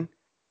amazing.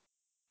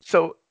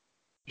 So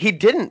he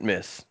didn't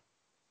miss.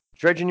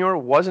 Dredgenyor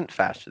wasn't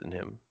faster than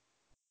him,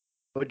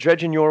 but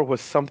Dredgenyor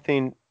was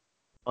something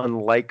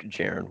unlike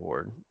Jaren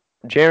Ward.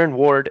 Jaren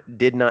Ward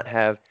did not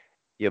have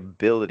the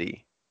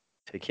ability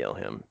to kill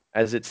him.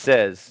 As it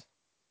says,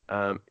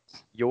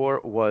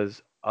 Yor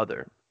was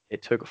other.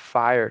 It took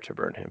fire to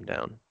burn him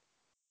down.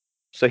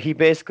 So he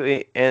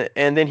basically, and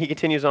then he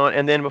continues on,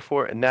 and then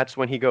and that's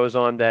when he goes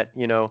on that,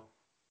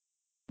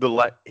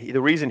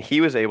 the reason he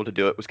was able to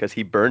do it was because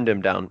he burned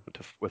him down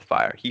with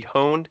fire. He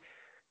honed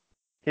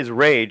his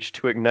rage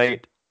to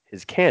ignite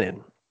his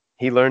cannon.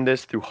 He learned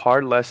this through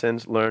hard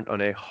lessons learned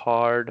on a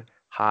hard,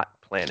 hot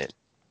planet.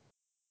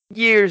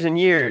 Years and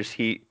years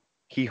he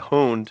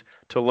honed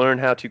to learn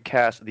how to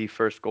cast the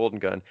first golden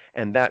gun,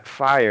 and that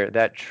fire,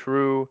 that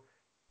true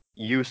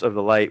use of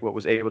the light, what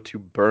was able to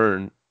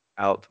burn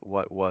out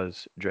what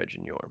was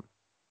Dredgenyor.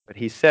 But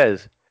he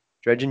says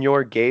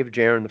Dredgenyor gave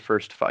Jaren the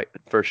first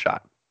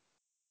shot.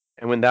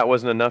 And when that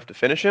wasn't enough to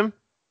finish him,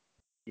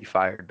 he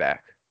fired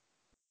back.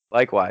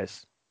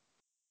 Likewise,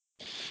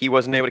 he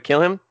wasn't able to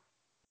kill him.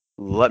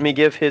 Let me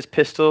give his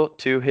pistol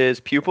to his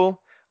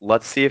pupil.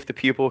 Let's see if the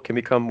pupil can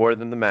become more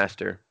than the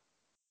master.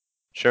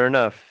 Sure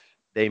enough,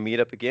 they meet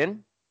up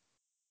again.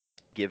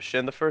 Give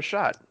Shin the first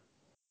shot.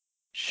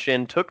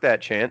 Shin took that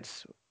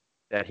chance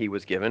that he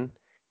was given.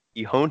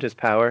 He honed his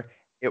power.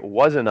 It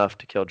was enough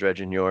to kill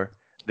Dredgenyor.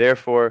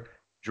 Therefore,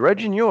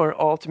 Dredgenyor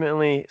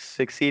ultimately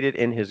succeeded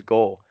in his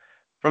goal.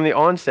 From the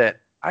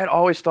onset, I had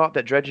always thought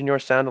that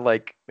Dredgenyor sounded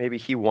like maybe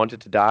he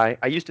wanted to die.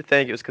 I used to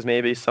think it was because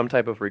maybe some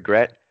type of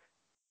regret.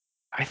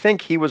 I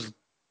think he was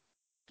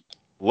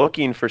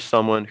looking for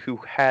someone who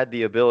had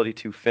the ability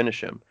to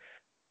finish him.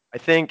 I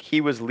think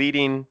he was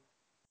leading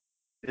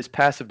his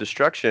passive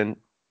destruction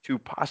to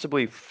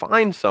possibly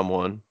find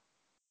someone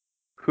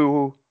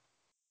who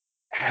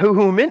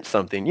meant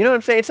something. You know what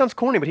I'm saying? It sounds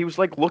corny, but he was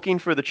like looking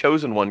for the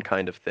chosen one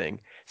kind of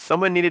thing.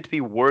 Someone needed to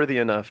be worthy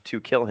enough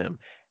to kill him.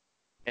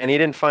 And he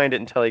didn't find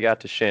it until he got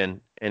to Shin,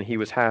 and he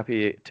was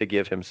happy to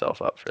give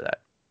himself up for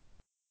that.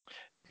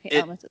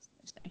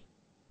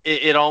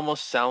 It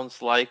almost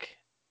sounds like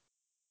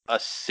a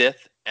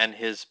Sith and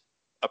his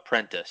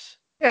apprentice.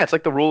 Yeah, it's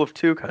like the rule of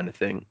two kind of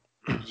thing.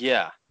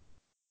 Yeah.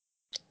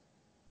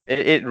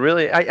 It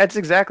really, that's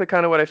exactly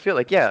kind of what I feel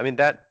like. Yeah, I mean,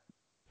 that,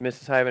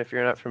 Mrs. Hyven, if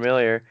you're not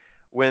familiar,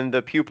 when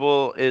the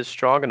pupil is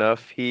strong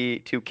enough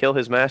to kill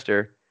his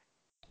master,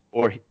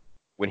 or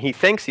when he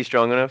thinks he's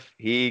strong enough,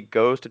 he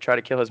goes to try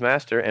to kill his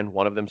master, and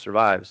one of them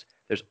survives.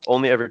 There's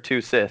only ever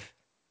two Sith,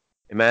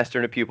 a master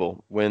and a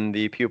pupil. When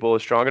the pupil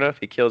is strong enough,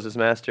 he kills his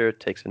master,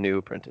 takes a new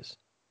apprentice.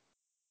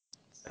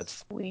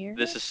 That's weird.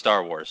 This is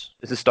Star Wars.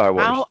 This is Star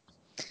Wars. Ow.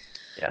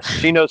 Yes,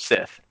 she knows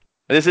Sith.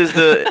 This is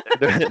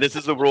this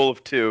is the rule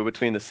of two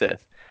between the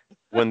Sith.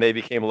 When they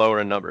became lower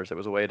in numbers, it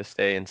was a way to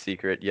stay in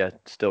secret yet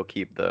still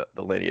keep the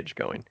lineage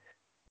going.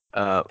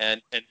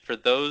 And for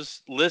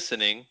those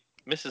listening,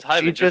 Mrs. She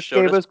Hyven just just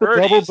showed gave us us the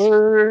double birdies.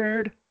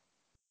 bird.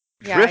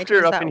 Yeah, I Drifter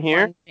just up that in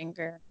here. one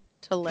finger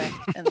to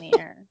lift in the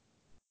air.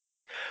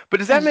 But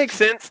does that make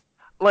sense?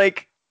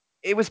 Like,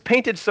 it was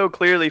painted so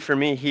clearly for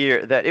me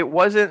here that it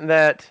wasn't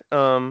that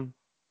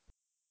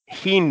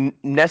he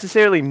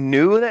necessarily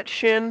knew that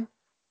Shin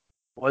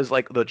was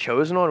like the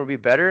chosen one would be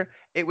better.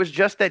 It was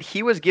just that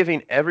he was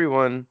giving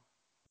everyone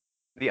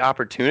the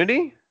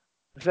opportunity,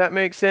 if that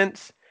makes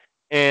sense.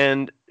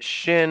 And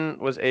Shin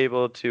was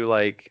able to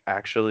like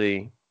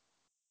actually,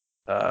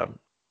 uh,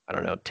 I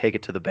don't know, take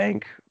it to the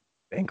bank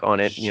on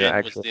it. You know, Shin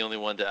was actually, the only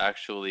one to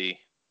actually.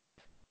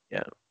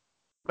 yeah.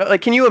 But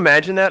like, can you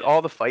imagine that Yeah.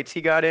 all the fights he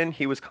got in,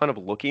 he was kind of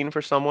looking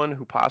for someone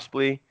who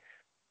possibly.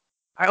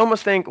 I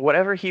almost think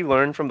whatever he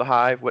learned from the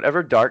hive,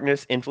 whatever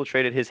darkness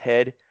infiltrated his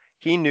head,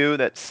 he knew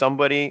that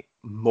somebody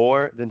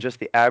more than just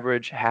the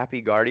average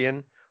happy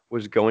guardian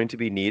was going to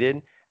be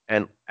needed.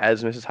 And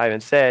as Mrs.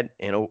 Hyven said,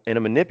 in a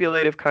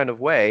manipulative kind of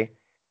way,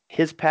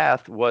 his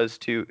path was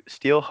to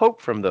steal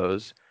hope from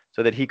those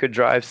so that he could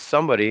drive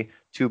somebody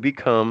to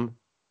become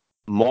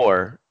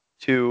more,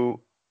 to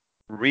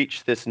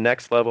reach this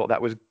next level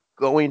that was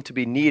going to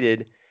be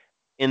needed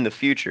in the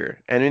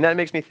future. And I mean, that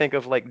makes me think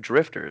of like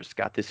drifters,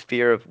 got this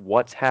fear of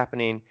what's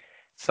happening.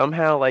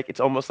 Somehow, like it's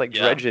almost like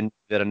Yeah. Dredgen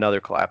that another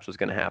collapse was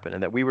going to happen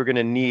and that we were going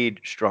to need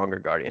stronger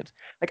guardians.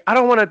 Like, I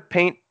don't want to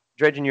paint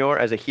Dredgen Yor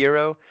as a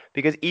hero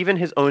because even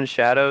his own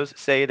shadows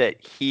say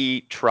that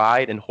he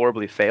tried and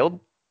horribly failed.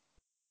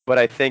 But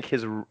I think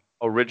his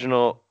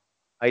original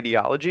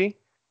ideology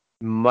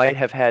might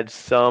have had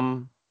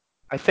some.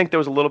 I think there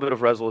was a little bit of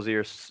Rezel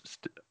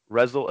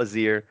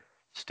Azir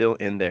still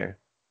in there,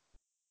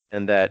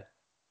 and that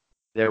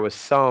there was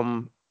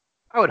some.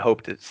 I would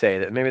hope to say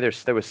that maybe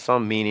there was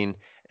some meaning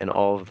in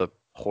all of the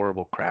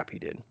horrible crap he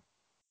did.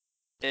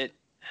 It.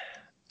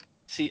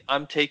 See,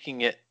 I'm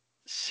taking it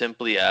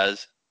simply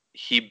as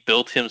he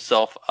built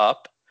himself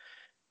up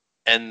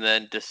and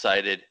then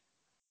decided,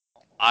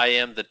 I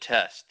am the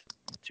test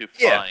to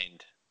Yeah,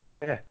 find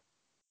yeah,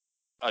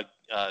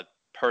 a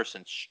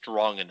person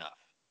strong enough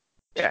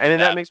to yeah, and then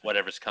that combat makes.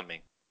 whatever's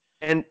coming.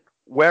 And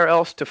where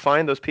else to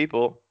find those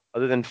people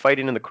other than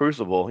fighting in the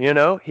Crucible? You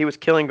know, he was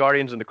killing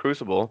Guardians in the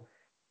Crucible.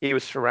 He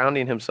was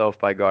surrounding himself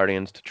by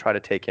Guardians to try to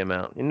take him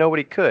out. And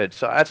nobody could.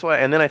 So that's why.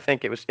 And then I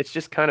think it's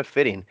just kind of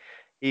fitting.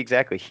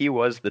 Exactly. He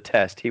was the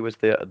test. He was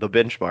the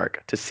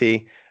benchmark to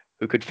see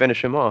who could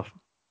finish him off.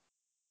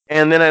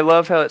 And then I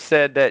love how it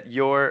said that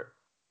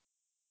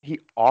he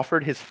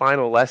offered his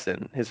final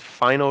lesson, his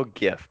final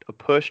gift, a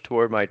push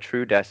toward my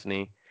true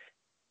destiny.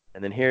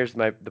 And then here's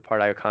the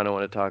part I kind of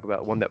want to talk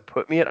about, one that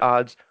put me at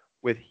odds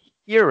with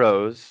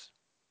heroes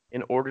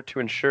in order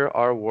to ensure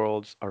our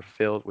worlds are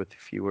filled with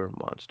fewer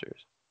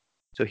monsters.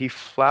 So he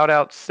flat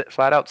out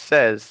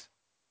says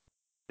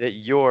that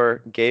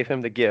Yor gave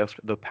him the gift,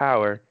 the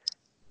power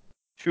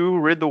to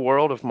rid the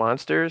world of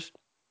monsters.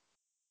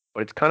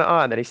 But it's kind of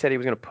odd that he said he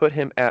was going to put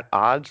him at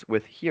odds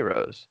with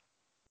heroes.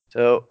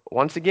 So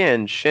once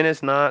again, Shin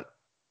is not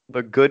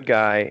the good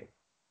guy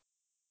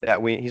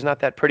he's not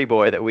that pretty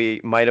boy that we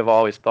might have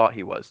always thought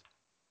he was.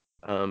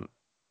 Um,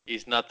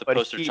 He's not the but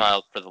poster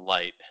child for the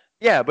light.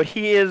 yeah, but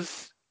he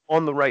is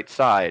on the right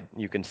side,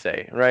 you can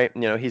say, right?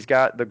 You know, he's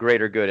got the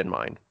greater good in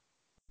mind.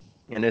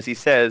 And as he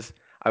says,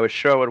 I was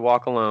sure I would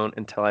walk alone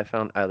until I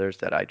found others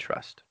that I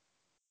trust.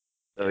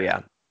 So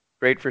yeah,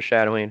 great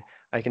foreshadowing.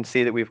 I can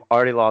see that we've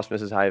already lost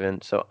Mrs.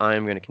 Hyven, so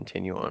I'm going to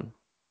continue on.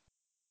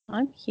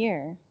 I'm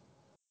here.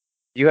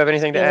 Do you have I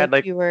anything to feel add? like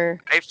Like, you were.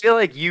 I feel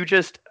like you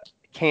just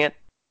can't.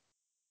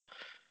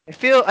 I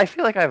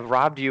feel like I've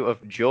robbed you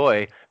of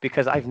joy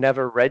because I've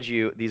never read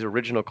you these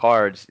original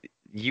cards.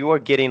 You are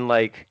getting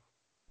like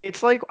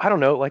it's like I don't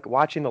know, like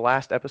watching the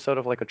last episode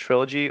of like a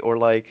trilogy or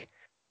like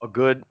a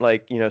good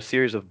like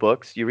series of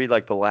books. You read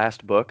like the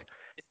last book,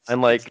 and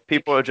It's like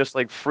people are just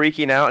like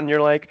freaking out, and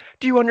you're like,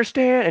 "Do you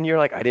understand?" And you're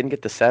like, "I didn't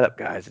get the setup,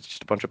 guys. It's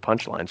just a bunch of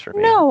punchlines for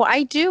me." No,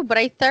 I do, but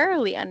I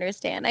thoroughly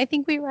understand. I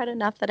think we read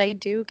enough that I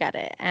do get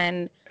it,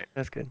 and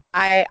That's good.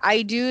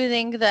 I do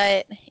think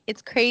that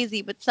it's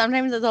crazy, but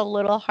sometimes it's a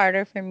little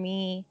harder for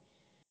me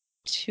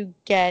to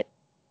get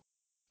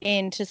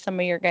into some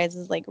of your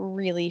guys' like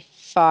really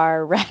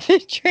far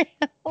rabbit trails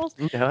No, I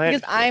because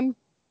understand. I'm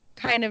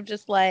kind of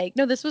just like,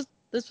 no, this was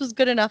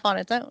good enough on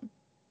its own.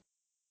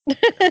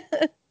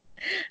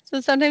 So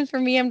sometimes for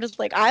me, I'm just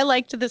like, I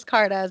liked this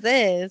card as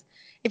is.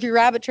 If your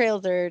rabbit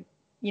trails are,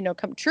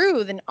 come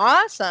true, then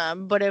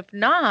awesome. But if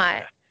not,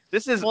 Yeah.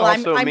 This is well, I'm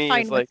also I'm me.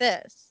 fine Is with like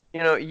this.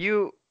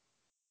 you.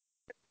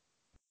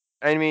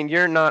 I mean,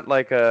 you're not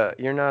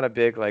a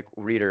big like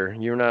reader.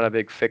 You're not a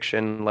big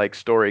fiction like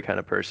story kind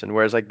of person.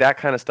 Whereas like that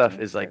kind of stuff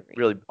Thanks is for like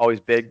really reading. always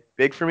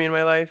big for me in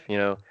my life. You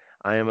know,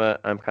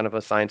 I'm kind of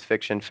a science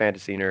fiction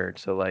fantasy nerd.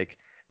 So like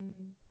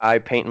Mhm. I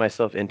paint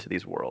myself into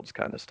these worlds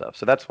kind of stuff.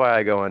 So that's why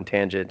I go on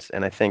tangents.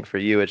 And I think for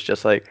you, it's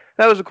just like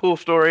that was a cool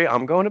story.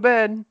 I'm going to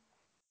bed.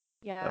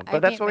 Yeah, I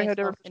But that's paint why we had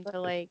different myself into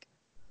perspectives. like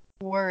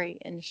worry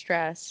and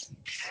stress.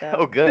 Oh,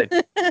 So good.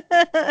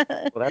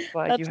 Well, that's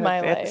why you that's have my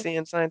life, fantasy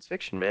and science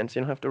fiction, man. So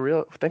you don't have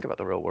to think about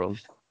the real world.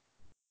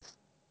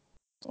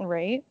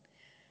 right?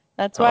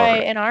 That's All why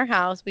right. in our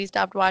house we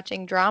stopped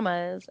watching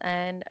dramas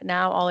and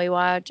now all we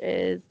watch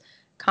is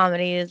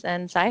comedies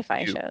and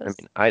sci-fi shows.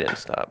 I didn't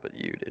stop, but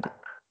you did.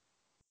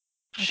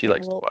 She Okay,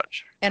 likes to well,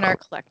 watch. in our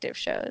collective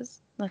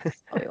shows,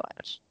 that's all we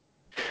watch.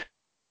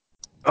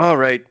 All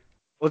right.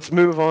 Let's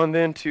move on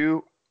then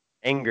to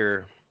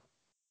anger.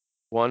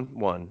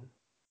 1-1.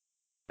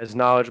 As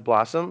knowledge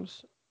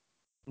blossoms,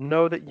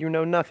 know that you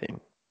know nothing.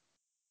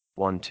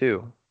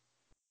 1-2.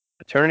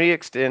 Eternity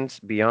extends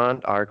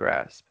beyond our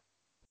grasp.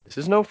 This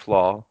is no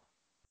flaw,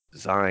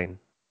 design.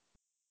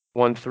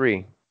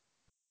 1-3.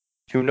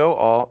 To know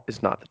all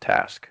is not the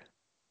task.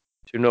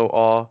 To know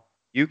all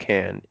you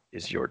can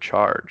is your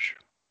charge.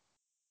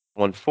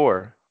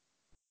 1-4.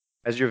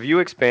 As your view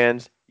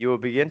expands, you will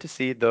begin to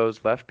see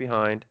those left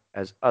behind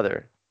as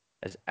other,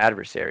 as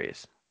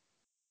adversaries.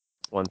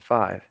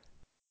 1-5.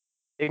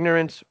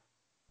 Ignorance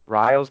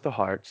riles the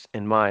hearts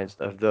and minds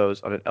of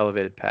those on an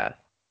elevated path.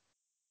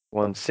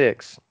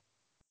 1-6.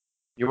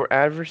 Your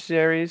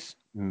adversaries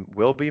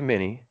will be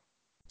many,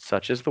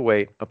 such is the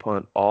weight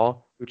upon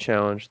all who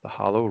challenge the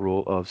hollow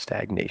rule of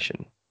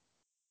stagnation.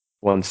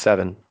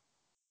 1-7.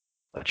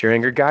 Let your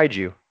anger guide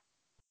you.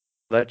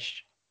 Let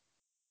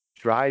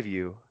drive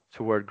you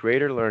toward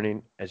greater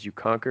learning as you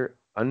conquer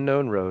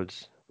unknown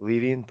roads,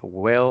 leaving the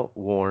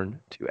well-worn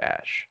to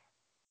ash.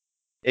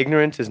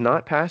 Ignorance is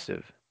not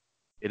passive.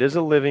 It is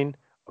a living,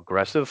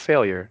 aggressive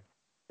failure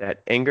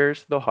that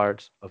angers the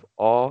hearts of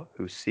all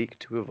who seek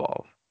to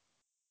evolve.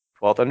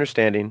 12th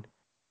Understanding,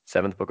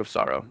 7th Book of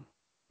Sorrow.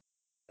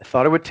 I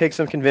thought it would take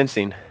some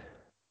convincing,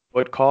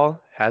 but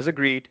Call has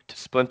agreed to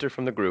splinter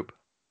from the group,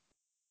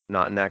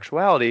 not in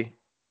actuality,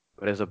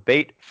 but as a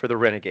bait for the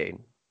renegade.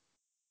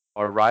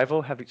 Our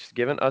rival has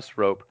given us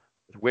rope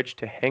with which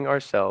to hang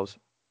ourselves,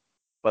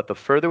 but the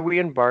further we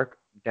embark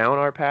down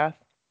our path,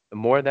 the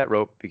more that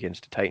rope begins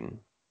to tighten.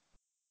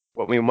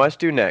 What we must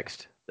do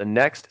next, the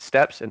next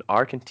steps in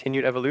our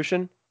continued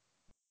evolution,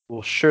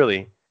 will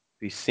surely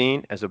be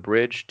seen as a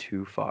bridge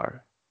too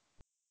far.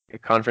 A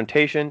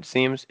confrontation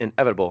seems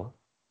inevitable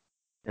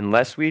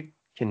unless we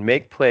can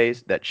make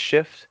plays that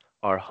shift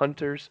our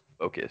hunter's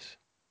focus.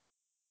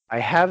 I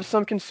have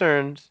some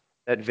concerns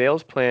that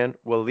Vale's plan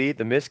will lead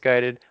the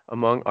misguided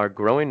among our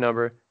growing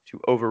number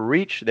to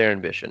overreach their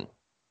ambition,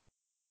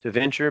 to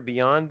venture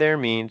beyond their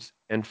means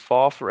and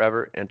fall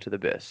forever into the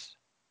abyss.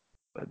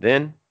 But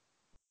then,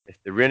 if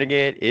the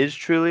renegade is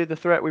truly the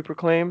threat we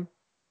proclaim,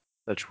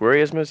 such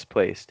worry is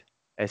misplaced,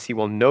 as he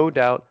will no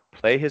doubt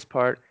play his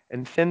part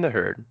and thin the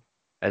herd,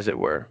 as it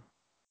were.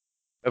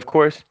 Of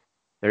course,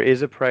 there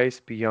is a price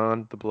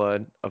beyond the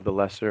blood of the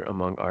lesser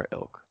among our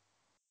ilk.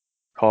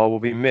 Call will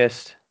be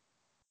missed,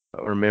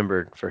 but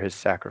remembered for his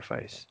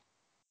sacrifice.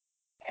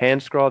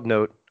 Hand-scrawled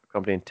note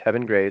accompanying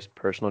Tevin Gray's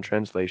personal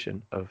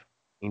translation of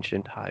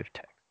ancient Hive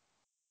text.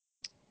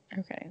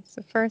 Okay,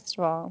 so first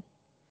of all,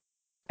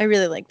 I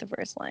really like the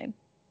first line.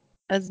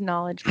 As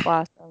knowledge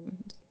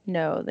blossoms,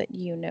 know that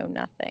you know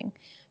nothing.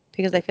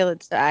 Because I feel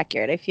it's so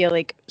accurate. I feel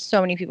like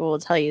so many people will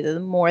tell you that the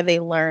more they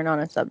learn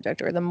on a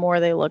subject or the more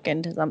they look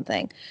into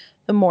something,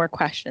 the more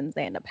questions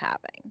they end up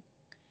having.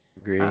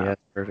 Agree,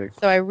 that's perfect.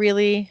 So I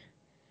really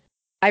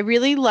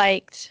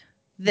liked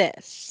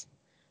this,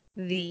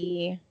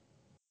 the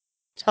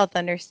 12th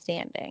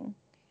understanding.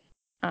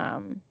 I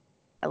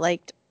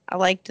liked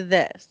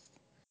this,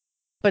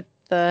 but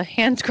the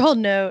hand scroll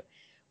note.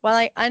 While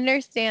I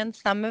understand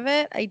some of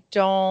it, I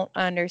don't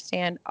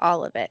understand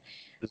all of it.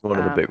 This is one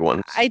of the big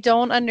ones. I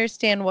don't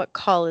understand what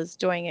Call is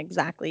doing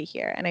exactly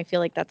here, and I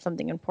feel like that's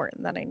something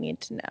important that I need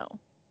to know.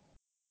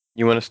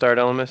 You want to start,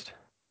 Elemist?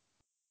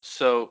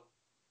 So,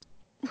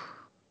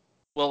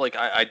 well, like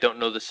I don't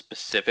know the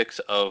specifics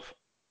of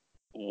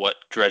what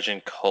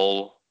Dredgen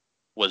Cull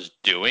was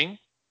doing.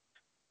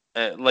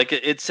 Like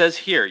it says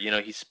here,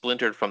 he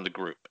splintered from the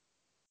group.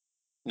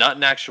 Not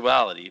in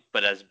actuality,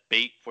 but as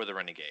bait for the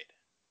renegade.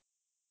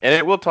 And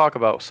it will talk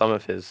about some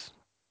of his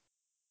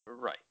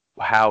Right.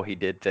 how he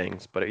did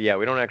things, but yeah,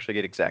 we don't actually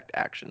get exact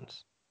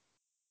actions.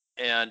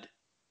 And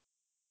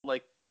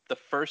like the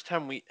first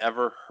time we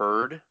ever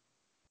heard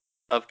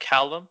of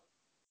Callum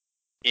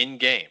in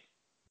game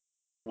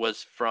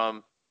was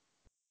from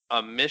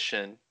a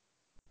mission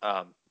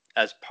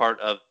as part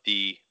of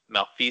the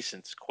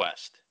Malfeasance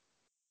quest.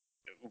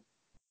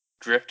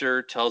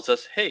 Drifter tells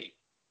us, hey,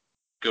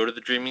 go to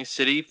the Dreaming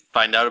City,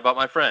 find out about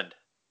my friend.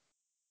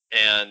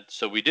 And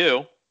so we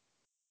do.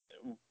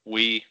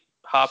 We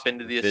hop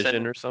into the Vision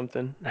Ascendant. or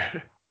something.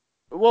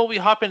 Well, we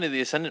hop into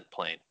the Ascendant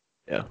plane.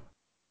 Yeah.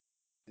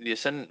 The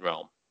Ascendant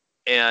realm.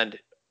 And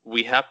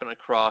we happen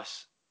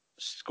across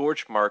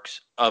scorch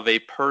marks of a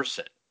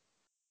person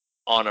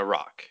on a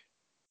rock.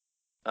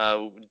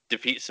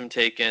 Defeat some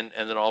Taken,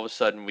 and then all of a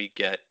sudden we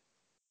get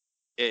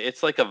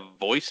it's like a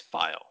voice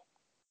file.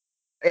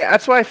 Yeah,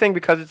 that's why I think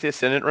because it's the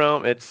Ascendant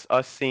realm, it's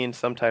us seeing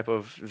some type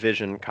of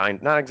vision,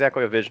 not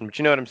exactly a vision, but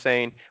you know what I'm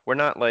saying.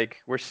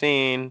 We're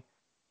seeing.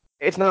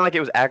 It's not like it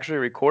was actually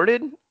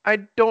recorded. I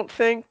don't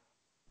think,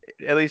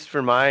 at least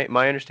for my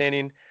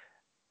understanding,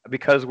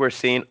 because we're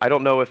seeing. I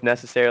don't know if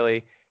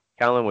necessarily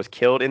Callum was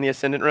killed in the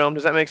Ascendant Realm.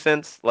 Does that make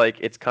sense? Like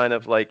it's kind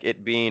of like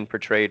it being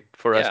portrayed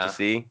for us to Yeah.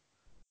 see.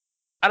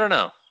 I don't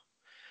know.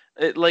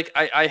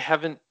 I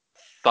haven't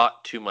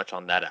thought too much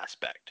on that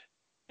aspect.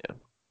 Yeah.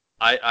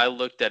 I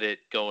looked at it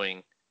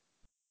going,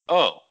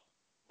 oh,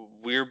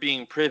 we're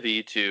being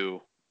privy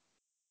to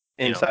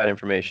Inside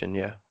information,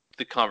 yeah.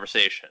 the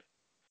conversation,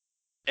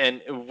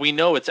 and we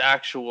know it's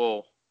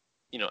actually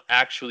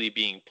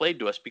being played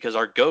to us because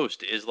our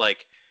ghost is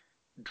like,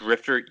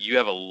 Drifter, you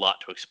have a lot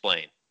to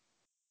explain,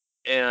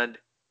 and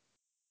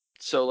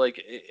so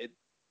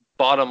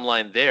bottom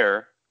line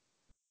there,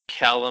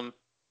 Callum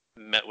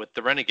met with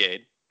the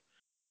renegade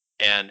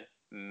and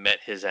met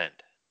his end.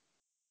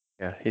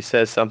 Yeah, he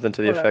says something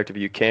to the effect of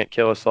 "You can't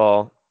kill us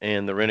all,"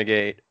 and the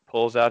renegade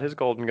pulls out his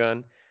golden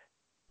gun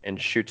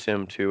and shoots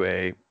him to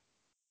a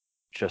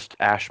just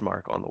ash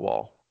mark on the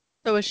wall.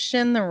 So was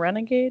Shin the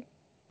renegade?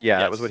 Yeah,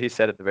 that was Yes. what he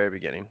said at the very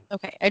beginning.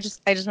 Okay, I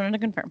just wanted to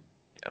confirm.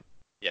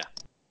 Yeah.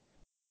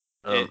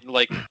 Um,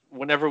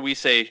 Whenever we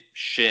say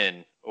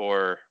Shin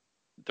or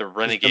the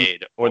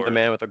renegade or the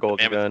man with the the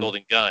golden man with the gun.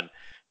 golden gun,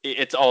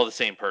 it's all the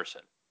same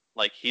person.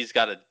 Like he's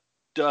got a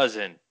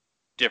dozen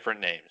different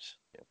names.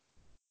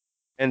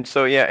 And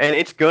so, yeah, and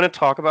it's going to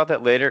talk about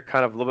that later,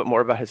 kind of a little bit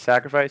more about his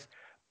sacrifice.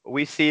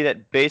 We see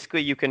that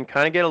basically you can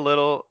kind of get a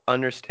little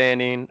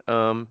understanding.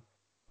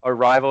 Our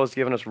rival has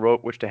given us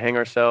rope which to hang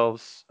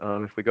ourselves.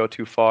 If we go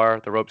too far,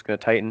 the rope's going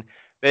to tighten.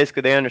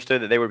 Basically, they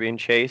understood that they were being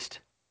chased,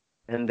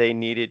 and they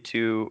needed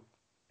to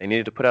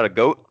put out a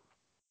goat.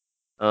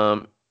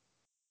 Um,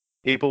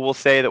 People will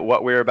say that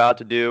what we're about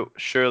to do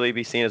surely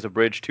be seen as a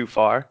bridge too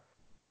far.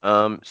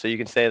 So you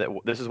can say that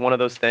this is one of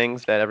those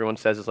things that everyone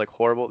says is like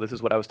horrible. This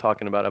is what I was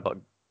talking about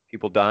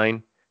people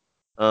dying.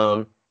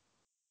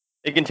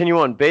 They continue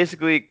on.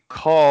 Basically,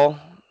 Call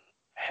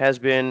has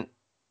been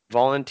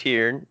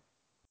volunteered,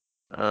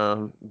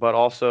 but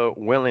also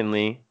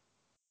willingly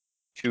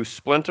to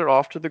splinter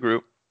off to the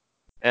group.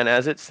 And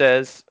as it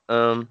says,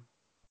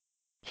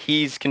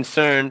 he's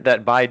concerned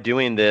that by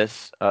doing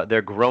this,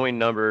 their growing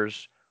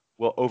numbers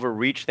will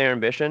overreach their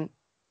ambition,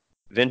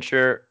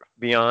 venture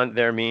beyond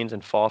their means,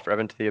 and fall forever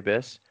into the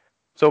abyss.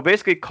 So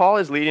basically, Call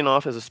is leading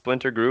off as a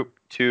splinter group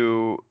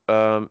to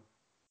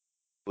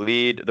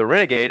lead the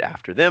renegade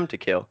after them to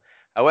kill.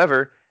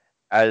 However,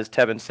 as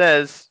Tevin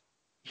says,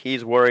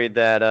 he's worried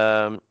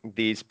that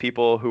these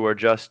people who are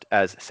just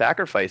as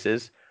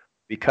sacrifices,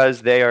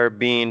 because they are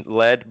being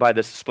led by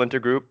this splinter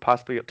group,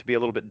 possibly to be a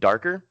little bit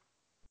darker,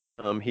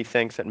 he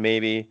thinks that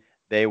maybe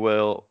they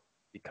will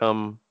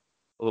become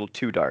a little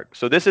too dark.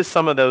 So this is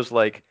some of those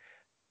like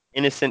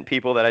innocent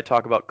people that I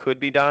talk about could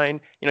be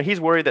dying. He's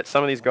worried that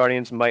some of these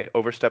guardians might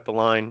overstep the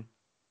line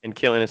and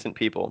kill innocent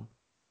people.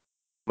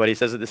 But he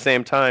says at the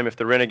same time, if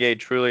the renegade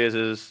truly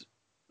is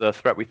the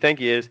threat we think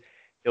he is,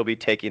 he'll be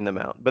taking them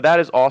out. But that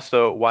is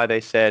also why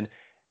they said,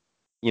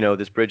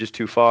 this bridge is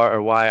too far,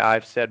 or why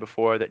I've said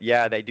before that,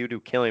 yeah, they do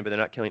killing, but they're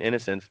not killing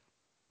innocents.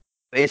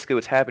 Basically,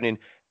 what's happening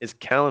is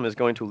Callum is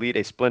going to lead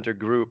a splinter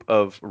group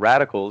of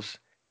radicals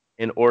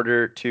in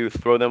order to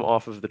throw them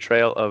off of the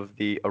trail of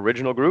the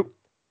original group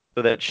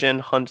so that Shin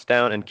hunts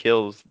down and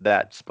kills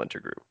that splinter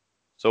group.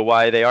 So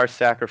why they are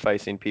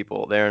sacrificing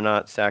people, they are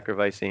not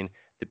sacrificing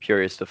the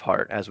purest of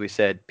heart. As we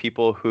said,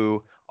 people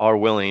who are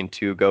willing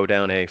to go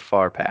down a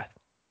far path.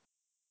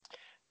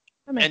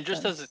 That makes And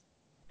just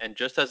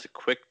sense. as a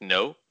quick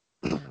note,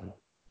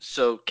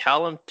 so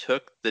Callum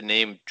took the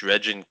name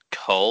Dredgen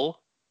Cull.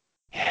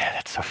 Yeah,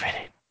 that's so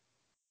fitting.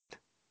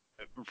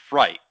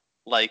 Right.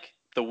 Like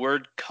the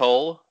word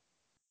cull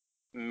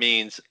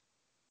means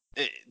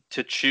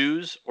to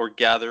choose or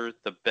gather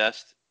the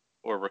best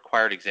or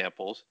required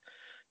examples,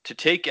 to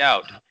take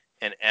out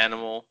an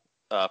animal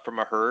from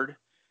a herd,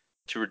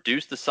 to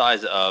reduce the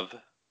size of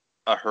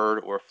a herd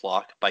or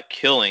flock by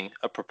killing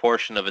a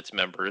proportion of its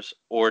members,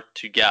 or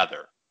to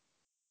gather.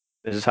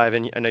 This is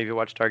Hyven. I know you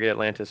watched Target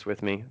Atlantis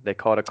with me. They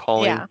call it a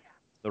calling. Yeah.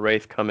 The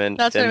Wraith come in,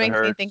 That's what thin it the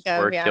makes me herd, think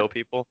or of, yeah. kill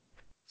people.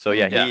 So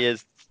yeah, Yeah. he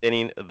is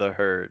thinning the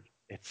herd.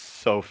 It's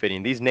so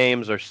fitting. These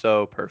names are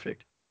so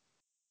perfect.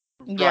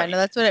 Yeah, Right. no,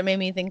 that's what it made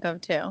me think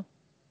of too.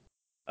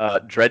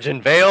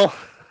 Dredgen Vale.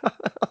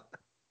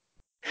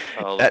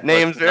 That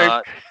name's very.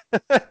 Not.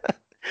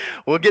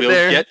 We'll get We'll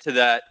there. get to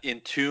that in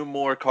 2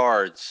 more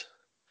cards.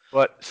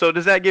 But so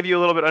does that give you a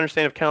little bit of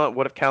understanding of Callum,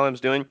 what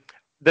Callum's doing?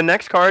 The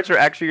next cards are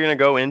actually going to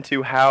go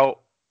into how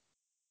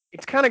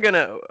it's kind of going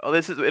to.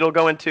 It'll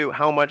go into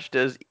how much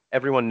does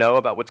everyone know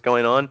about what's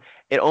going on.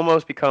 It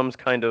almost becomes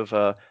kind of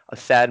a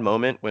sad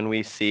moment when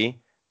we see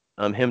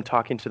him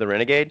talking to the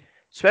renegade,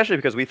 especially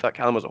because we thought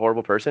Callum was a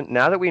horrible person.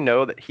 Now that we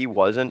know that he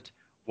wasn't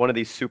one of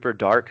these super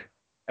dark,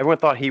 everyone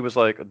thought he was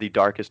like the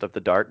darkest of the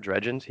dark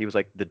Dredgens. He was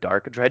like the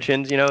dark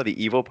Dredgens,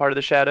 the evil part of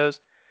the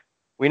shadows.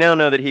 We now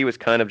know that he was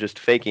kind of just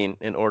faking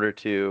in order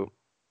to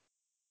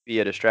be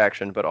a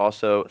distraction, but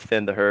also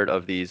thin the herd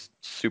of these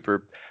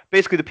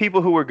basically the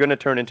people who were going to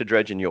turn into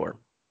Dredge and Yor.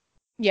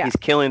 Yeah. He's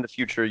killing the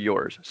future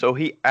Yors. So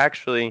he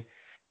actually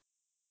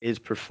is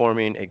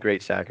performing a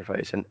great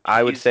sacrifice, and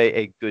I would say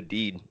a good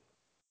deed.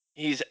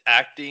 He's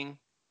acting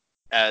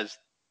as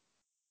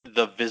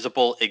the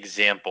visible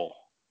example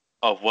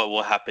of what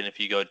will happen if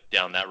you go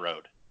down that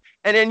road.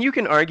 And then you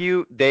can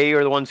argue they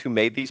are the ones who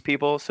made these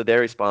people, so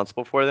they're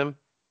responsible for them.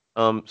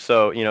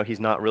 So, he's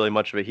not really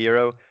much of a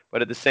hero.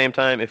 But at the same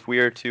time, if we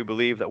are to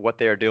believe that what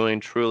they are doing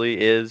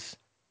truly is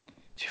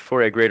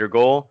for a greater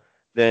goal,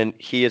 then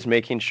he is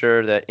making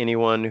sure that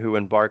anyone who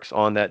embarks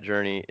on that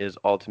journey is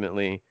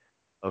ultimately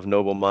of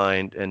noble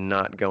mind and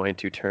not going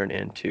to turn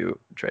into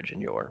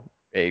Dredgen Yor,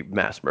 a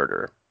mass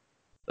murderer.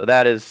 So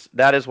that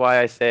is why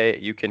I say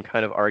you can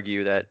kind of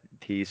argue that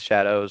these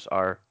shadows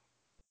are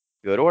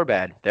good or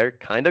bad. They're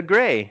kind of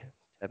gray.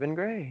 Tevin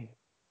Gray.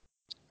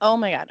 Oh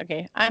my god.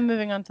 Okay, I'm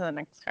moving on to the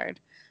next card.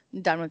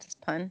 I'm done with this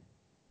pun.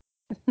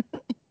 All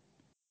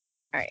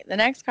right, the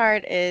next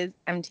card is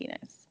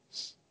emptiness.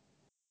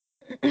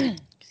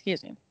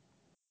 Excuse me.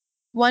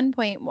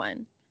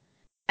 1.1.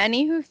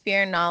 Any who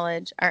fear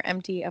knowledge are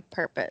empty of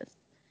purpose.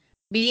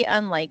 Be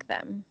unlike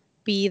them.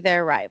 Be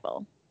their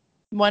rival.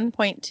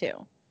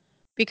 1.2.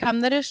 Become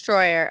the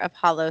destroyer of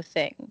hollow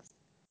things.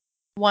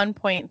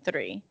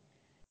 1.3.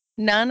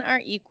 None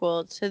are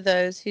equal to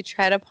those who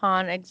tread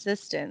upon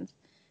existence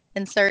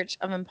in search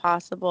of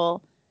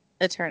impossible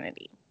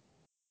eternity.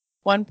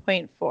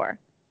 1.4.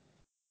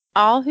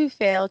 All who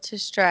fail to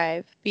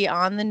strive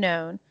beyond the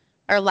known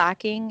are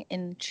lacking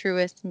in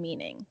truest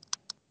meaning.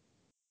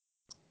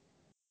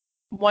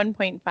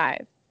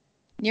 1.5.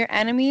 Your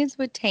enemies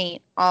would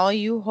taint all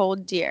you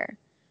hold dear.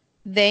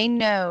 They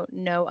know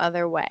no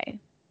other way.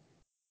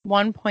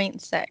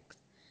 1.6.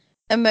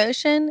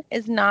 Emotion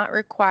is not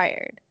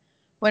required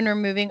when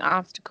removing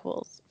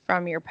obstacles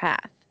from your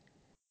path.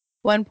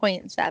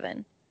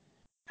 1.7.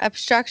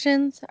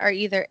 Obstructions are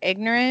either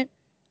ignorant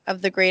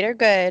of the greater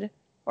good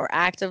or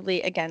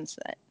actively against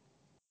it.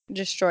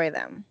 Destroy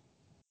them.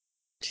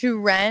 To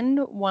rend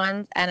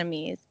one's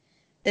enemies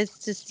is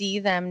to see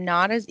them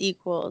not as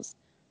equals,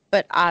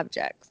 but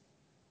objects,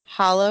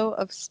 hollow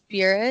of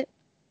spirit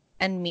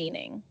and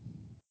meaning.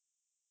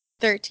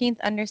 13th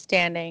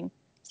Understanding,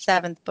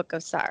 7th Book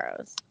of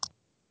Sorrows.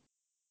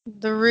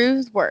 The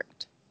ruse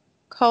worked.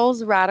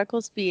 Cole's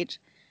radical speech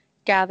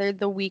gathered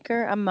the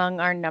weaker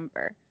among our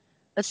number,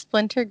 a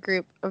splinter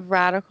group of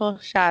radical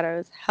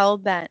shadows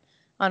hell-bent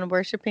on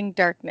worshipping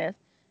darkness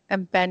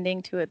and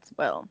bending to its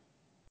will.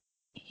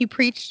 He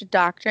preached a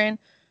doctrine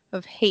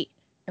of hate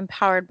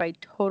empowered by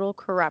total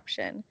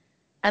corruption,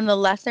 and the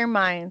lesser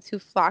minds who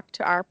flocked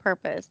to our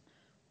purpose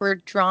were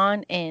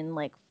drawn in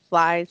like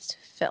flies to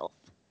filth.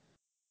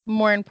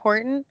 More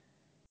important,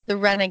 the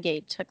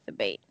renegade took the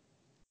bait,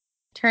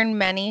 turned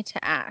many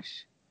to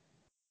ash,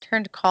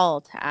 turned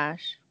Call to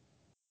ash,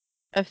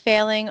 a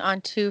failing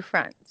on two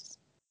fronts.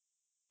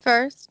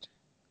 First,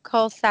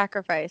 Cole's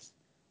sacrifice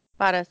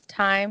bought us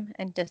time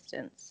and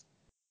distance.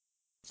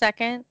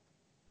 Second,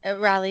 it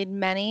rallied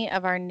many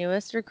of our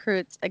newest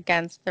recruits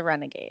against the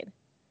renegade.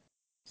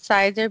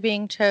 Sides are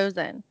being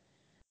chosen,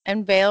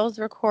 and Vale's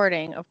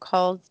recording of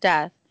Cole's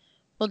death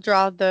will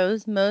draw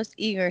those most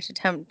eager to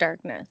tempt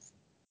darkness.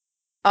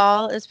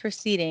 All is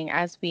proceeding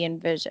as we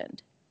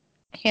envisioned.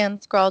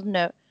 Hand-scrawled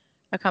note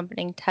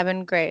accompanying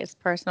Tevin Gray's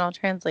personal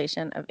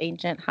translation of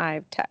ancient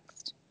Hive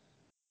text.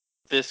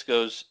 This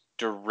goes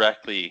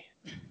directly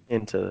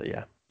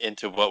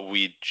into what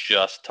we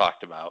just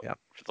talked about Yeah.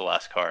 for the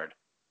last card.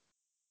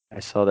 I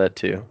saw that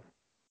too.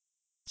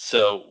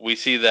 So we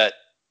see that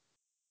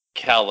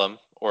Callum,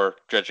 or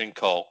Dredgen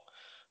Cole,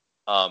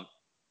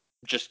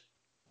 just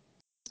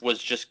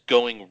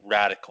going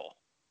radical,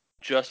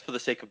 just for the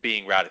sake of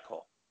being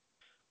radical.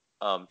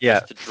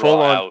 Just to full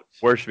draw on out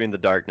worshiping the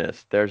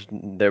darkness.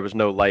 There was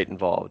no light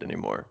involved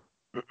anymore.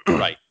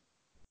 right,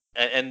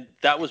 and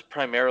that was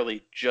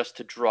primarily just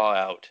to draw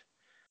out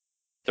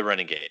the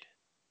renegade.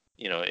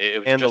 It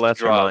was And just the to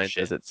lesser draw out minds,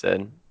 shit. as it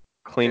said,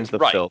 cleans the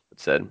Right. filth. It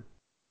said.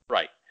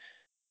 Right.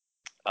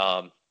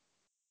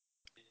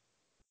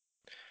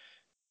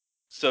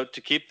 So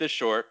to keep this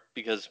short,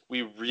 because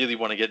we really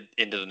want to get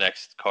into the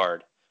next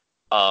card.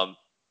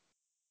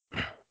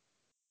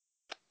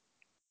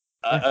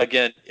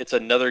 Again, it's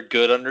another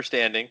good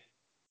understanding.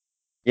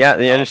 Yeah,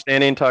 the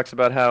understanding talks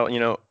about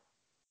how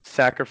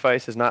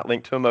sacrifice is not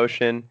linked to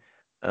emotion.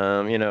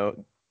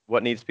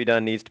 What needs to be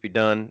done needs to be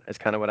done. Is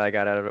kind of what I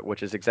got out of it,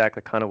 which is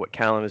exactly kind of what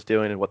Callum is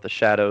doing and what the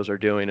shadows are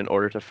doing in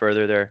order to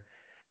further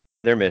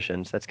their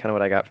missions. That's kind of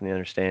what I got from the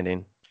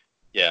understanding.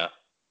 Yeah.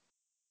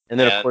 And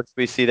then, of course,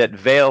 we see that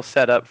Vale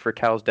set up for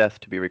Cal's death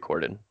to be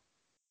recorded.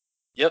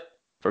 Yep.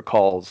 For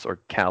Call's or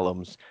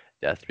Callum's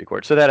death to be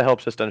recorded. So that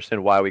helps us to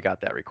understand why we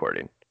got that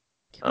recording.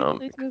 Can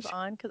we please move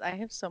on? Because I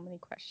have so many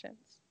questions.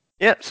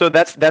 Yeah, so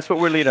that's what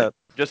we're leading up.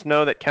 Just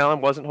know that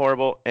Callum wasn't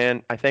horrible,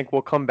 and I think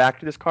we'll come back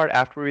to this card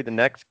after we read the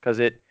next, because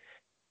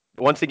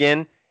once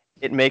again,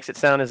 it makes it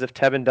sound as if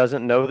Tevin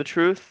doesn't know the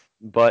truth,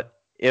 but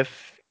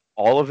if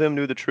all of them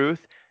knew the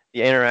truth,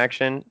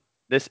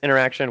 this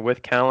interaction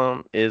with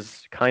Callum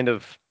is kind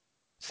of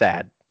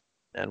sad,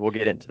 and we'll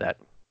get into that.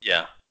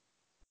 Yeah.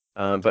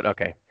 But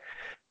okay.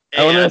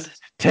 And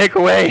Elements, take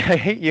away. I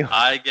hate you.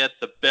 I get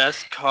the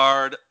best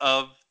card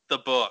of the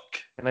book.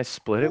 Can I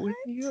split it with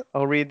you?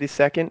 I'll read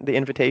the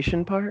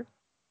invitation part.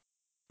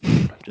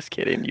 just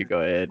kidding. You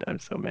go ahead. I'm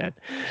so mad.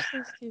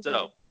 You're so stupid.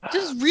 So,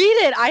 Just read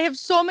it. I have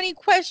so many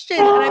questions,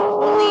 and I've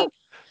only.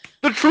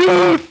 The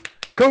truth.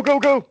 Go, go,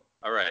 go.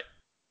 all right.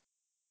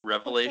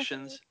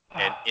 Revelations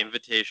and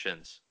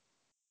invitations.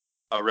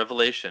 A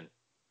revelation.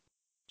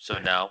 So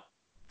now,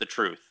 the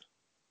truth.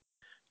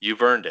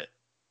 You've earned it.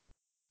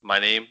 My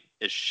name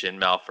is Shin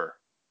Malphur.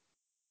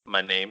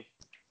 My name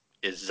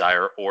is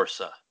Zaire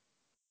Orsa.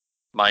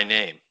 My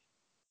name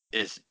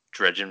is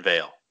Dredgen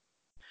Vale.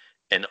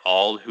 And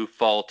all who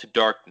fall to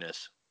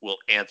darkness will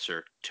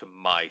answer to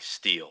my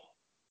steel.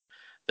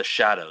 The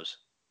shadows,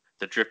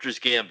 the Drifter's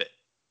Gambit,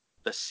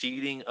 the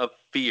seeding of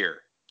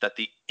fear that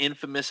the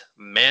infamous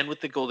man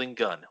with the golden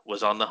gun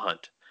was on the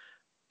hunt,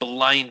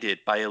 blinded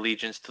by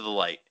allegiance to the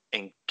light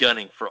and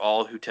gunning for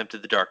all who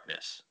tempted the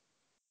darkness.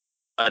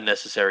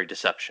 Unnecessary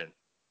deception,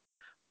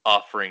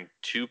 offering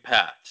two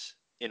paths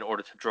in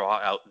order to draw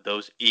out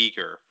those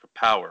eager for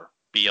power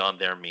beyond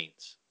their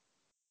means.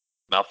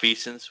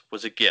 Malfeasance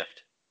was a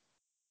gift,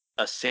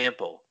 a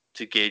sample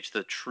to gauge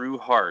the true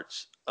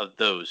hearts of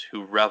those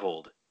who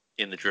reveled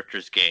in the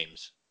Drifter's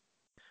games,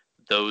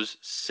 those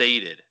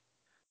sated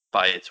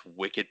by its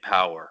wicked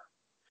power,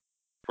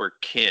 were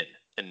kin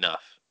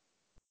enough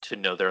to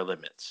know their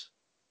limits.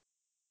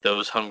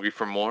 Those hungry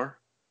for more,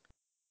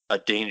 a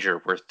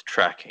danger worth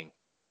tracking.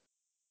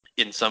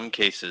 In some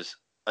cases,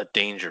 a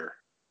danger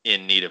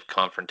in need of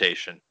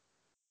confrontation.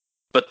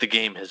 But the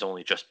game has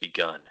only just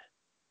begun,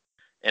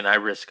 and I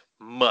risk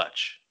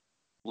much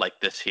like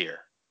this here,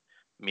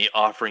 me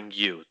offering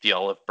you the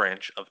olive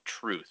branch of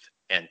truth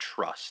and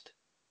trust.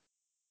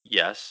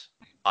 Yes,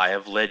 I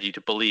have led you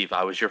to believe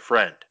I was your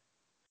friend,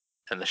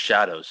 and the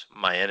shadows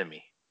my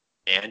enemy,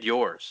 and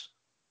yours.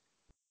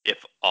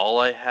 If all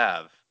I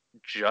have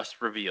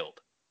just revealed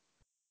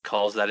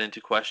calls that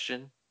into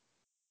question,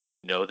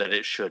 know that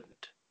it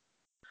shouldn't.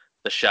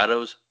 The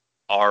shadows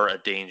are a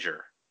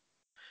danger.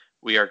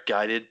 We are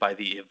guided by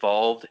the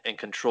evolved and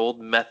controlled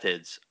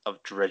methods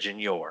of Dredgen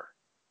Yor.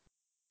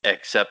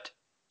 Except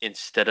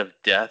instead of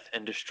death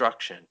and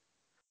destruction,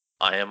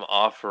 I am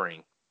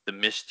offering the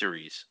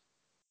mysteries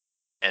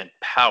and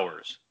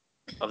powers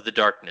of the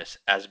darkness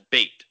as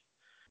bait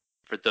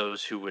for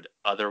those who would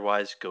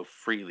otherwise go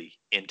freely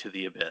into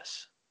the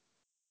abyss.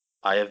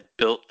 I have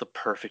built the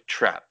perfect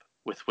trap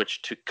with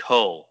which to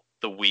cull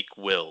the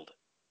weak-willed,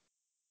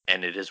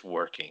 and it is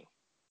working.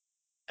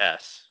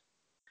 S.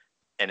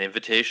 An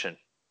invitation.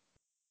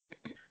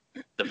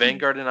 The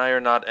Vanguard and I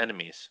are not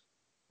enemies.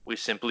 We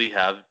simply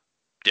have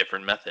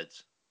different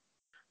methods.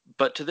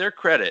 But to their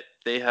credit,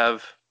 they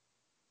have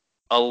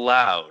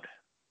allowed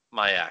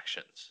my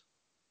actions,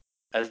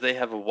 as they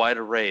have a wide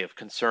array of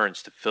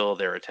concerns to fill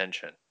their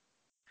attention.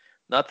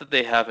 Not that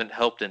they haven't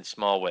helped in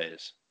small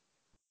ways.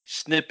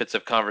 Snippets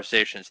of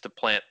conversations to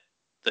plant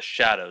the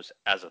shadows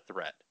as a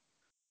threat.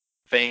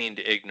 Feigned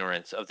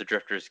ignorance of the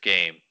Drifter's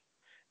game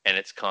and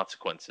its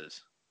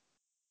consequences.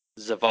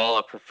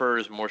 Zavala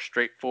prefers more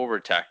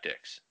straightforward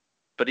tactics,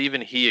 but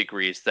even he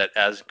agrees that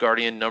as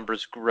Guardian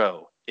numbers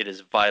grow, it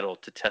is vital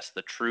to test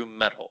the true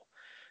mettle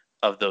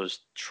of those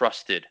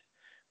trusted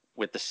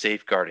with the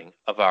safeguarding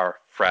of our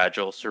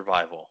fragile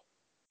survival.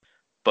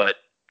 But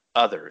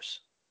others,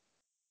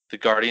 the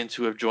Guardians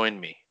who have joined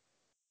me,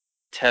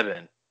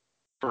 Tebin,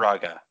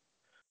 Braga,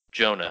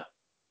 Jonah,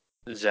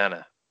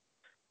 Xana,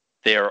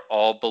 they are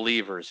all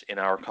believers in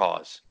our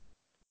cause.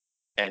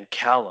 And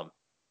Callum,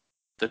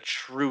 the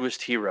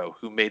truest hero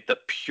who made the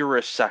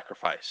purest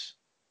sacrifice.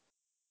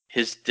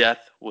 His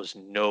death was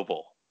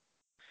noble,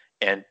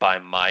 and by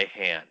my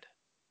hand.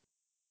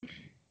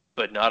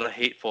 But not a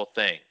hateful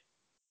thing.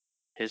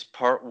 His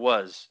part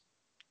was,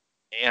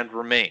 and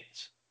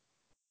remains,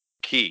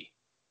 key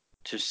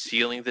to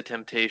sealing the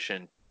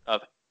temptation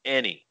of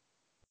any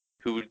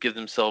who would give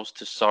themselves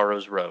to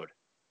sorrow's road.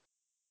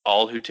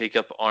 All who take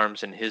up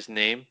arms in his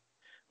name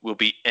will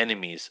be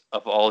enemies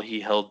of all he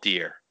held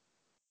dear,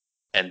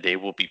 and they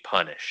will be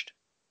punished.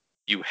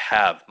 You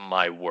have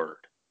my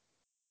word.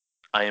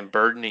 I am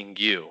burdening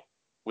you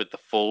with the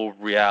full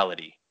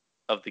reality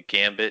of the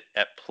gambit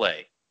at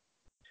play,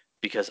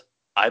 because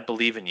I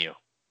believe in you.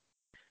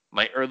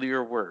 My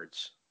earlier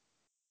words,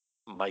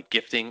 my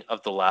gifting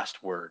of the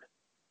last word,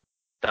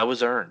 that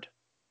was earned,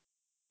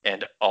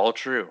 and all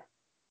true.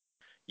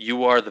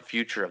 You are the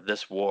future of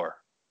this war.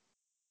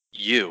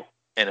 You,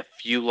 and a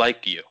few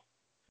like you,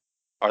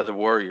 are the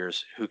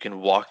warriors who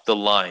can walk the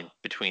line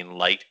between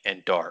light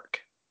and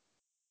dark.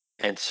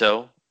 And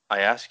so, I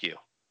ask you,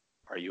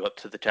 are you up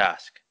to the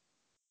task?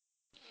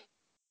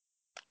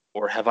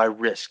 Or have I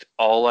risked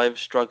all I've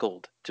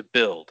struggled to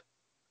build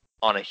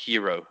on a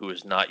hero who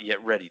is not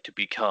yet ready to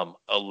become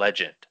a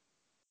legend?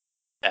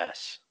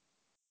 S.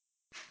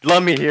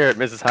 Let me hear it,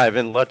 Mrs.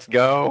 Hyven. Let's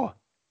go.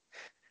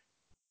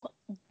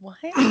 What?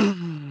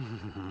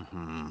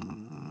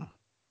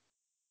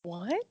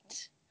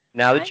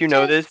 Now What? that you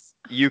know this, just-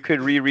 you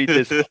could reread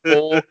this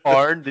whole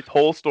card, this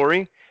whole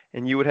story,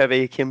 and you would have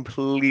a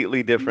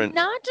completely different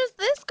Not just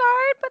this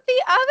card, but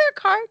the other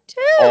card too.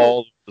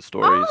 all the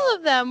stories. All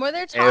of them, where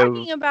they're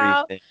talking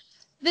about Everything.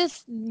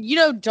 this,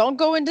 don't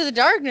go into the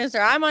darkness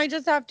or I might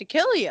just have to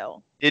kill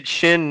you. Did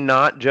Shin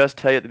not just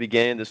tell you at the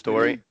beginning of the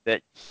story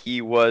that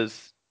he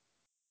was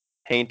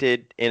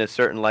painted in a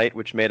certain light,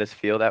 which made us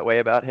feel that way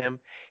about him?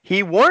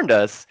 He warned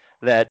us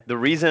that the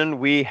reason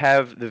we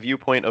have the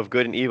viewpoint of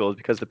good and evil is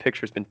because the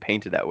picture's been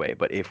painted that way.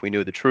 But if we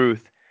knew the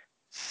truth,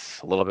 it's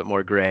a little bit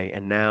more gray.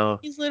 And now,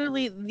 He's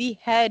literally the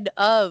head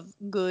of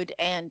good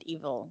and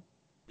evil.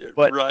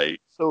 but Right.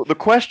 so the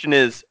question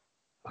is,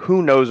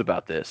 who knows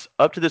about this?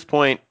 Up to this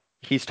point,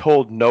 he's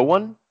told no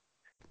one.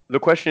 The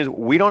question is,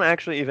 we don't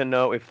actually even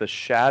know if the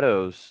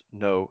shadows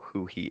know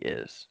who he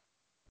is.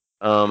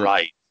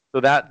 Right. So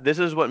that this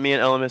is what me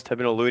and Elemist have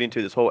been alluding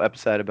to this whole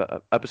episode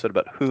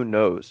about who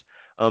knows.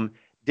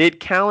 Did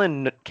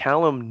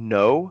Callum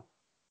know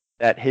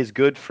that his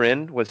good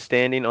friend was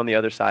standing on the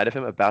other side of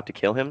him, about to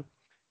kill him?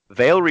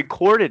 Vale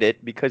recorded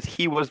it because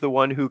he was the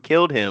one who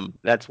killed him.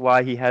 That's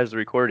why he has the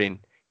recording.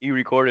 He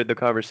recorded the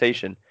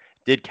conversation.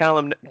 Did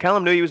Callum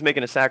knew he was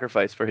making a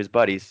sacrifice for his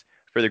buddies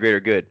for the greater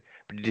good?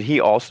 But did he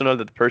also know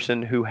that the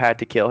person who had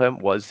to kill him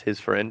was his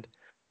friend?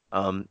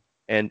 Um,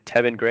 and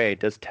Tevin Gray.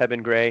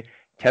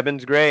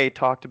 Tevin Gray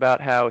talked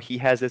about how he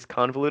has this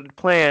convoluted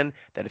plan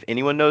that if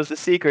anyone knows the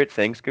secret,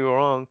 things could go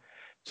wrong.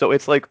 So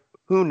it's like,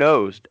 who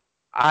knows?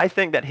 I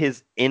think that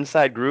his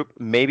inside group,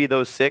 maybe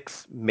those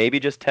six, maybe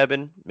just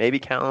Tevin, maybe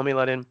Callum he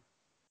let in.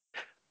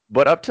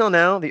 But up till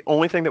now, the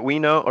only thing that we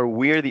know, or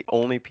we're the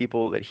only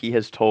people that he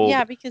has told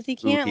Yeah, because he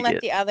who can't he let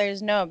is. the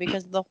others know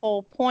because the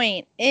whole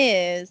point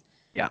is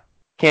Yeah.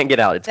 Can't get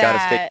out. It's got to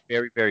stay that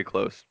very, very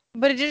close.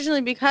 but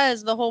additionally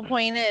because the whole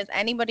point is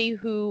anybody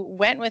who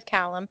went with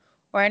Callum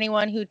or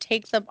anyone who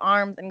takes up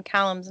arms in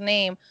Callum's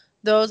name,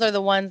 those are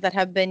the ones that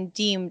have been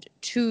deemed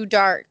too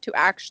dark to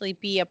actually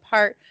be a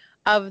part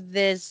of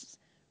this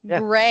Yeah.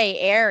 gray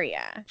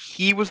area.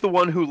 He was the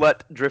one who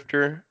let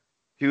Drifter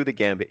do the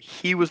gambit.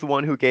 He was the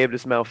one who gave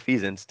this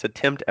malfeasance to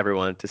tempt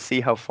everyone to see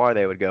how far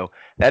they would go.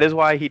 That is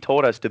why he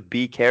told us to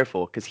be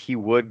careful, because he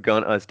would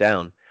gun us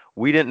down.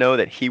 We didn't know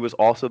that he was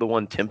also the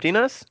one tempting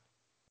us,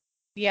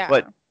 Yeah.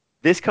 but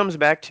this comes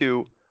back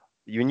to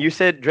when you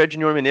said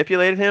Dredgenor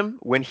manipulated him,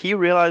 when he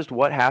realized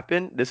what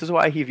happened, this is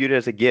why he viewed it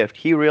as a gift.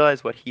 He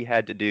realized what he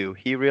had to do.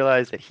 He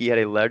realized that he had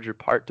a larger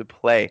part to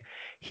play.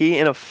 He,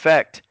 in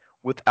effect,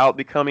 without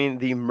becoming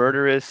the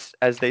murderous,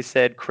 as they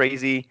said,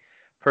 crazy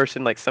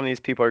person like some of these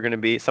people are going to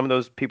be, some of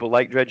those people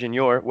like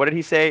Dredgenor, what did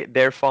he say?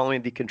 They're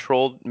following the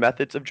controlled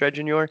methods of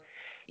Dredgenor.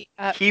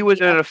 He was,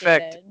 The in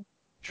effect, updated. Yeah.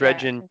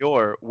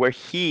 Dredgenor, where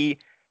he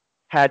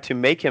had to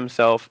make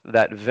himself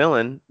that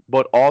villain,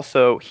 but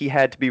also he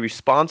had to be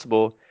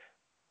responsible.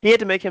 He had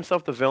to make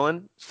himself the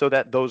villain so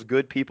that those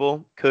good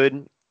people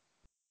could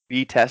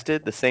be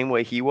tested the same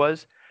way he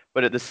was,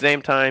 but at the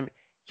same time,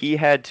 he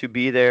had to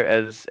be there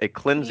as a He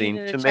cleansing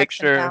needed a checks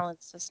and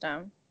balance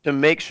system. to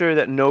make sure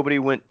that nobody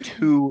went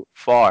too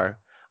far.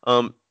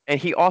 And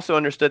he also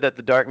understood that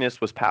the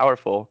darkness was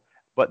powerful,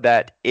 but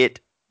that it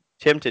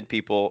tempted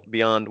people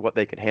beyond what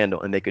they could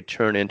handle, and they could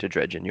turn into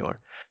Dredgenor.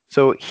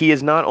 So he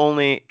is not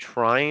only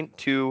trying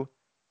to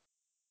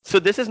so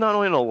this is not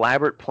only an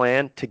elaborate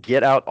plan to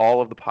get out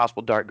all of the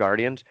possible Dark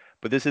Guardians,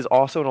 but this is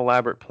also an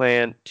elaborate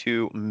plan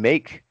to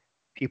make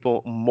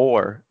people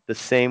more the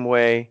same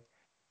way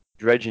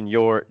Dredgen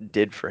Yor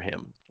did for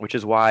him, which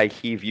is why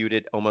he viewed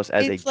it almost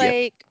as a It's gift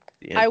like at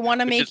the end. I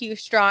want to Which make is you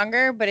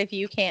stronger, but if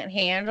you can't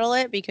handle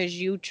it because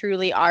you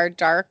truly are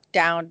dark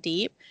down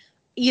deep,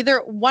 either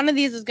one of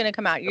these is going to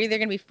come out. You're either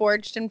going to be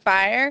forged in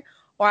fire,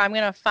 or I'm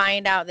going to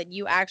find out that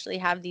you actually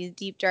have these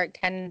deep dark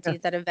yeah,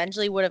 tendencies that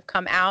eventually would have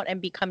come out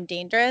and become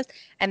dangerous,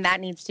 and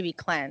that needs to be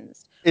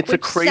cleansed. it's a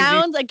Which crazy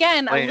sounds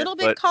again a plan, little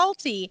bit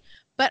culty,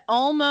 but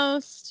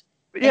almost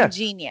but yeah.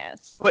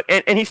 ingenious. But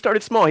and he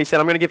started small. He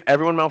said, "I'm going to give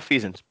everyone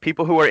malfeasance.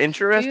 People who are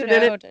interested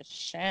in it." Kudo to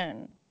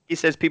Shin. He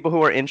says, "People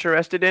who are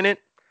interested in it."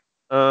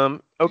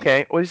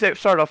 Okay. What do you say?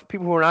 Start off.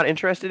 People who are not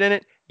interested in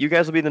it, you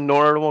guys will be the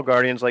normal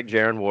guardians like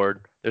Jaren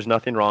Ward. There's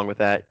nothing wrong with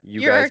that. You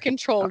You're guys a can.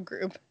 control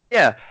group.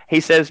 Yeah. He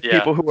says Yeah.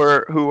 people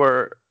who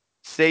are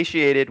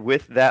satiated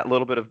with that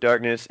little bit of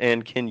darkness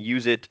and can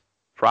use it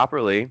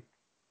properly.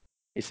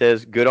 He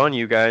says, "Good on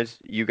you guys.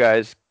 You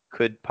guys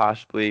could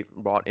possibly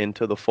brought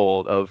into the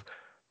fold of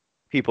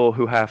people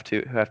who have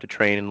to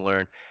train and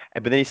learn."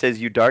 But then he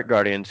says, "You dark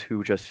guardians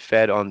who just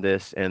fed on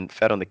this and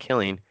fed on the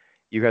killing,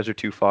 you guys are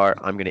too far.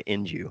 I'm going to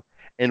end you."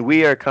 And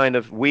we are kind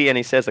of and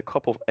he says a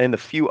couple and a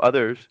few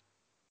others.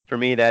 For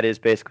me, that is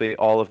basically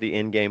all of the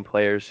in-game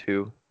players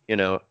who,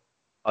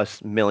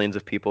 us millions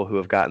of people who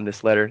have gotten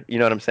this letter. You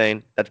know what I'm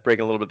saying? That's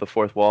breaking a little bit of the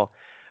fourth wall.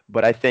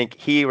 But I think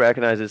he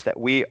recognizes that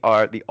we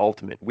are the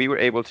ultimate. We were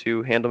able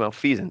to handle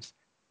malfeasance.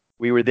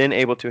 We were then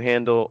able to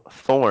handle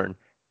Thorn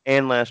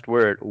and Last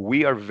Word.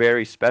 We are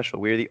very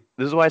special. This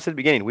is why I said at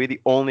the beginning, we're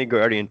the only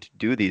guardian to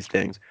do these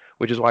things,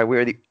 which is why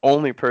we're the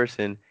only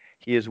person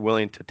he is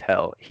willing to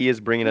tell. He is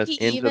bringing us He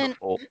into the even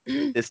fold.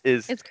 This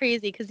is it's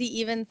crazy because he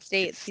even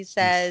states it's he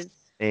says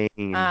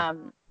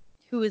insane.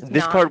 who is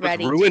This not card was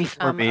ready to ruined for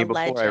become a me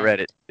before I read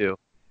legend. it too.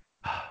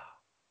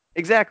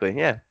 Exactly,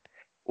 yeah.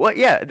 Well,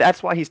 yeah,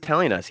 that's why he's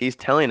telling us. He's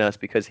telling us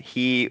because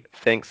he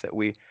thinks that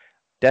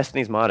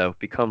Destiny's motto,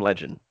 become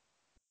legend.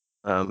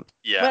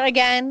 Yeah. But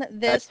again,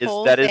 this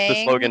whole that is the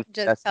thing slogan for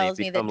just Destiny, tells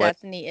me that become like,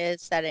 Destiny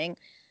is setting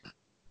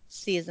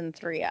season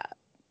 3 up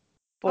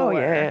oh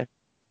yeah.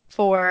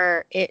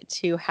 for it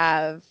to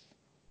have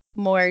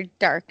more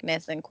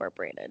darkness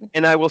incorporated.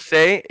 And I will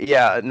say,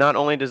 yeah, not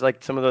only does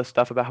like some of the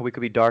stuff about how we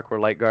could be dark or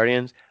light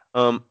guardians,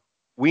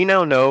 we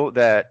now know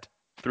that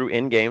through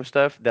in-game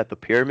stuff that the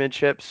pyramid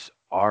ships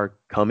are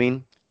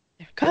coming,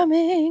 They're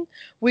coming,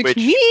 which which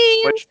means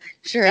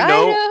we know,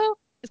 Shiraido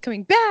is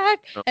coming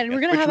back, and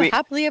we're gonna which have a we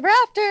happily ever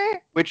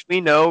after. which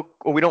we know,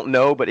 or we don't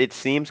know, but it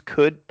seems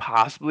could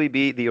possibly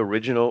be the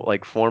original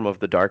like form of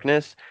the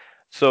darkness.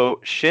 So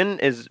Shin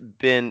has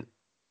been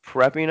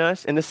prepping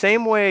us in the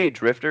same way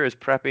Drifter is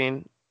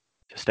prepping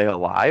to stay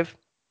alive.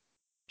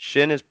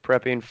 Shin is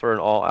prepping for an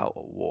all-out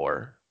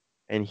war,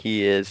 and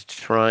he is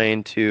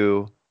trying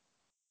to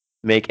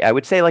make, I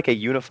would say, like a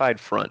unified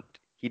front.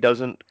 He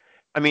doesn't,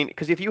 I mean,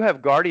 because if you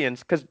have Guardians,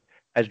 because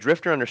as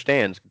Drifter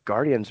understands,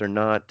 Guardians are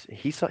not.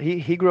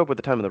 He grew up with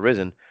the time of the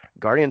Risen.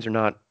 Guardians are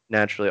not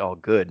naturally all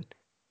good.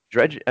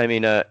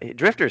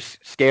 Drifter's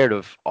scared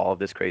of all of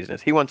this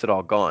craziness. He wants it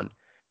all gone.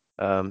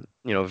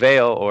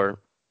 Vale or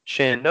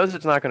Shin knows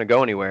it's not going to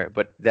go anywhere,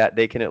 but that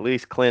they can at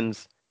least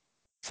cleanse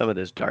some of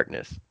this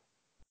darkness.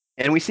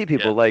 And we see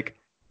people Yeah. like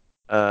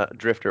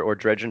Drifter or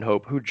Dredge and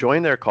Hope who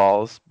joined their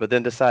calls, but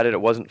then decided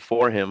it wasn't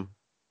for him.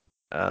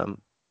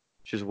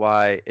 Which is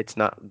why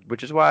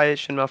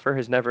Shin Muffer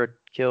has never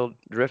killed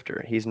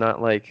Drifter. He's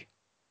not like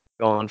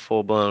gone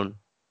full blown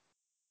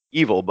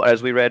evil, but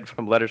as we read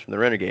from Letters from the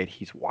Renegade,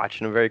 he's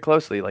watching him very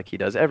closely, like he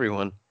does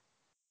everyone.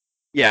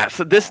 Yeah.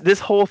 So this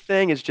whole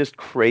thing is just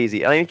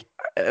crazy. I think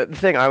the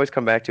thing I always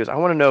come back to is I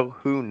want to know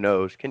who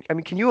knows. Can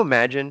you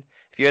imagine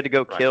if you had to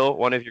go Right. kill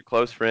one of your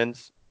close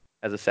friends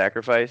as a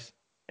sacrifice,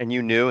 and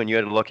you knew, and you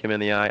had to look him in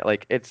the eye?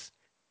 Like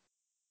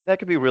that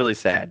could be really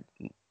sad.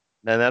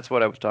 And that's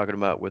what I was talking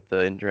about with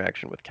the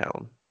interaction with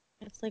Callum.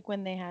 It's like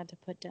when they had to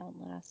put down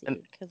Lassie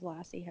And because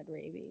Lassie had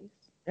rabies.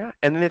 yeah,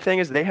 and then the thing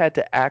is, they had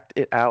to act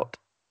it out.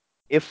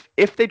 If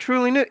he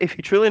truly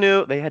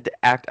knew, they had to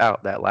act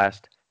out that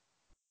last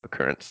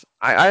occurrence.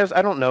 I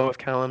don't know if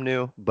Callum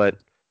knew, but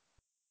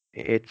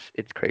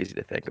it's crazy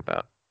to think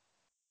about.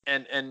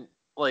 And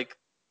like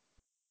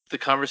the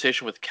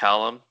conversation with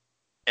Callum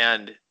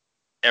and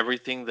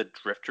everything the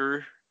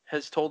Drifter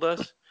has told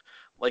us,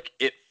 like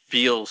it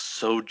feels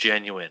so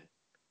genuine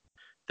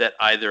that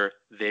either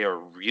they are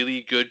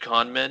really good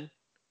con men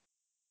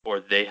or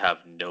they have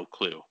no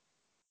clue.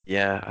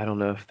 Yeah, I don't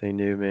know if they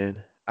knew,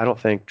 man. I don't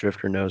think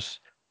Drifter knows.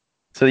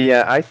 So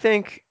yeah, I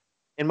think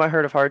in my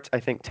heart of hearts, I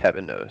think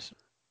Tevin knows.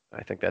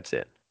 I think that's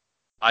it.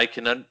 I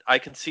can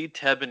see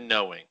Tebin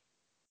knowing.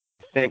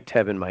 I think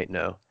Tevin might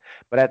know.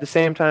 But at the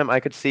same time, I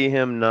could see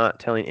him not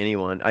telling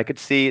anyone. I could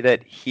see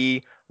that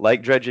he,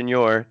 like Dredge and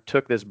Yor,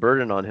 took this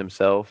burden on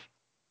himself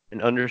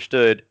and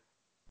understood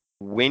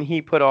when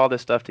he put all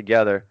this stuff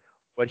together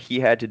what he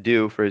had to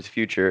do for his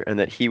future and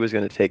that he was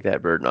going to take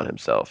that burden on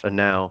himself and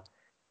now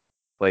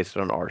place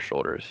it on our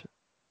shoulders.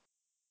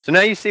 So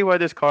now you see why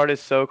this card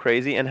is so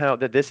crazy and how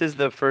that this is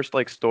the first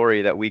like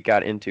story that we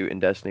got into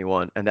in Destiny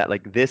 1 and that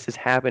like this is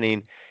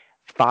happening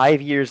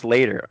 5 years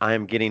later. I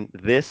am getting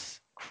this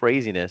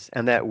craziness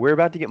and that we're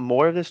about to get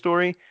more of this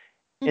story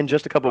in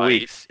just a couple Right?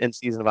 weeks in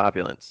Season of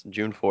Opulence,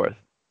 June 4th.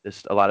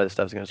 A lot of this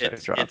stuff's going to start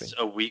It's dropping.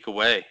 a week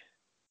away.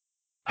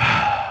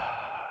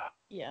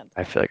 Yeah.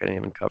 I feel like I didn't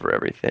even cover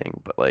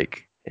everything, but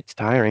like it's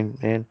tiring,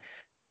 man.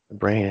 The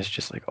brain is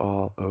just like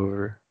all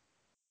over.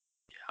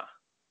 Yeah.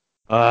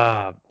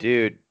 Ah,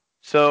 dude.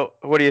 So,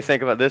 what do you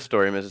think about this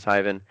story, Mrs.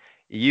 Hyven?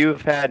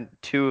 You've had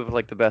two of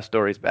like the best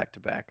stories back to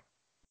back.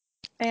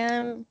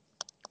 And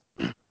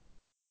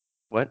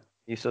What?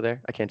 You still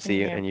there? I can't can see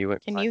you you, hear? and you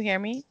went. Can Quiet. you hear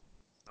me?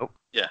 Oh,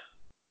 Yeah.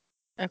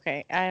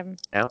 Okay.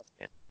 now.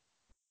 Yeah.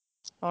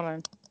 Hold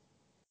on.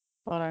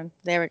 Hold on.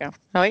 There we go.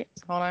 Oh wait.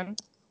 Hold on.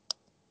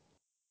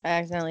 I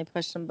accidentally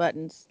pushed some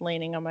buttons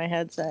leaning on my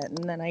headset, and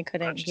then I Why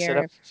couldn't don't you sit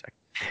up hear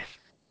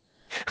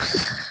for a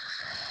second?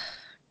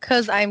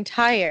 because I'm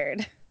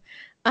tired.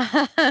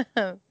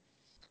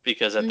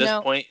 Because at this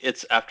No. point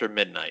it's after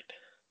midnight.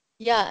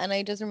 Yeah, and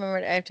I just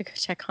remembered I have to go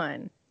check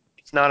on.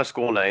 It's not a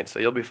school night, so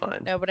you'll be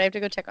fine. No, but I have to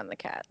go check on the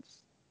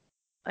cats.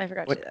 I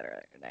forgot to What? do that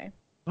earlier today.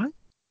 What?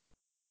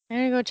 I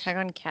gotta go check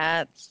on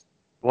cats.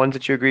 Ones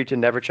that you agreed to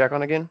never check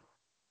on again?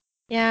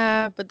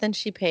 Yeah, but then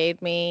she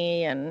paid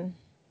me, and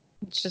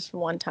it's just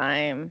one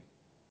time.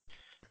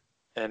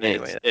 And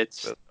Anyway,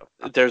 it's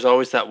there's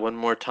always that one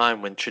more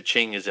time when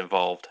cha-ching is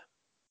involved.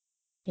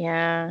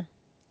 Yeah.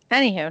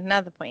 Anywho,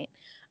 not the point.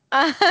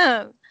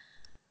 Um,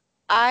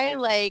 I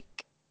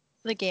like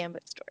the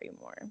Gambit story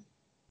more.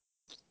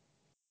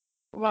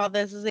 While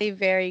this is a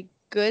very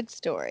good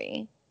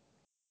story,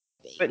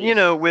 but baby.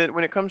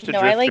 when it comes to No,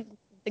 I Drifter, like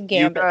the you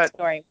Gambit got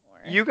story more.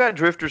 you got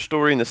Drifter's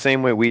story in the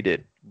same way we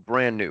did,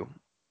 brand new.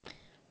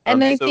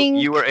 And I So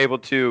you were think, able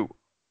to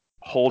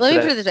hold let to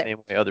me that put it this way. the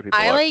same way other people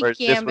I are, like whereas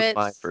this was my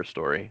Gambit's, first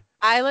story.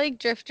 I like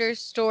Drifter's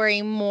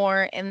story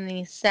more in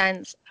the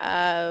sense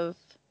of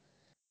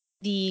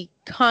the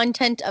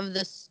content of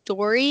the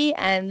story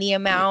and the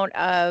amount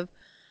of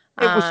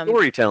It was Um,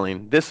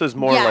 storytelling. This is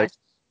more like yes.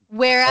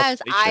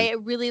 Whereas revelation. I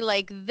really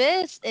like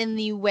this in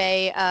the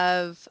way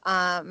of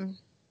The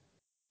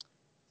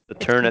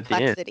its turn at the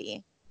end.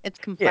 complexity. Its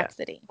Yeah.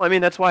 complexity. Well, I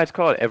mean, that's why it's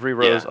called Every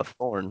Rose Yeah. a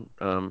Thorn.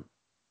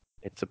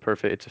 It's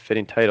a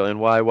fitting title. And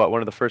why? What?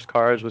 One of the first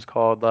cards was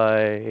called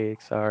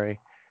like. Sorry.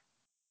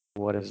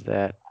 What is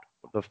that?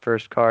 The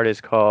first card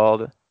is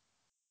called.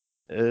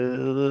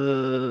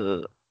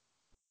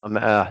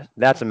 Uh,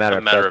 that's a matter A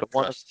of matter trust. of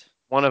But trust.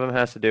 one of them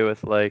has to do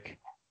with like.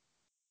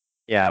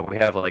 Yeah, we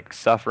have like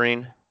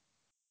suffering,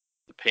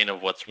 The pain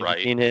of what's right.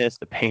 emptiness,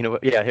 the pain of.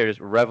 Yeah, here's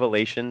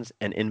revelations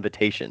and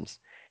invitations.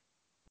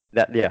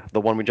 The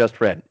one we just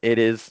read. It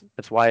is.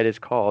 That's why it is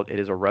called. It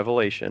is a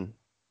revelation,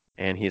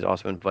 and he's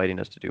also inviting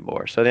us to do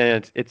more. So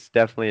then it's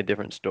definitely a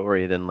different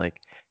story than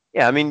like.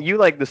 Yeah, I mean, you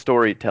like the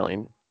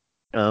storytelling,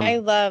 I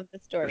um, love the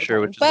for sure,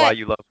 storytelling, which is why but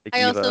you love like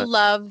I also Eva.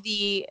 love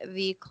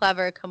the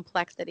clever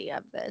complexity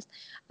of this.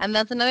 And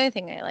that's another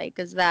thing I like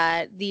is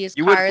that these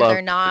You would cards love are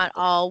the not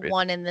original all story.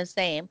 one and the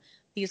same.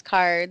 These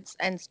cards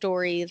and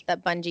stories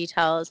that Bungie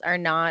tells are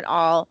not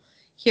all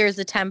here's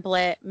a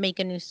template, make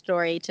a new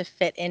story to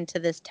fit into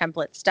this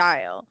template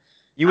style.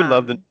 You would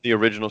love Um, the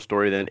original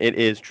story. Then it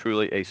is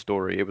truly a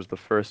story. It was the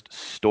first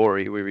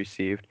story we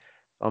received.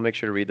 I'll make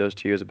sure to read those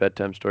to you as a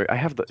bedtime story.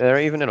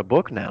 They're even in a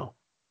book now.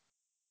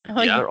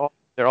 oh Yeah. yeah.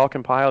 They're all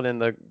compiled in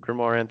the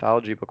Grimoire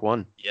Anthology Book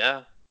One.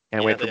 Yeah.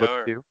 Can't Yeah, wait for they Book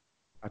are. Two.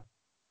 I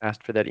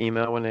asked for that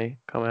email when they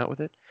come out with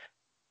it.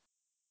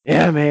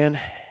 Yeah, man.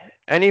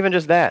 And even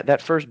just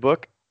that first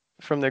book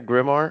from the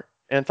Grimoire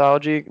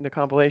Anthology, the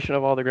compilation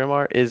of all the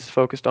Grimoire, is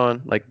focused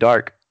on like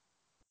dark.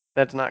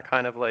 That's not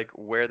kind of like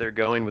where they're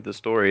going with the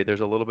story. There's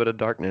a little bit of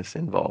darkness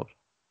involved.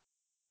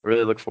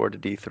 Really look forward to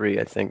D3.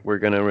 I think we're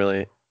gonna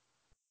really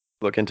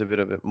look into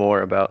a bit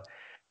more about,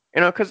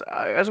 because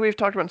as we've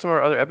talked about in some of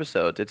our other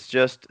episodes, it's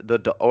just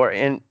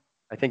and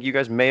I think you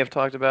guys may have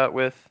talked about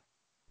with,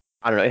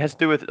 I don't know, it has to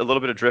do with a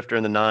little bit of Drifter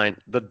in the Nine,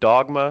 the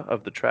dogma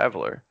of the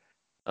Traveler.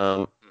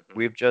 Um, Hmm.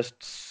 we've just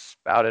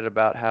spouted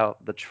about how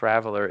the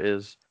Traveler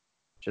is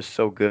just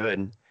so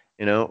good.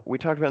 We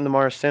talked about in the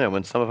Maracina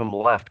when some of them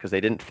left because they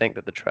didn't think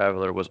that the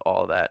Traveler was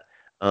all that.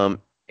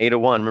 Ada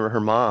One, remember her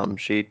mom?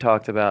 She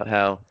talked about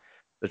how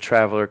the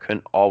Traveler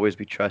couldn't always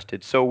be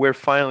trusted. So we're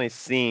finally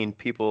seeing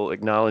people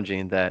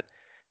acknowledging that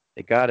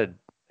they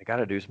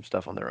gotta do some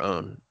stuff on their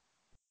own.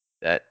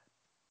 That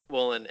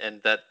Well,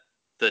 and that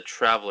the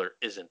traveler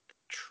isn't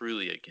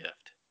truly a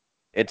gift.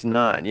 it's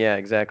not. Yeah,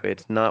 exactly.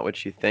 It's not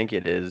what you think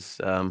it is.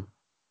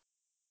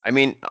 I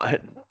mean,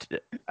 at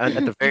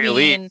the You very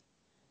least, mean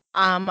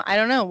I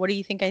don't know. What do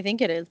you think I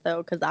think it is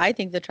though? Because I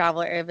think the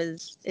Traveler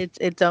is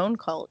its own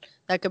cult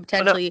that could oh, no,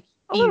 potentially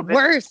a be little bit.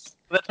 worse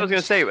That's what I than was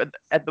gonna say.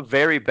 At the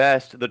very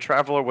best, the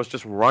traveler was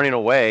just running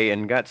away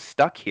and got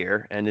stuck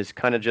here, and is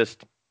kind of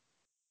just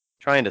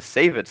trying to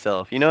save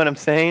itself. You know what I'm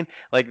saying?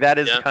 Like that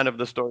is Yeah. kind of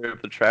the story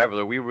of the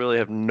traveler. We really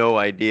have no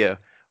idea.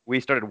 We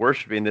started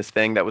worshiping this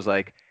thing that was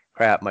like,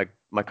 crap,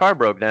 my car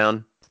broke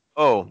down.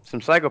 Oh, some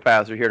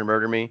psychopaths are here to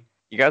murder me.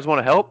 You guys want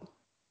to help?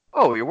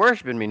 Oh, you're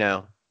worshiping me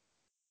now.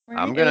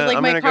 right? It was like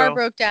I'm my gonna car go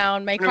broke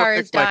down. My I'm gonna go car is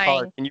fix my car.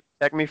 dying. Can you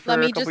protect me Let for a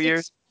me couple just years?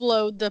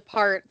 explode the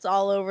parts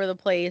all over the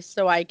place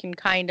so I can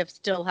kind of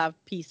still have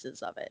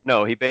pieces of it.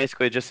 No, he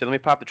basically just said, "Let me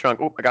pop the trunk.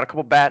 Oh, I got a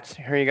couple bats.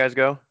 Here you guys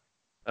go.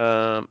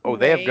 Oh,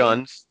 they have Right?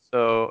 guns,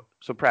 so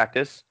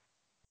practice.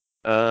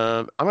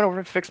 I'm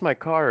gonna fix my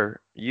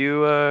car.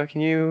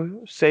 Can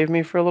you save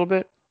me for a little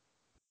bit?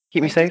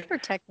 Keep me Might just safe."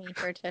 protect me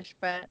for Tish,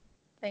 but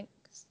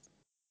thanks.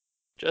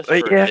 Just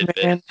But for a yeah,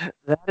 tidbit. man,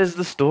 that is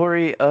the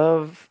story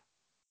of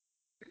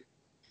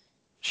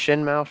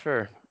Shin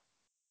Malphur.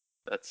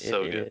 That's It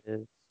so good.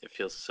 is It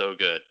feels so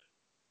good.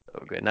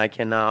 so good, and I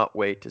cannot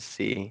wait to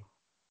see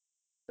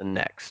the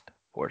next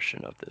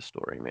portion of this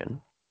story,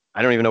 man.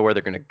 I don't even know where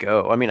they're gonna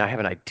go. I mean, I have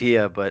an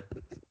idea, but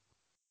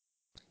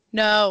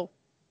No,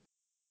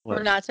 we're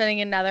what? not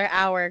spending another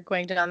hour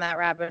going down that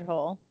rabbit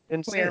hole.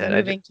 Didn't say We're that. I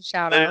just moving to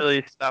shout outs.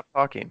 literally stopped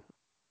talking.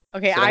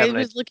 Okay, Said I I have an idea.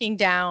 was looking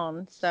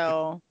down,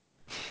 so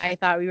I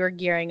thought we were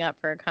gearing up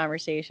for a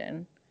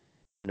conversation.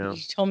 No.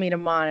 You told me to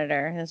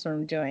monitor. That's what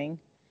I'm doing.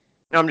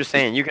 No, I'm just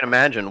saying you can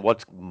imagine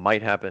what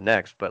might happen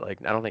next, but like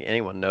I don't think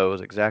anyone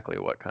knows exactly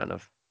what kind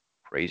of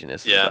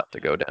craziness is Yeah. about to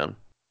go down.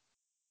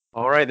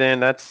 All right,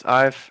 then.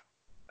 I've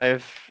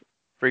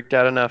freaked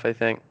out enough. I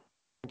think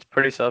it's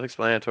pretty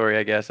self-explanatory,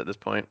 I guess, at this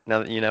point. Now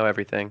that you know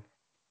everything,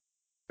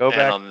 go And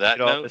back on and that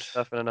read all this note,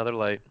 stuff in another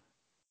light.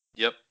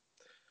 yep.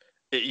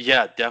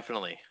 Yeah,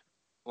 definitely.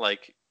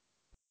 Like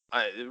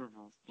I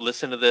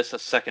listen to this a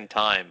second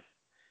time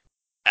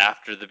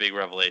after the big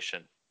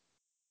revelation.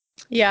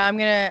 Yeah,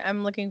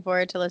 I'm looking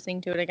forward to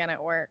listening to it again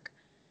at work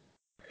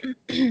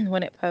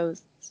when it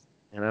posts.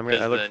 And I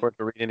Because look then forward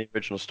to reading the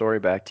original story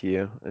back to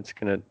you. It's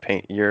gonna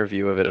paint your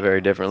view of it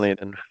very differently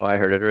than how I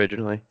heard it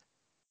originally.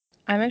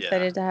 I'm yeah.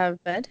 excited to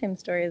have bedtime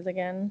stories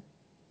again.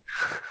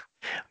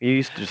 You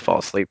used to just fall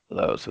asleep for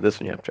those, so this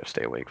one you have to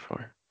stay awake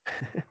for.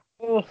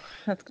 Oh,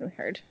 that's gonna be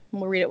hard.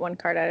 We'll read it one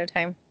card at a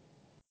time.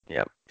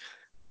 Yep.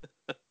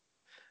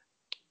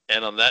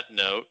 And on that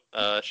note,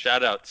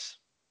 shout outs.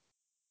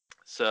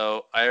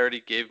 So I already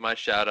gave my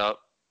shout out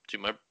to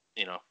my,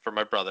 for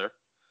my brother.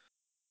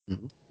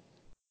 Mhm.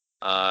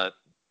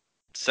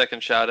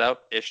 Second shout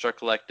out, Ishtar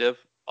Collective,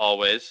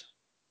 always.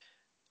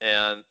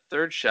 And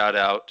third shout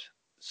out,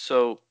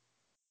 so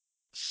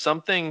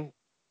something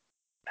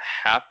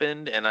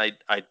happened, and I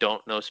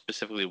don't know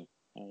specifically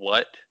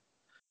what,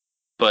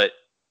 but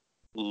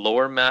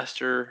Lore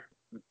Master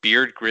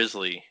Beard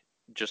Grizzly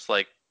just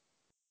like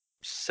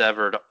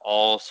severed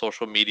all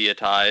social media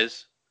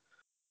ties,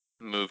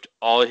 moved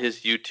all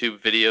his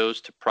YouTube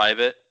videos to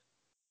private,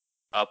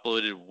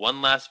 uploaded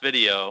one last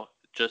video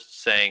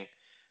just saying,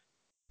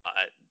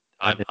 I,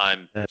 I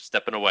I'm did.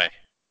 stepping away.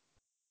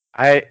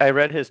 I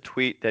read his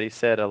tweet that he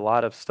said a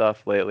lot of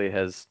stuff lately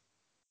has.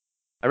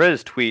 I read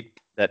his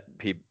tweet that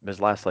his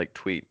last like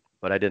tweet,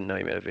 but I didn't know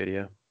he made a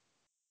video.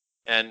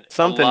 And a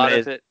Something lot made.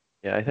 of it,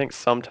 Yeah, I think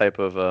some type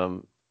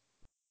of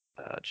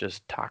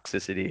just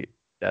toxicity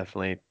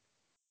definitely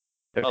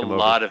took a him over the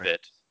lot of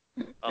brink.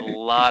 it, a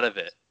lot of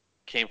it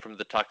came from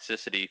the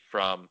toxicity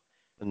from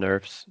The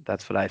nerfs.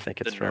 That's what I think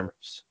the it's from.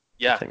 nerfs. I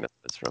Yeah, think that's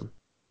what it's from.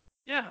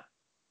 yeah. Yeah, I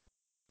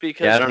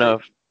Because don't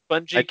know. I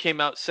Bungie came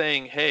out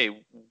saying,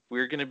 "Hey,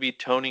 we're going to be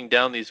toning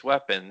down these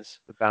weapons,"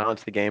 to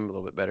balance the game a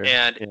little bit better.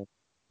 and Yeah.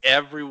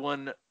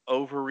 everyone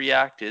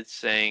overreacted,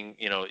 saying,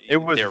 It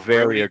was they're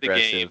very ruining the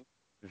aggressive. game,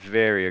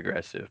 Very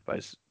aggressive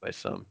by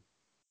some.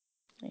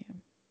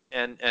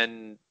 Yeah.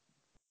 and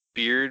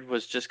Beard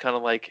was just kind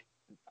of like,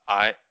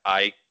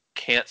 I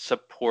can't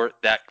support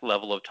that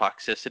level of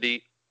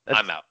toxicity. That's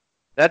I'm out.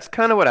 that's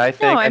kind of what I No,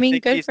 think. I I mean,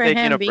 think good he's for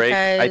taking him a break.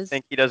 I because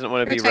think he doesn't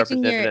want to be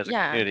protecting represented your, as a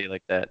yeah. community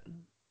like that.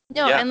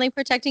 No, Yeah, and like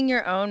protecting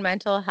your own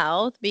mental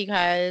health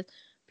because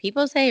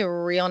people say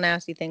real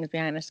nasty things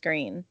behind a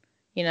screen,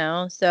 you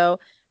know? So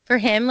for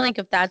him, like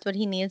if that's what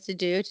he needs to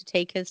do to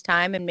take his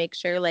time and make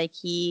sure like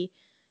he,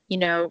 you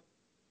know,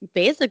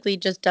 basically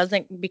just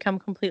doesn't become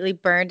completely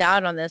burned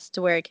out on this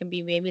to where it can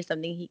be maybe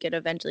something he could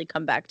eventually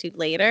come back to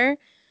later.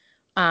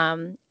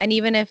 And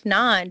even if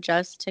not,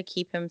 just to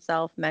keep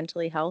himself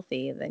mentally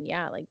healthy, then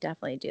yeah, like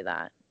definitely do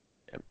that.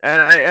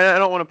 And I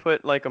don't want to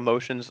put like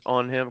emotions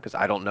on him because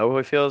I don't know how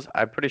he feels.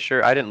 I'm pretty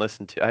sure I didn't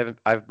listen to.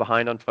 I've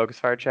behind on Focus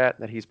Fire chat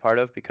that he's part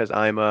of because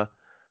I've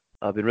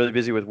been really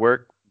busy with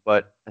work.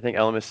 But I think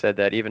Elemis said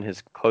that even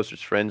his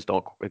closest friends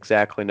don't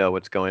exactly know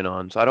what's going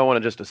on. So I don't want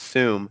to just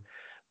assume.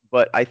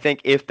 But I think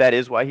if that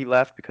is why he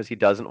left because he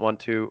doesn't want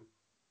to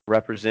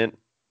represent,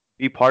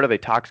 be part of a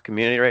toxic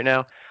community right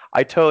now,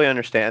 I totally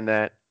understand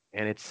that,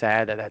 and it's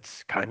sad that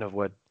that's kind of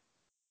what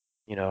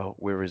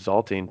we're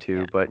resulting to.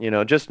 Yeah. But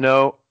just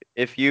know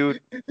if you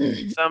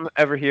some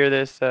ever hear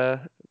this,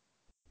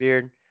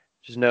 Beard,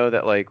 just know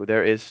that like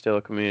there is still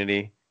a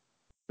community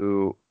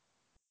who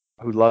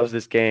loves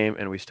this game,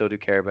 and we still do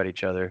care about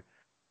each other.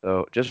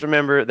 So just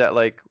remember that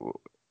like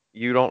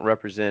you don't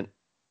represent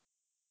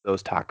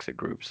those toxic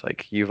groups.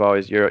 Like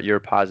you're a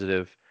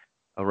positive,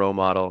 a role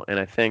model, and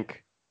I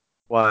think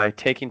why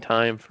taking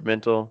time for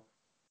mental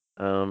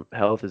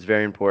health is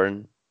very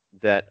important.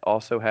 That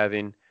also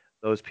having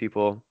those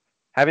people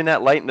having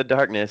that light in the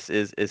darkness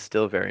is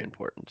still very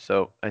important.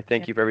 So I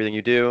thank you for everything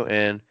you do,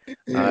 and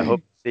I hope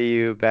to see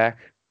you back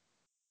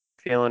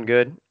feeling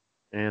good.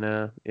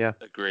 And yeah,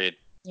 agreed.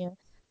 Yeah. And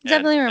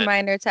Definitely a and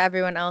reminder to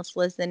everyone else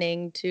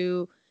listening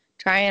to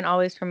try and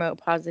always promote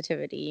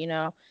positivity. You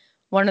know,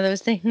 one of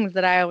those things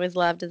that I always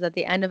loved is at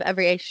the end of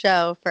every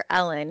show for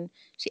Ellen,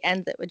 she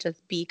ends it with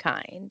just be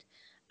kind.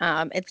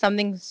 It's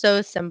something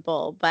so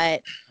simple,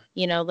 but,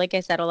 like I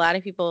said, a lot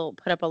of people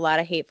put up a lot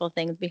of hateful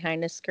things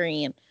behind a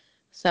screen.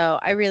 So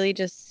I really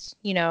just,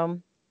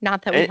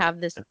 not that we and, have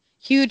this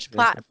huge yeah,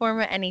 platform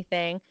or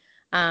anything,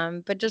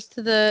 but just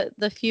to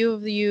the few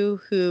of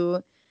you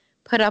who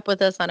put up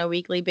with us on a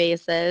weekly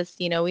basis.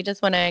 We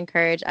just want to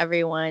encourage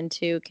everyone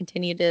to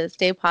continue to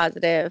stay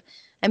positive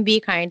and be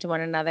kind to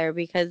one another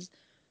because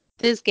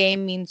this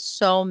game means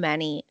so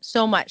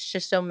much to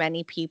so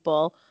many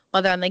people,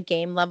 whether on the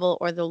game level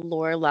or the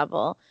lore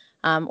level,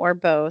 or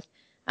both.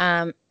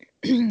 Um,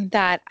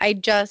 that I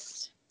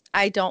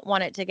don't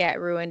want it to get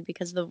ruined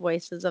because the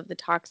voices of the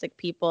toxic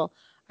people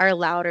are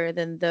louder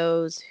than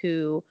those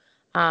who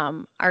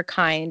are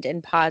kind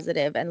and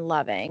positive and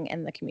loving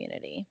in the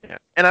community. yeah.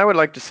 And I would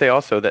like to say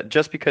also that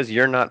just because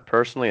you're not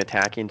personally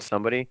attacking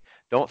somebody,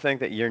 don't think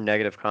that your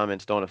negative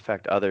comments don't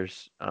affect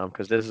others.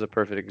 Because this is a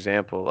perfect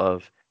example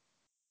of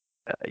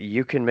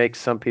you can make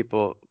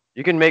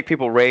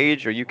people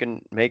rage, or you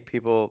can make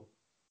people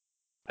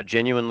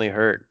genuinely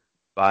hurt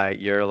by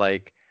your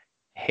like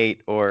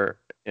hate or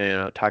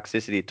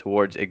toxicity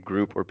towards a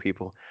group or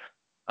people,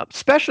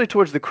 especially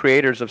towards the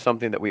creators of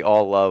something that we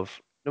all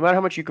love. No matter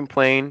how much you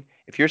complain,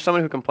 if you're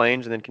someone who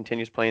complains and then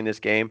continues playing this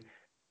game,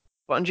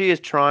 Bungie is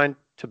trying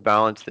to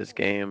balance this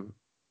game.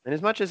 And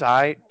as much as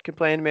I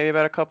complained maybe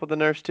about a couple of the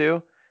nerfs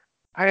too,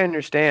 I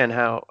understand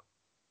how,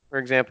 for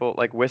example,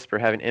 like Whisper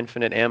having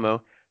infinite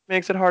ammo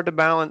makes it hard to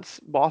balance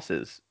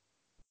bosses.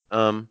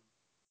 Um,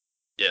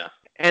 yeah,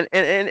 and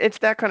it's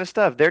that kind of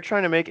stuff. They're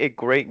trying to make a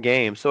great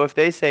game. So if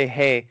they say,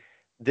 "Hey,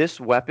 this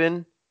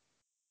weapon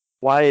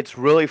why it's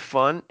really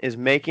fun is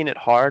making it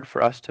hard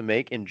for us to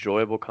make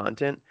enjoyable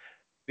content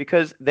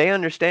because they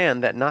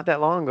understand that not that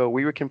long ago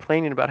we were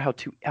complaining about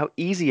how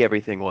easy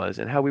everything was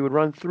and how we would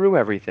run through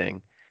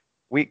everything.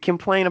 We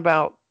complain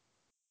about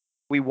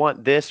we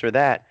want this or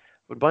that,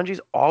 but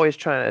Bungie's always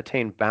trying to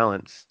attain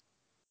balance.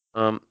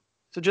 Um,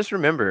 so just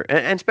remember,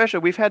 and especially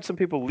we've had some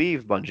people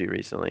leave Bungie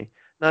recently.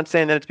 Not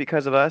saying that it's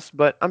because of us,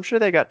 but I'm sure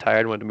they got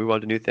tired and wanted to move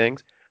on to new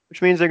things,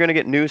 which means they're going to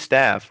get new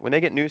staff. When they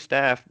get new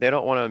staff, they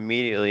don't want to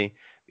immediately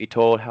be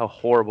told how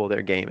horrible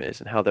their game is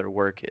and how their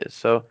work is.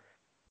 So,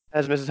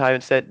 as Mrs.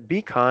 Hyman said,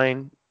 be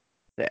kind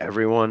to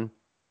everyone,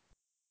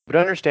 but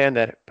understand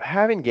that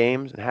having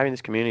games and having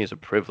this community is a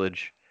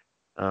privilege.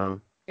 While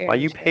Very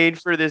you true.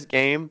 paid for this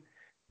game,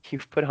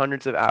 you've put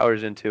hundreds of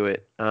hours into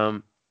it.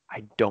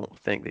 I don't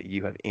think that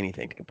you have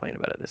anything to complain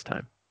about at this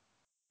time.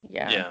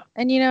 Yeah. Yeah.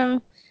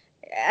 And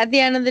at the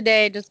end of the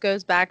day, it just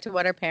goes back to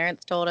what our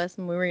parents told us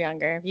when we were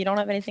younger. If you don't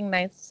have anything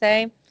nice to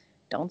say,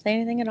 don't say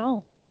anything at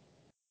all.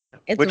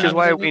 It's Which is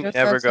why really we just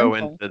so never go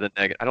simple. into the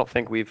negative. I don't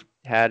think we've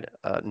had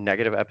a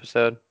negative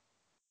episode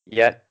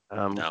yet.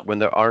 No. When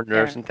there are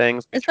nerves Yeah. and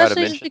things, we try to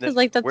Especially just mention because it.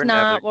 like But that's we're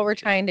never. not what we're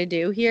trying to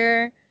do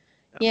here.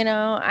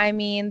 I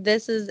mean,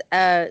 this is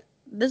a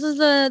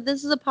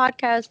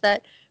podcast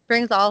that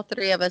brings all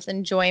three of us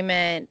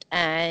enjoyment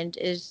and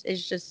is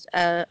just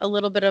a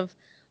little bit of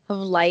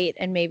light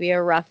and maybe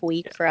a rough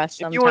week Yeah. for us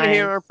If you want to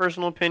hear sometimes. our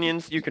personal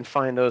opinions, you can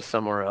find those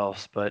somewhere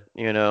else. But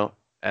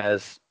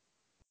as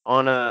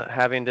on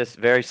having this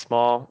very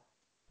small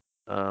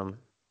um,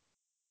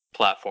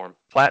 Platform.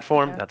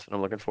 platform, Yeah. that's what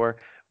I'm looking for.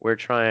 We're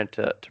trying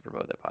to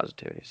promote that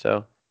positivity.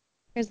 So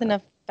There's uh,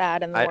 enough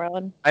bad in the I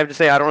world. I have to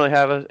say I don't really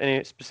have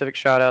any specific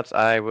shout outs.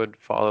 I would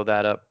follow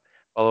that up.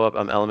 Follow up.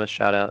 Elemis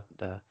shout out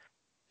to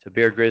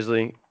Beard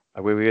Grizzly.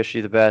 We wish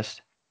you the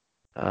best.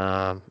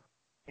 Um,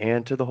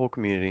 and to the whole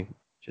community,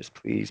 just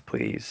please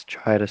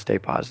try to stay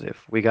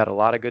positive. We got a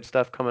lot of good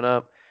stuff coming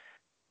up.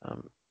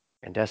 Um,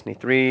 and Destiny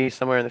 3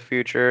 somewhere in the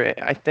future.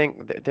 I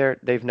think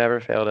they've never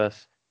failed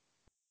us.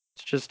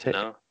 It's just to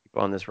No.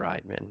 keep on this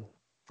ride, man.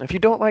 If you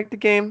don't like the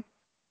game,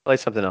 play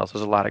something else.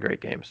 There's a lot of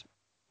great games.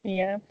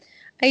 Yeah.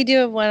 I do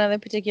have one other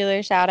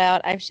particular shout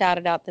out. I've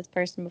shouted out this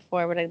person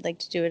before, but I'd like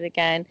to do it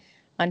again.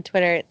 On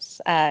Twitter,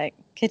 it's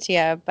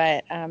Katia,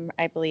 but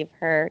I believe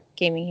her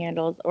gaming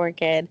handle is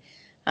Orchid.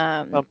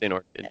 Um, Something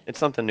Orchid. It's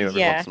something new every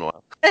yeah. once in a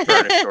while.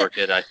 Burnished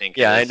Orchid, I think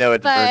it Yeah, I is. know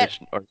it's But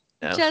Burnished Orchid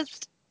now.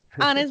 just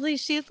honestly,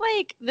 she's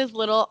like this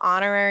little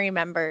honorary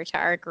member to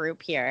our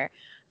group here.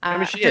 I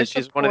mean, she Her is.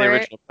 She's one of the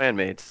support, original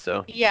clanmates,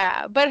 so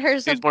yeah, but her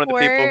she's one of the people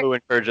support who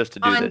encouraged us to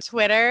do on this.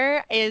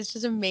 Twitter is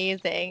just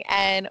amazing.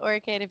 And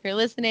Orchid, if you're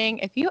listening,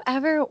 if you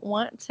ever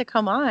want to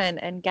come on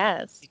and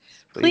guest,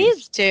 Please.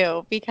 please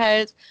do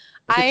because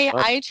I think it's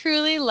I fun. I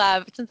truly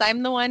love since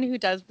I'm the one who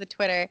does the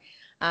Twitter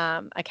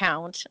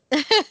account. You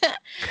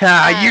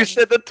um,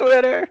 said the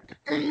Twitter.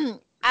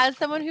 as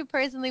someone who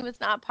personally was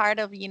not part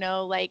of,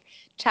 like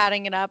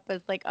chatting it up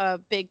as like a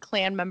big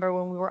clan member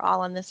when we were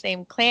all on the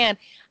same clan,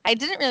 I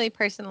didn't really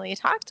personally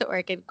talk to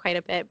Orchid quite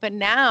a bit. But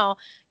now,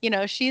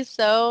 she's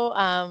so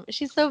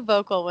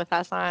vocal with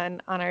us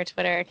on our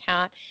Twitter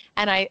account,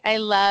 and I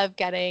love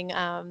getting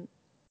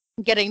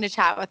to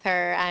chat with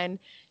her. And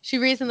she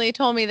recently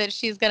told me that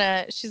she's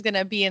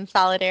gonna be in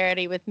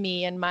solidarity with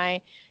me and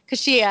my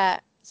because she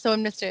so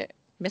when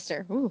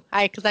Mr. Ooh,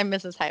 because I'm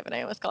Mrs. Hyven.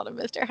 I almost called him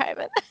Mr.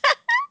 Hyven.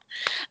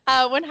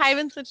 When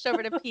Hyven switched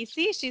over to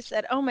PC, she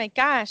said, "Oh my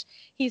gosh,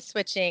 he's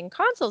switching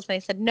consoles." And I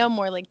said, "No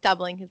more like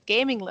doubling his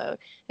gaming load."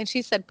 And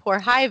she said, "Poor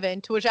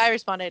Hyven." To which I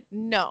responded,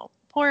 "No,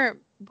 poor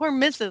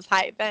Mrs.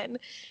 Hyven."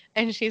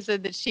 And she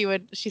said that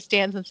she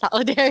stands in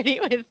solidarity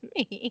with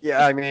me.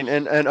 Yeah, I mean,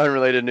 and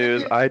unrelated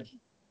news,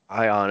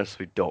 I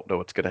honestly don't know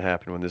what's going to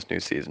happen when this new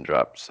season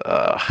drops.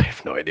 I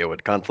have no idea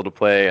what console to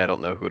play. I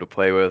don't know who to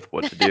play with,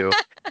 what to do.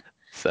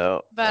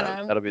 So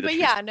that'll be the But truth.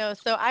 yeah, no.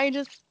 So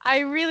I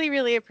really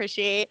really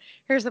appreciate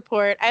her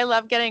support. I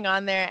love getting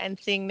on there and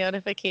seeing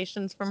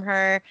notifications from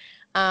her.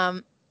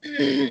 Um,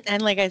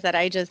 and like I said,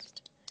 I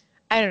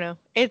don't know.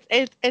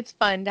 It's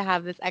fun to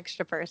have this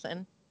extra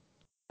person,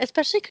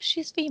 especially because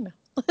she's female.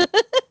 Well, We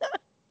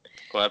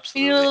need a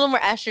absolutely. little more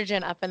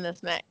estrogen up in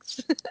this mix.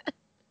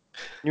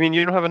 You mean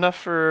you don't have enough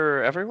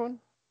for everyone?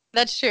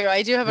 That's true.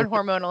 I do have a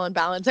hormonal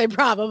imbalance. I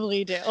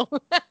probably do. Oh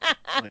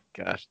my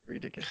gosh,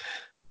 ridiculous.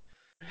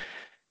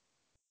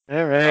 All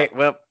Uh, right.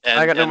 Well, I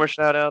and got no and more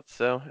shout outs,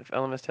 so if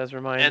Elemist has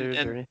reminders or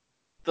and anything.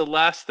 the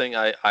last thing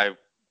I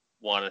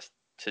want us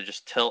to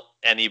just tell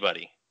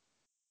anybody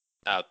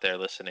out there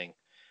listening,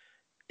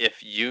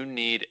 if you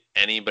need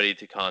anybody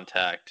to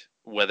contact,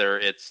 whether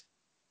it's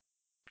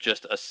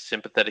just a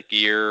sympathetic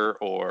ear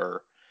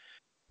or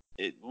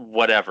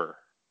whatever,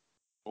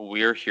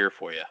 we're here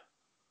for you.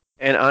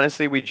 And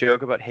honestly, we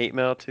joke about hate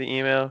mail to the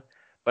email,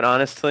 but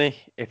honestly,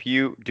 if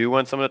you do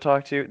want someone to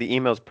talk to, the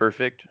email's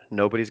perfect.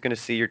 Nobody's going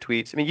to see your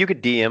tweets. I mean, you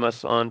could DM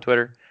us on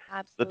Twitter,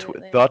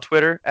 Absolutely. the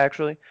Twitter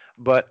actually,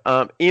 but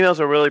emails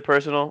are really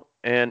personal,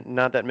 and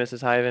not that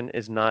Mrs. Hyven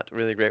is not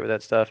really great with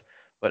that stuff,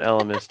 but No,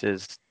 Elemist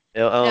is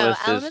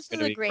Elemis going is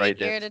to a be great right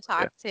there ear to for you.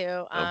 talk to.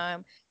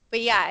 So,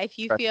 But yeah, if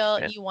you Trust feel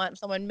me. you want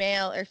someone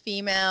male or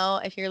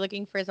female, if you're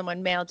looking for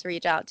someone male to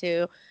reach out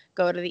to,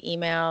 go to the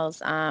emails.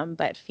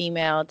 But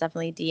female,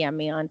 definitely DM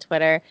me on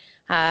Twitter.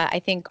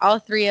 I think all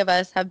three of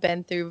us have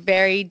been through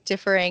very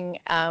differing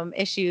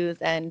issues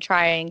and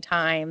trying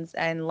times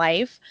in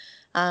life.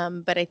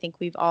 But I think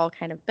we've all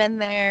kind of been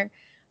there.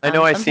 I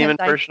know I seem Sometimes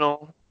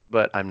impersonal,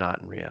 but I'm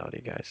not in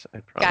reality, guys. I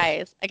promise.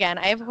 guys, again,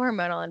 I have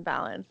hormonal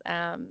imbalance.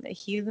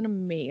 He's an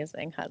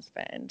amazing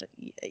husband.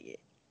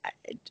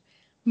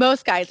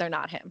 Most guys are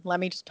not him. Let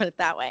me just put it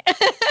that way.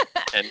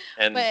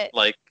 And But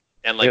like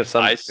We have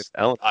some good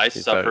elements I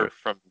he's better suffered with.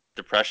 from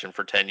depression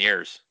for 10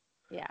 years,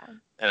 yeah,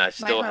 and I my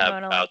still have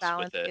hormonal bouts with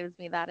imbalance it. gives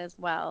me that as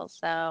well.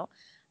 So,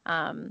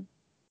 um,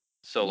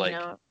 So you like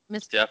know,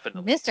 Mr.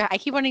 definitely. Mr. I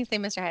keep wanting to say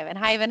Mr. Hyven.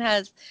 Hyven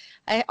has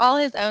all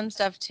his own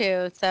stuff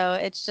too. So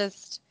it's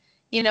just,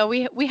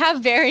 we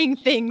have varying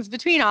things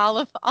between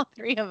all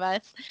three of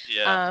us.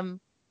 Yeah, Um,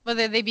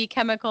 whether they be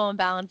chemical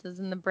imbalances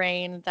in the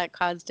brain that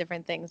cause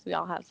different things, we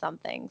all have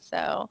something.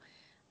 So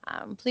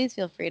please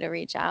feel free to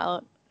reach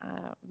out.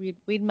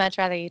 We'd much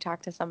rather you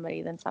talk to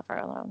somebody than suffer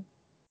alone.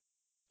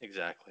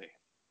 exactly.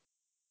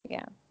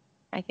 Yeah,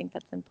 I think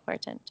that's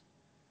important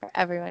for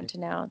everyone to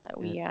know that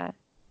we're here.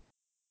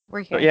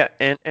 But yeah,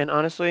 and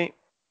honestly,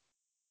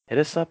 hit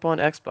us up on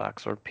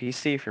Xbox or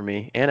PC for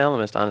me and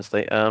Elemist,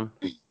 honestly.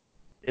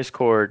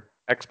 Discord,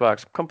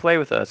 Xbox, come play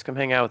with us, come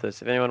hang out with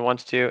us. If anyone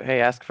wants to, hey,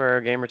 ask for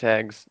our gamer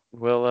tags.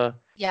 We'll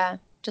Yeah,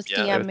 just Yeah.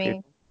 play DM with me.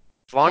 people.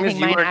 As long I as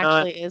think you mine are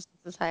not actually is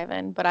Mrs.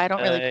 Hyven, but I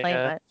don't really play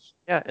much.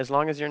 yeah, as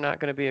long as you're not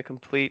going to be a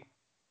complete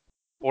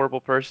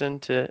horrible person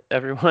to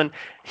everyone,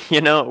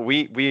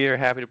 we are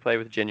happy to play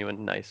with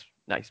genuine, nice,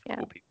 Yeah.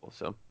 cool people.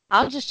 So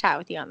I'll just chat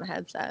with you on the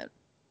headset.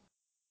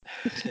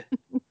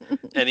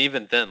 And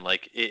even then,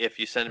 like if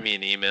you send me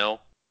an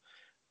email,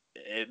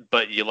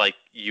 but you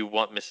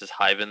want Mrs.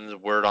 Hyven's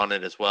word on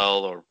it as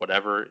well or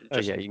whatever, oh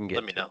just yeah, you can let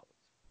get me to know.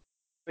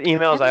 But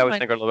emails. I always Everyone,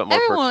 think are a little bit more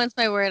everyone personal. wants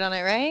my word on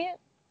it, right?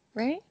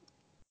 Right?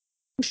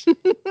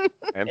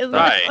 I'm Isn't starting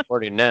Right.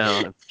 recording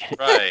now.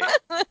 Right.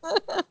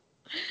 it?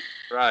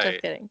 Right.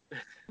 Just kidding.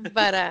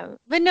 But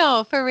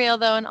no, for real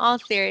though, in all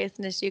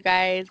seriousness, you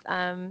guys,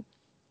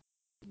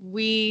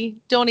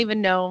 we don't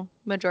even know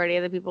majority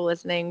of the people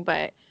listening,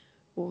 but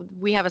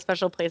we have a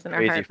special place in our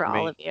Crazy heart for for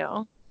all me. of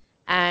you.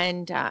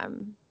 And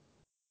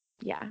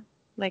yeah,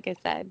 like I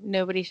said,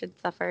 nobody should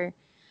suffer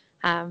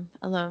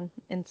alone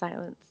in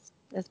silence,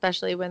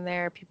 especially when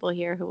there are people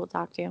here who will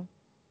talk to you.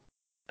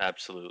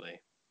 Absolutely.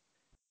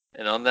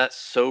 And on that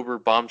sober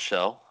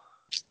bombshell,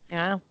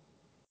 Yeah.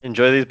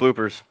 Enjoy these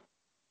bloopers.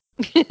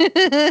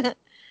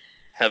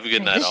 have a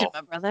good night, Transition, all.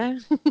 my brother.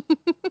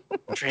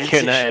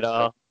 Good night,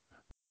 all.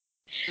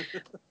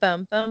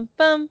 Bum, bum,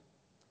 bum.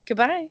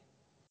 Goodbye.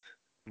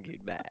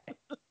 Goodbye.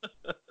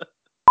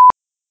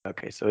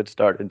 Okay, so it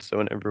started. So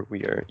whenever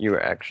you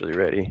are actually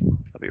ready,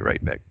 I'll be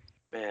right back.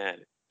 Man,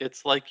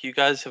 it's like you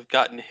guys have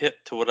gotten hip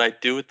to what I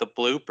do with the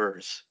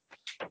bloopers.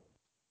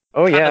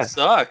 Oh Kind yeah, of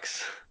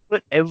sucks.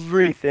 put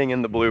everything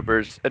in the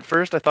bloopers. At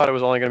first, I thought it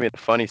was only gonna be the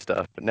funny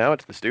stuff, but now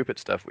it's the stupid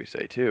stuff we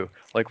say too.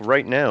 Like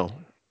right now,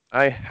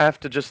 I have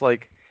to just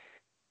like.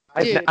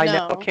 Dude, I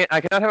now no. can't.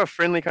 I cannot have a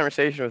friendly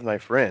conversation with my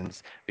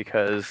friends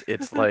because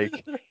it's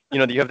like, you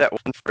have that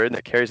one friend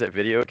that carries that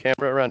video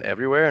camera around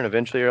everywhere, and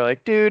eventually you're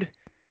like, dude,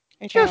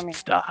 You're telling just me.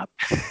 stop.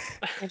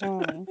 You're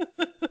telling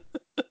me.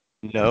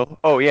 No.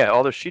 Oh yeah.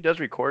 Although she does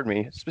record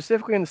me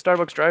specifically in the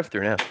Starbucks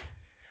drive-thru now.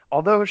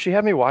 Although she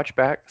had me watch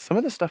back some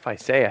of the stuff I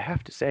say, I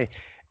have to say,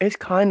 it's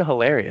kind of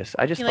hilarious.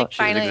 I just He like thought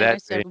she was finally understood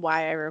exaggerating.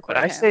 why I But record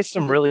I him. say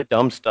some really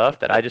dumb stuff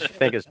that I just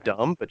think is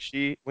dumb. But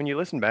when you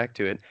listen back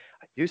to it,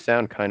 I do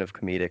sound kind of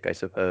comedic, I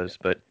suppose.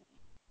 But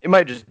it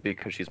might just be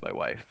because she's my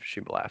wife.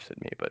 She laughs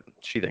at me, but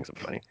she thinks I'm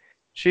funny.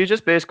 She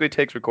just basically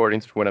takes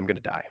recordings for when I'm going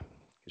to die.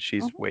 'Cause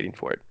she's waiting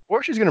for it.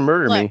 Or she's going to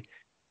murder Look, me.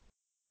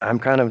 I'm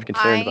kind of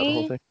concerned about the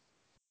whole I thing.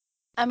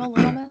 am a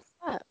little messed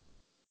up.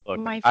 Look,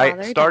 My I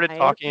father started died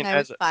talking when I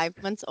was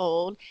 5 months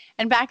old.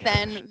 And back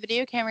then,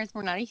 video cameras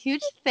were not a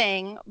huge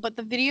thing, but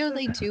the videos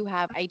I do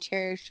have, I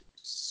cherish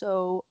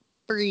so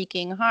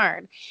freaking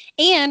hard.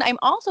 And I'm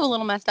also a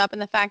little messed up in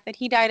the fact that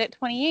he died at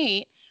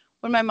 28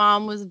 when my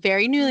mom was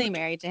very newly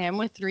married to him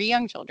with 3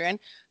 young children.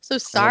 So I'm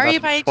sorry about to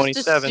if be I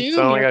just 27, so I assume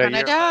only you're got a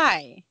going to year left.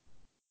 die.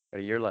 A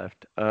year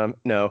left.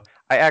 No,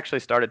 I actually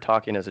started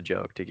talking as a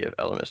joke to give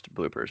Ellimist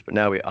bloopers, but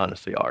now we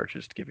honestly are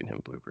just giving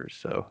him bloopers.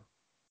 So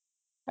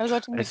I was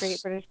watching the Great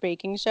it's, British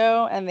Baking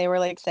Show and they were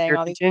like saying you're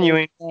all these crazy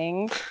continuing.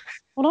 things.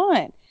 Hold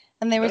on.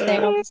 And they were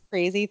saying all these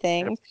crazy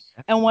things.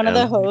 And one of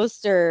the Down.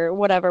 hosts or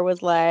whatever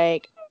was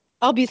like,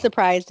 I'll be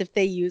surprised if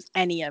they use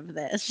any of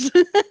this.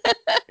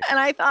 And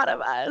I thought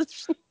of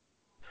us.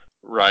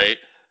 Right.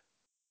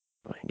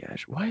 Oh my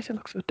gosh, why does it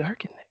look so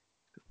dark in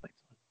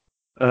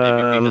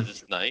Maybe there? because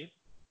it's night.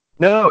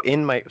 No,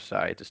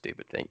 sorry, it's a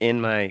stupid thing.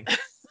 In my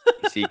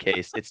PC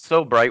case, it's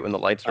so bright when the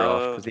lights are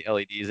off because the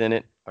LEDs in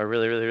it are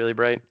really, really, really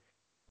bright.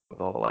 With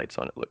all the lights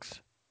on, it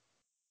looks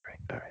bright.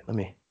 All right, let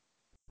me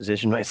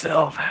position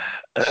myself.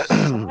 Are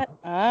Shut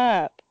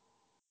up.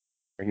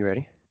 you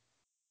ready,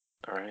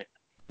 All right.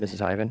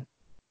 Mrs. Ivan?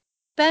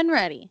 been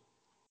ready.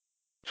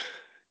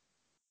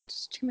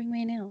 Just trimming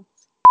my nails.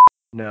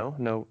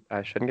 No,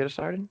 I shouldn't get it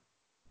started.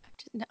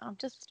 I'm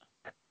just.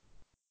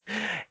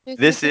 There's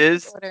This no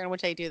is. order in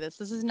which I do this.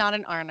 This is not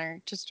an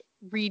honor. Just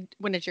read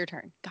when it's your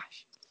turn.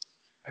 Gosh.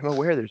 I'm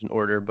aware there's an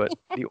order, but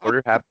the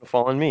order happened to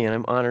fall on me, and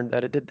I'm honored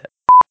that it did that.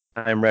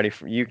 I'm ready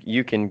for you.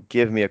 You can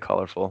give me a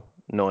colorful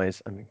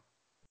noise. I mean,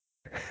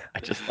 I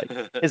just like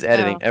his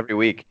editing every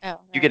week. Oh,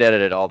 You get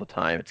edited all the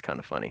time. It's kind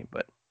of funny,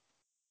 but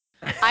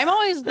I'm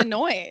always the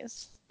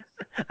noise.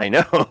 I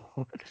know.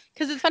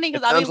 Because it's funny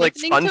because It I'll be sounds like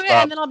listening to it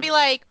SpongeBob. and then I'll be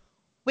like,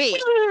 wait,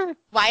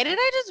 why did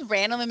I just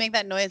randomly make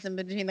that noise in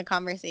between the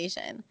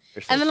conversation?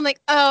 And then I'm like,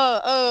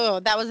 oh,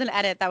 that was an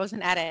edit. That was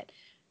an edit.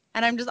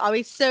 And I'm just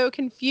always so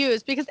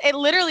confused because it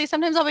literally,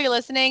 sometimes I'll be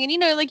listening and, you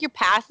know, like you're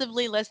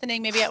passively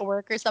listening, maybe at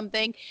work or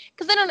something,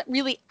 because I don't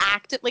really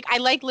like I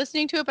like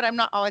listening to it, but I'm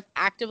not always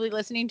actively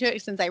listening to it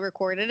since I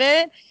recorded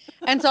it.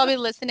 And so I'll be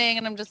listening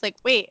and I'm just like,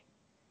 wait,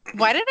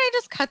 why did I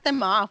just cut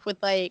them off with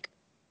like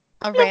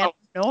a random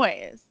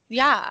noise?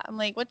 Yeah. I'm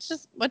like, what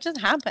just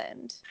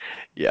happened?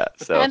 Yeah.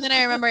 So. And then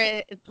I remember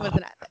it was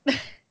an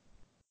edit.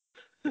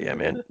 Yeah,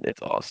 man,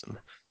 it's awesome.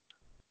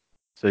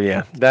 So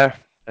yeah,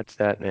 that's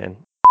that, man.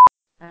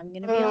 I'm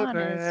going to be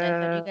honest. I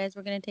thought you guys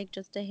were going to take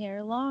just a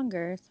hair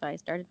longer. So I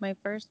started my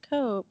first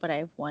coat, but I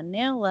have one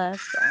nail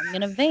left. So I'm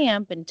going to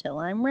vamp until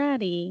I'm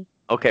ready.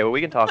 Okay, well, we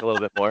can talk a little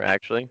bit more,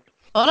 actually.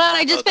 Hold on.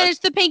 I just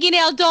finished the pinky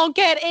nail. Don't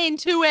get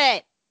into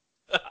it.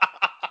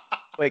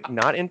 Like,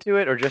 not into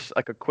it or just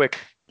like a quick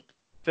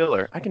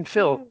filler? I can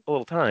fill a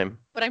little time.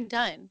 But I'm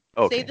done.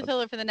 Okay. Save the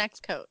filler for the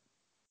next coat.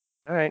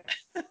 All right.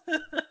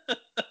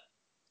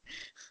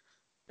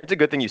 It's a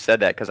good thing you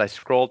said that because I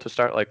scrolled to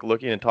start like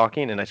looking and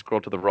talking and I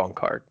scrolled to the wrong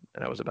card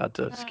and I was about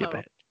to skip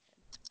ahead.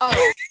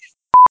 Oh.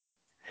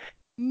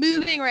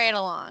 Moving right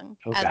along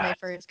as God. my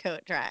first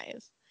coat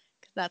dries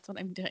because that's what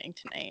I'm doing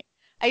tonight.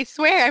 I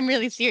swear I'm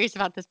really serious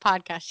about this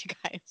podcast, you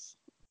guys.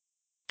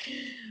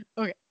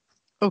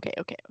 Okay.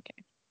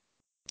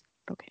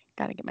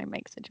 Gotta get my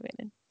mic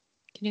situated.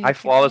 Can you I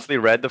flawlessly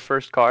read the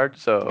first card,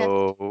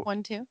 so Test.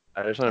 1, 2.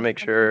 I just want to Test, make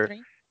 1, 2, sure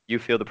 3. you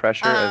feel the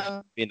pressure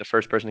of being the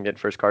first person to get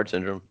first card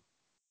syndrome.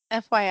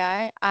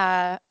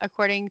 FYI,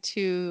 according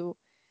to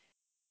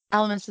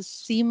Element's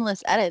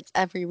seamless edits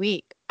every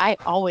week, I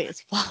always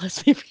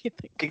flawlessly read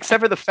the card.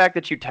 Except for the fact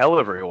that you tell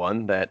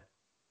everyone that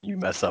you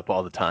mess up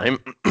all the time.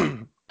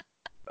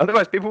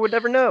 Otherwise, people would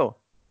never know.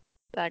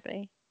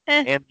 Exactly.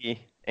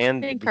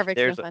 And Perfect,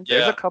 there's no fun.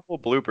 there's a couple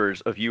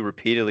bloopers of you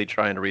repeatedly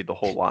trying to read the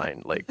whole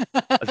line, like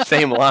the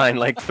same line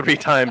like 3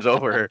 times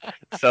over.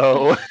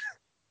 So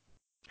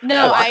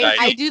no,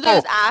 I do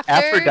those after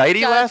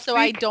Aphrodite just last so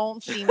week? I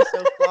don't seem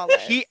so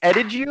flawless. He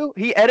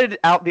edited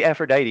out the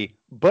Aphrodite,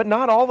 but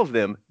not all of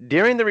them.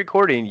 During the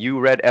recording, you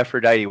read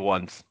Aphrodite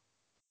once.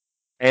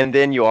 And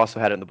then you also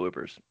had it in the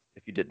bloopers,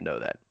 if you didn't know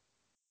that.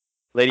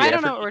 Lady I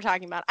don't know what we're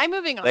talking about. I'm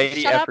moving on.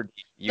 Lady Shut Aphrodite,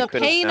 up. The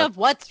pain of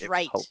what's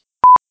right.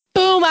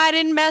 Boom, I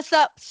didn't mess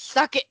up.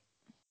 Suck it.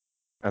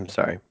 I'm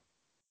sorry.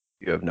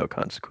 You have no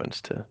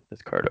consequence to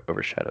this card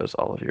overshadows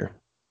all of your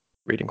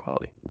reading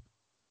quality.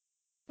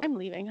 I'm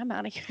leaving. I'm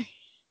out of here.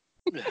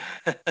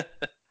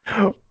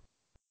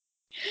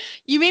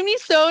 You made me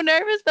so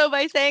nervous though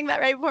by saying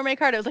that right before my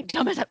card. I was like,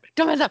 don't mess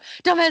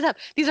up.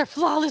 These are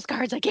flawless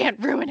cards. I can't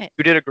ruin it.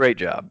 You did a great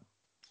job.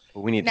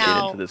 But we need to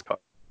get into this card.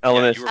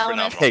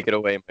 Elemis, take it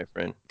away, my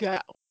friend. Go.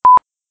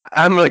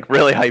 I'm like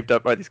really hyped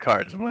up by these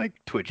cards. I'm like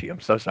twitchy.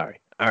 I'm so sorry.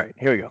 All right,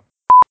 here we go.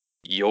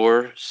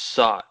 You're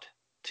sought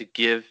to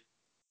give.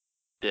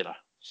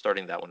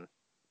 Starting that one.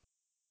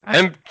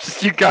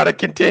 You gotta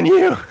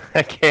continue.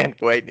 I can't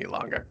wait any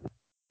longer.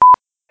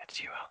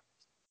 That's you, Al.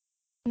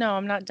 No,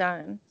 I'm not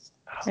done.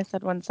 I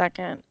said 1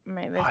 second.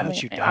 There's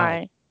something in my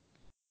eye.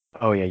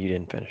 Oh yeah, you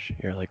didn't finish.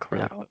 You're like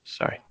really No. close.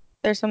 Sorry.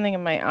 There's something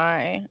in my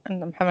eye,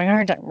 and I'm having a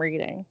hard time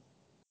reading.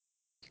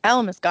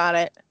 Elemis got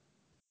it.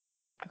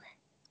 Okay.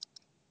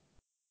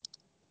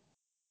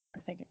 I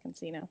think I can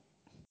see now.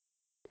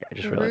 Yeah, I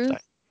just realized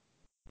that.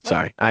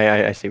 Sorry.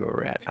 I see where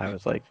we're at. I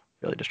was like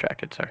really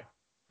distracted. Sorry.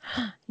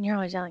 You're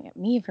always yelling at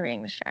me for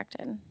being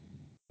distracted.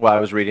 Well, I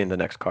was reading the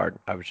next card.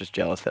 I was just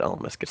jealous that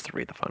Elemis gets to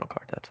read the final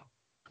card. That's all.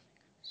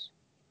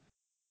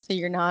 So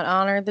you're not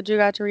honored that you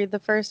got to read the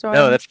first one?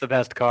 No, that's the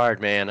best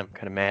card, man. I'm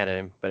kind of mad at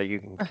him, but you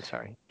can.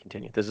 Sorry.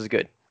 Continue. This is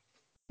good.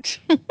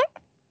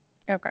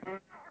 Okay.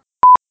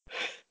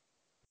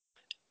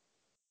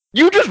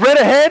 You just read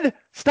ahead?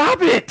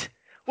 Stop it!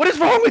 What is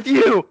wrong with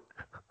you?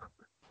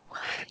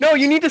 No,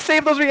 you need to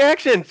save those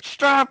reactions.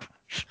 Stop.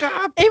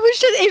 It was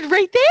just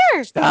right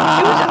there.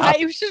 Stop.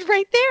 It was just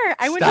right there.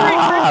 I went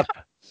Stop.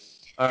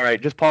 All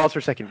right, just pause for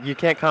a second. You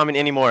can't comment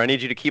anymore. I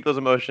need you to keep those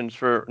emotions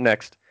for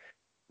next.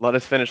 Let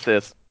us finish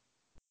this.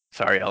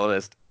 Sorry,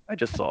 Elemis. I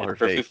just saw her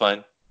Perfectly face.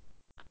 fine.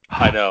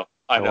 I know.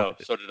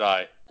 So did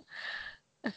I.